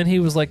TV. Then he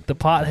was like the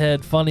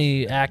pothead,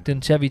 funny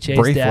acting Chevy Chase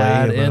Briefly,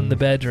 dad and in then- the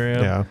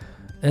bedroom. Yeah.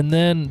 And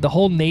then the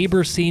whole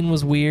neighbor scene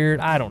was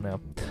weird. I don't know.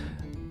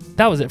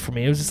 That was it for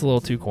me. It was just a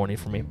little too corny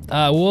for me.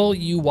 Will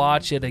you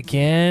watch it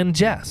again,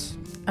 Jess?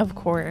 Of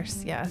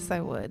course. Yes, I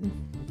would.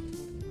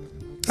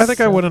 I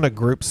think I would in a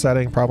group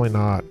setting, probably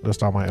not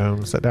just on my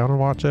own. Sit down and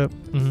watch it.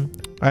 Mm-hmm.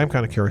 I am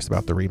kind of curious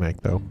about the remake,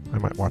 though. I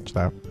might watch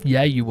that.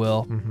 Yeah, you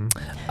will. Mm-hmm.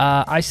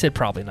 I said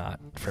probably not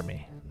for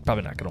me.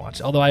 Probably not going to watch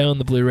it. Although I own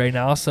the Blu-ray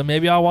now, so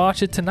maybe I'll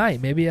watch it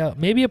tonight.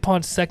 Maybe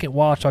upon second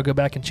watch, I'll go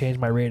back and change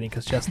my rating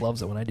because Jess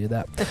loves it when I do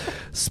that.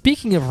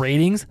 Speaking of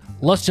ratings,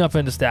 let's jump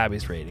into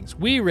Stabby's ratings.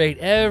 We rate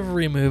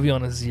every movie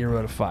on a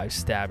 0 to 5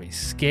 Stabby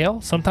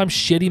scale. Sometimes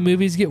shitty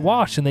movies get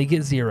watched and they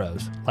get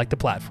zeros, like The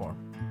Platform.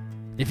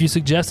 If you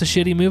suggest a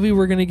shitty movie,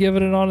 we're going to give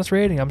it an honest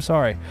rating. I'm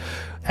sorry.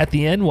 At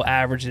the end, we'll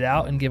average it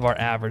out and give our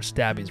average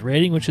Stabby's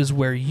rating, which is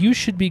where you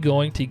should be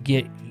going to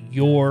get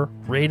your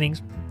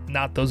ratings,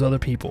 not those other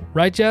people.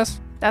 Right,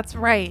 Jess? That's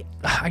right.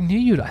 I knew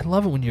you'd. I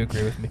love it when you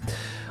agree with me.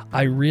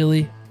 I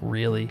really,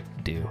 really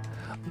do.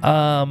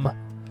 Our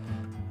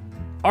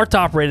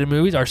top rated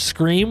movies are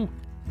Scream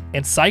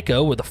and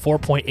Psycho with a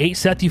 4.8.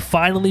 Seth, you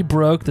finally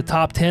broke the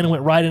top 10 and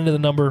went right into the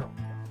number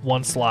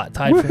 1 slot.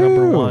 Tied for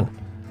number Woohoo. 1.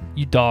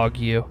 You dog,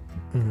 you.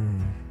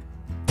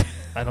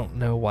 I don't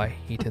know why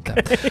he did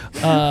that.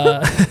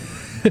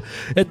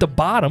 At the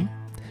bottom,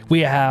 we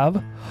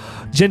have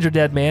Ginger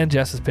Dead Man,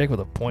 Jess's pick, with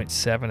a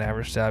 0.7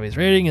 average Stabby's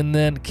rating, and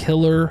then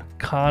Killer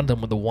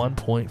Condom with a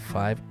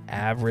 1.5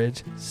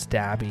 average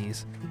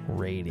Stabby's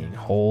rating.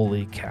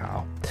 Holy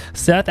cow.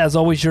 Seth, as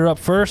always, you're up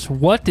first.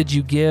 What did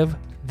you give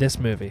this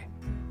movie?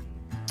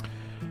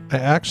 I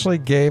actually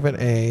gave it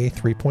a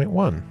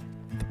 3.1.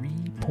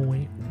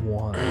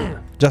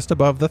 3.1. Just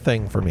above The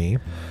Thing for me.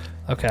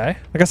 Okay.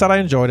 Like I said, I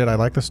enjoyed it. I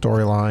liked the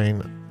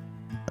storyline.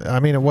 I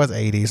mean, it was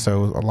 80s,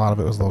 so a lot of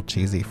it was a little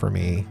cheesy for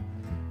me.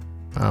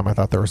 I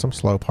thought there were some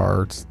slow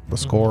parts. The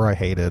score I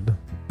hated.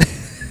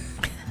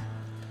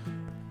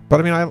 But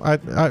I mean,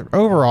 I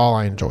overall,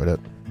 I enjoyed it.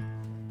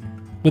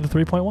 With a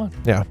 3.1.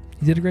 Yeah.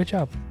 You did a great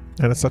job.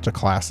 And it's such a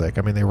classic.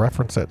 I mean, they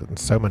reference it in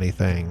so many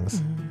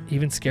things.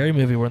 Even Scary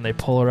Movie when they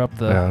pull her up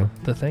the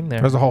thing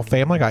there. There's a whole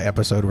Family Guy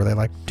episode where they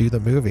like do the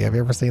movie. Have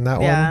you ever seen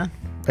that Yeah. one?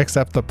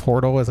 Except the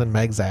portal is in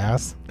Meg's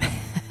ass.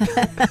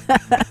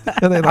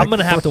 And they, I'm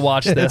gonna have to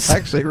watch It's this.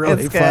 actually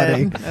really It's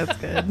funny. good. That's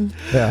good.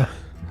 Yeah.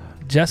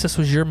 Jess, this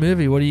was your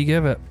movie. What do you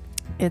give it?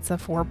 It's a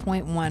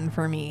 4.1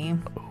 for me.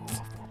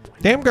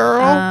 Damn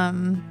girl.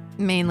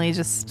 Mainly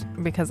just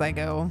because I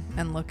go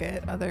and look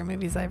at other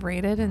movies I've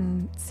rated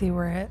and see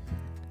where it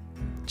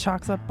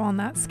chalks up on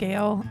that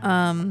scale.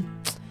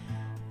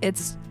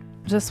 It's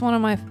just one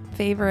of my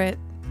favorite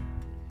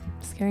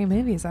scary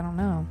movies. I don't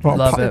know. Well,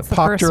 Love it. It's the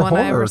Popped first your one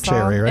I horror ever saw.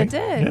 cherry, right? It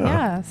did,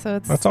 yeah. So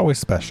it's That's always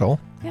special.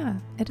 yeah,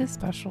 it is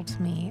special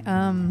to me.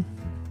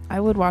 I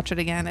would watch it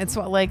again. It's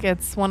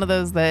one of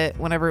those that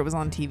whenever it was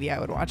on TV, I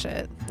would watch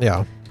it,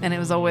 Yeah. and it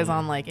was always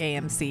on like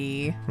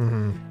AMC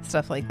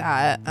stuff like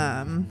that.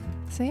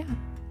 So yeah.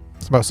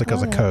 It's mostly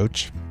because of Oh.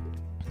 Coach.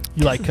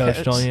 You like Coach,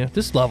 Coach. don't you?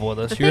 Just level with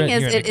us. The You're thing in-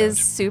 is, you're it into is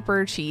Coach.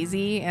 super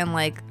cheesy, and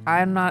like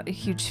I'm not a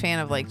huge fan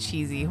of like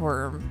cheesy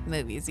horror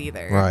movies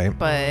either. Right.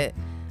 But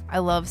I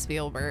love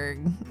Spielberg.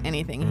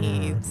 Anything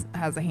he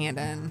has a hand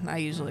in, I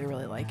usually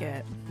really like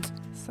it.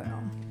 So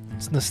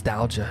It's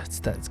nostalgia. It's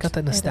got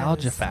that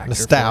nostalgia is. factor.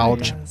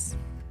 Nostalgia. yes.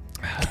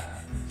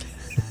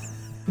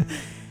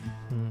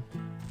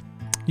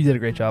 You did a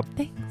great job.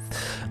 Thanks.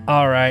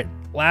 All right.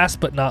 Last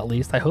but not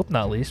least, I hope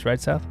not least, right,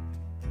 Seth?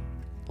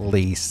 I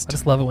Least.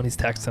 just love it when he's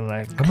texting and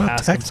I I'm not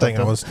ask him texting. I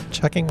something. was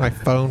checking my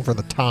phone for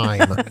the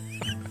time.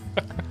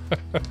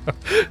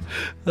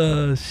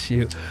 Oh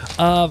shoot.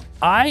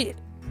 I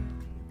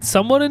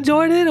somewhat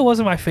enjoyed it. It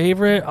wasn't my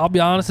favorite. I'll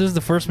be honest, this is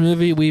the first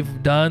movie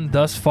we've done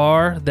thus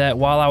far that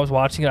while I was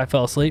watching it I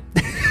fell asleep.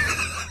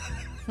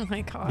 Oh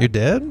my god. You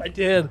did? I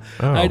did.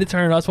 Oh. I had to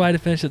turn it. That's why I had to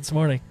finish it this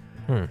morning.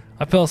 Hmm.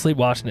 I fell asleep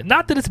watching it.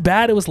 Not that it's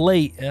bad, it was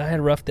late and I had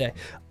a rough day.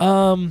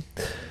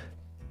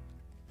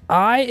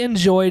 I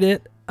enjoyed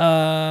it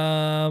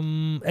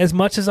as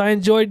much as I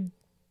enjoyed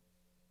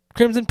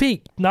Crimson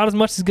Peak. Not as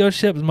much as Ghost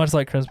Ship, as much as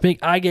like Crimson Peak.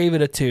 I gave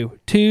it a 2.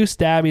 2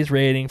 Stabbies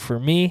rating for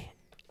me.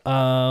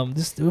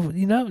 Just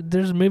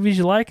there's movies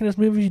you like and there's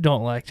movies you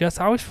don't like. Jess,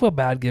 I always feel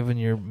bad giving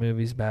your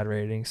movies bad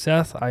ratings.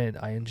 Seth, I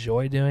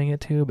enjoy doing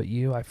it too, but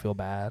I feel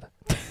bad.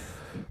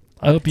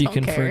 I hope you Don't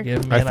can care.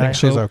 forgive me. I and think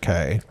she's hope,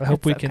 okay. I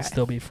hope we It's can okay.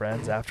 still be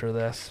friends after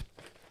this.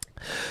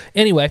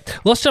 Anyway,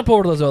 let's jump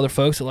over to those other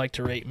folks that like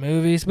to rate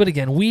movies. But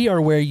again, we are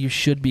where you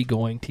should be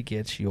going to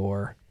get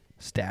your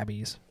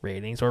Stabbies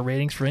ratings or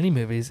ratings for any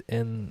movies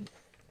in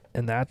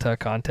that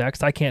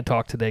context. I can't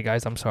talk today,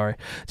 guys. I'm sorry.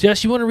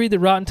 Jess, you want to read the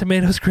Rotten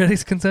Tomatoes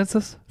critics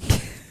consensus?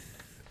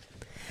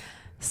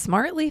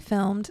 Smartly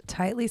filmed,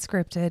 tightly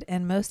scripted,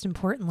 and most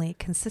importantly,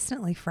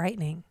 consistently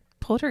frightening.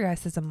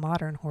 Poltergeist is a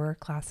modern horror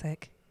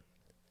classic.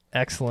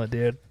 Excellent,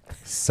 dude.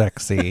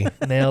 Sexy.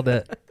 Nailed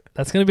it.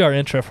 That's going to be our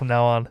intro from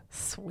now on.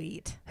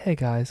 Sweet. Hey,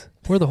 guys.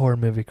 We're the horror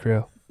movie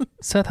crew.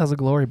 Seth has a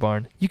glory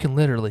barn. You can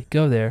literally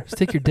go there,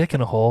 stick your dick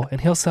in a hole,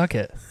 and he'll suck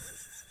it.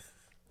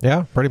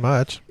 Yeah, pretty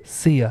much.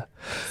 See ya.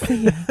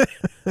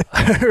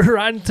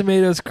 Rotten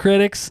Tomatoes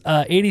critics,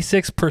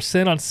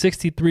 86% on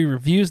 63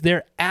 reviews.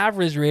 Their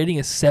average rating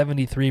is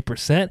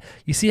 73%.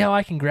 You see how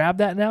I can grab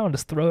that now and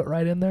just throw it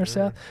right in there,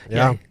 Seth?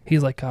 Yeah.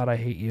 He's like, God, I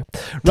hate you.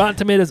 Rotten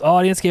Tomatoes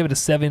audience gave it a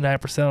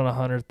 79% on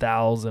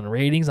 100,000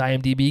 ratings.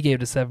 IMDb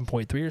gave it a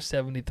 7.3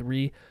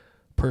 or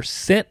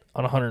 73%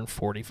 on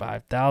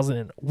 145,000.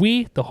 And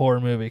we, the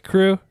horror movie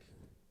crew,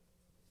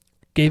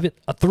 gave it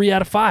a 3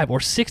 out of 5 or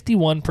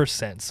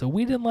 61%. So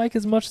we didn't like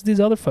as much as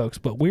these other folks,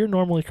 but we're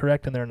normally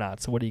correct and they're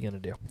not. So what are you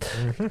going to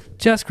do?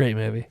 Just great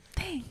movie.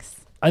 Thanks.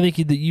 I think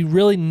you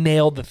really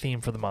nailed the theme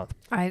for the month.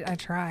 I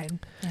tried.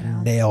 You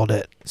know. Nailed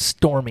it.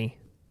 Stormy.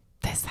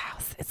 This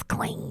house is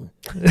clean.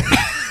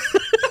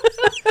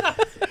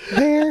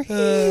 They're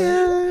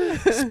here.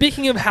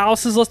 Speaking of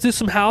houses, let's do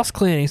some house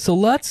cleaning. So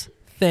let's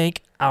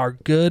thank our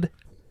good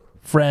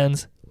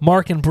friends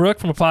Mark and Brooke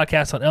from a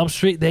podcast on Elm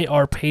Street. They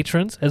are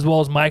patrons, as well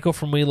as Michael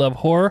from We Love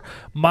Horror.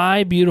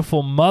 My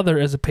beautiful mother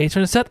is a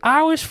patron. And Seth, I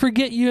always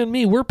forget you and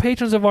me. We're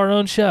patrons of our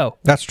own show.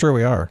 That's true,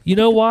 we are. You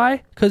know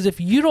why? Because if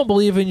you don't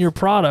believe in your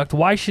product,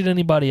 why should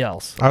anybody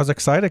else? I was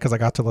excited because I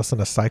got to listen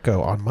to Psycho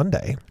on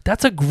Monday.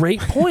 That's a great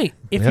point.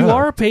 If you Yeah.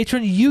 are a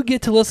patron, you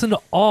get to listen to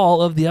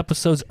all of the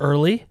episodes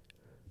early.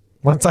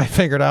 Once I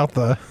figured out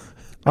the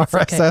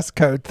RSS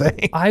code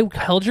thing. I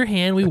held your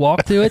hand. We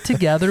walked through it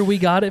together. We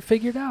got it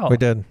figured out. We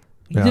did.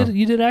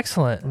 You did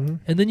excellent.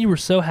 And then you were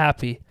so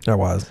happy. I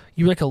was.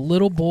 You were like a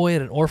little boy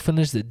at an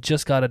orphanage that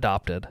just got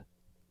adopted.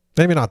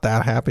 Maybe not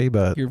that happy,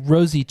 but Your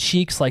rosy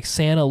cheeks like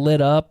Santa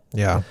lit up.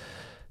 yeah.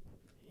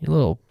 Your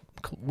little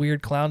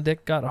weird clown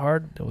dick got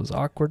hard. It was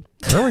awkward.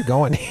 Where are we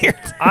going here?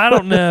 I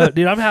don't know,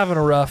 dude. I'm having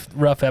a rough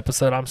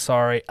episode. I'm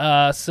sorry.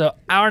 So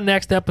our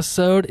next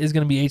episode is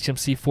going to be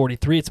HMC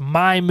 43. It's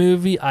my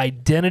movie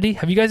Identity.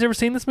 Have you guys ever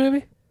seen this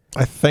movie?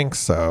 I think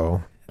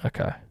so.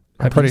 Okay.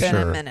 I'm pretty Been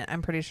a sure. minute.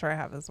 I'm pretty sure I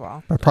have as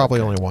well. But probably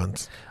only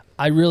once.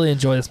 I really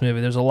enjoy this movie.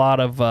 There's a lot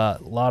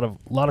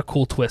of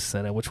cool twists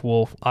in it, which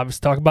we'll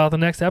obviously talk about in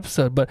the next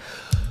episode. But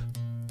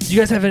do you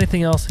guys have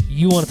anything else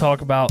you want to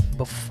talk about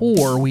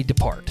before we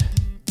depart?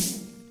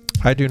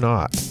 I do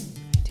not.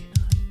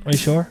 Are you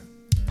sure?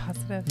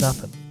 Positive.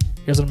 Nothing.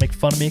 You guys want to make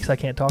fun of me because I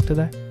can't talk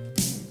today?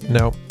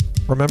 No.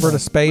 Remember to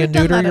spay We've and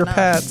done neuter that your enough.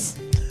 pets.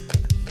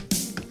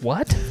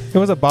 What? It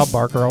was Bob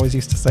Barker always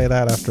used to say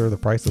that after The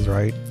Price is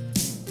Right.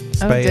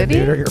 Spay did and he?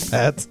 neuter your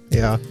pets.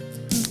 Yeah.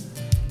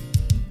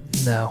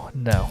 No.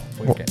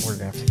 We're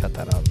gonna have to cut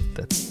that out.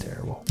 That's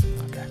terrible.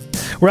 Okay.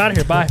 We're out of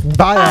here. Bye.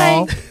 Bye,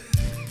 all.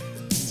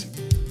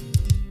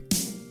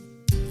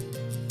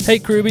 Hey,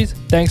 Krubies.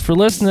 Thanks for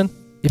listening.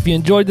 If you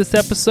enjoyed this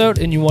episode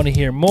and you want to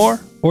hear more,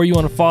 or you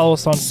want to follow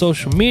us on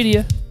social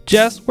media,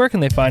 Jess, where can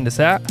they find us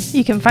at?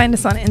 You can find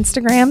us on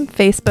Instagram,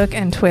 Facebook,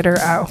 and Twitter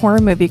at Horror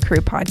Movie Crew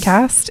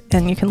Podcast,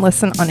 and you can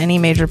listen on any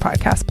major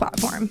podcast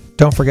platform.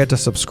 Don't forget to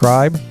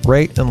subscribe,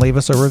 rate, and leave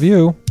us a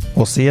review.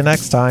 We'll see you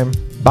next time.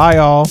 Bye,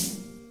 all.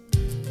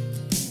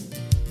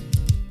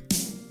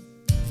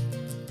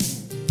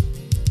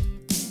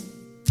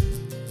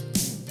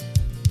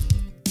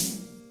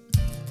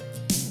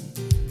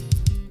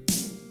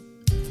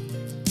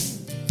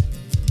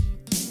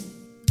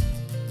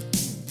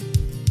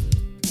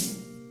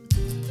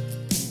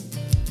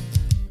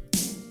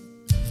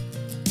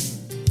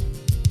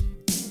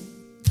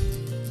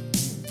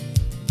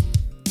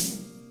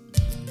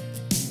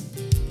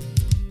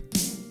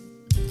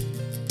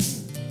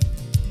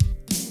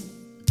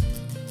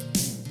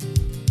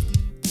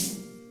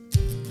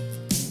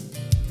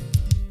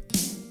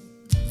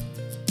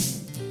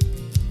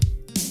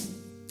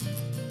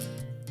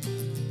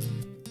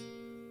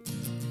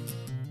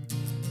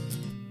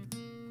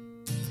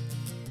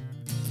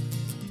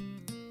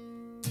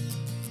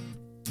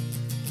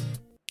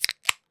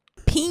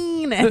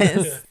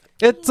 Penis.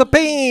 It's a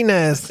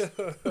penis.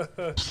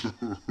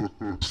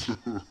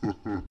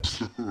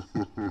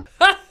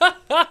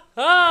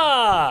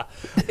 Ah!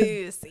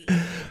 Pussy.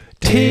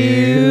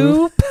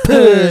 Two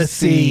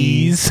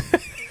pussies.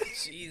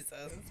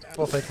 Jesus.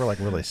 People think we're like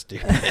really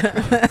stupid.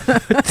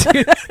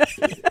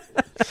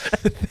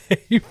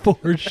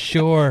 For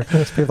sure.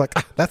 There's people like,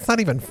 "Ah, that's not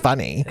even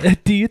funny.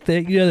 Do you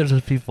think? Yeah, there's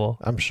those people.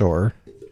 I'm sure.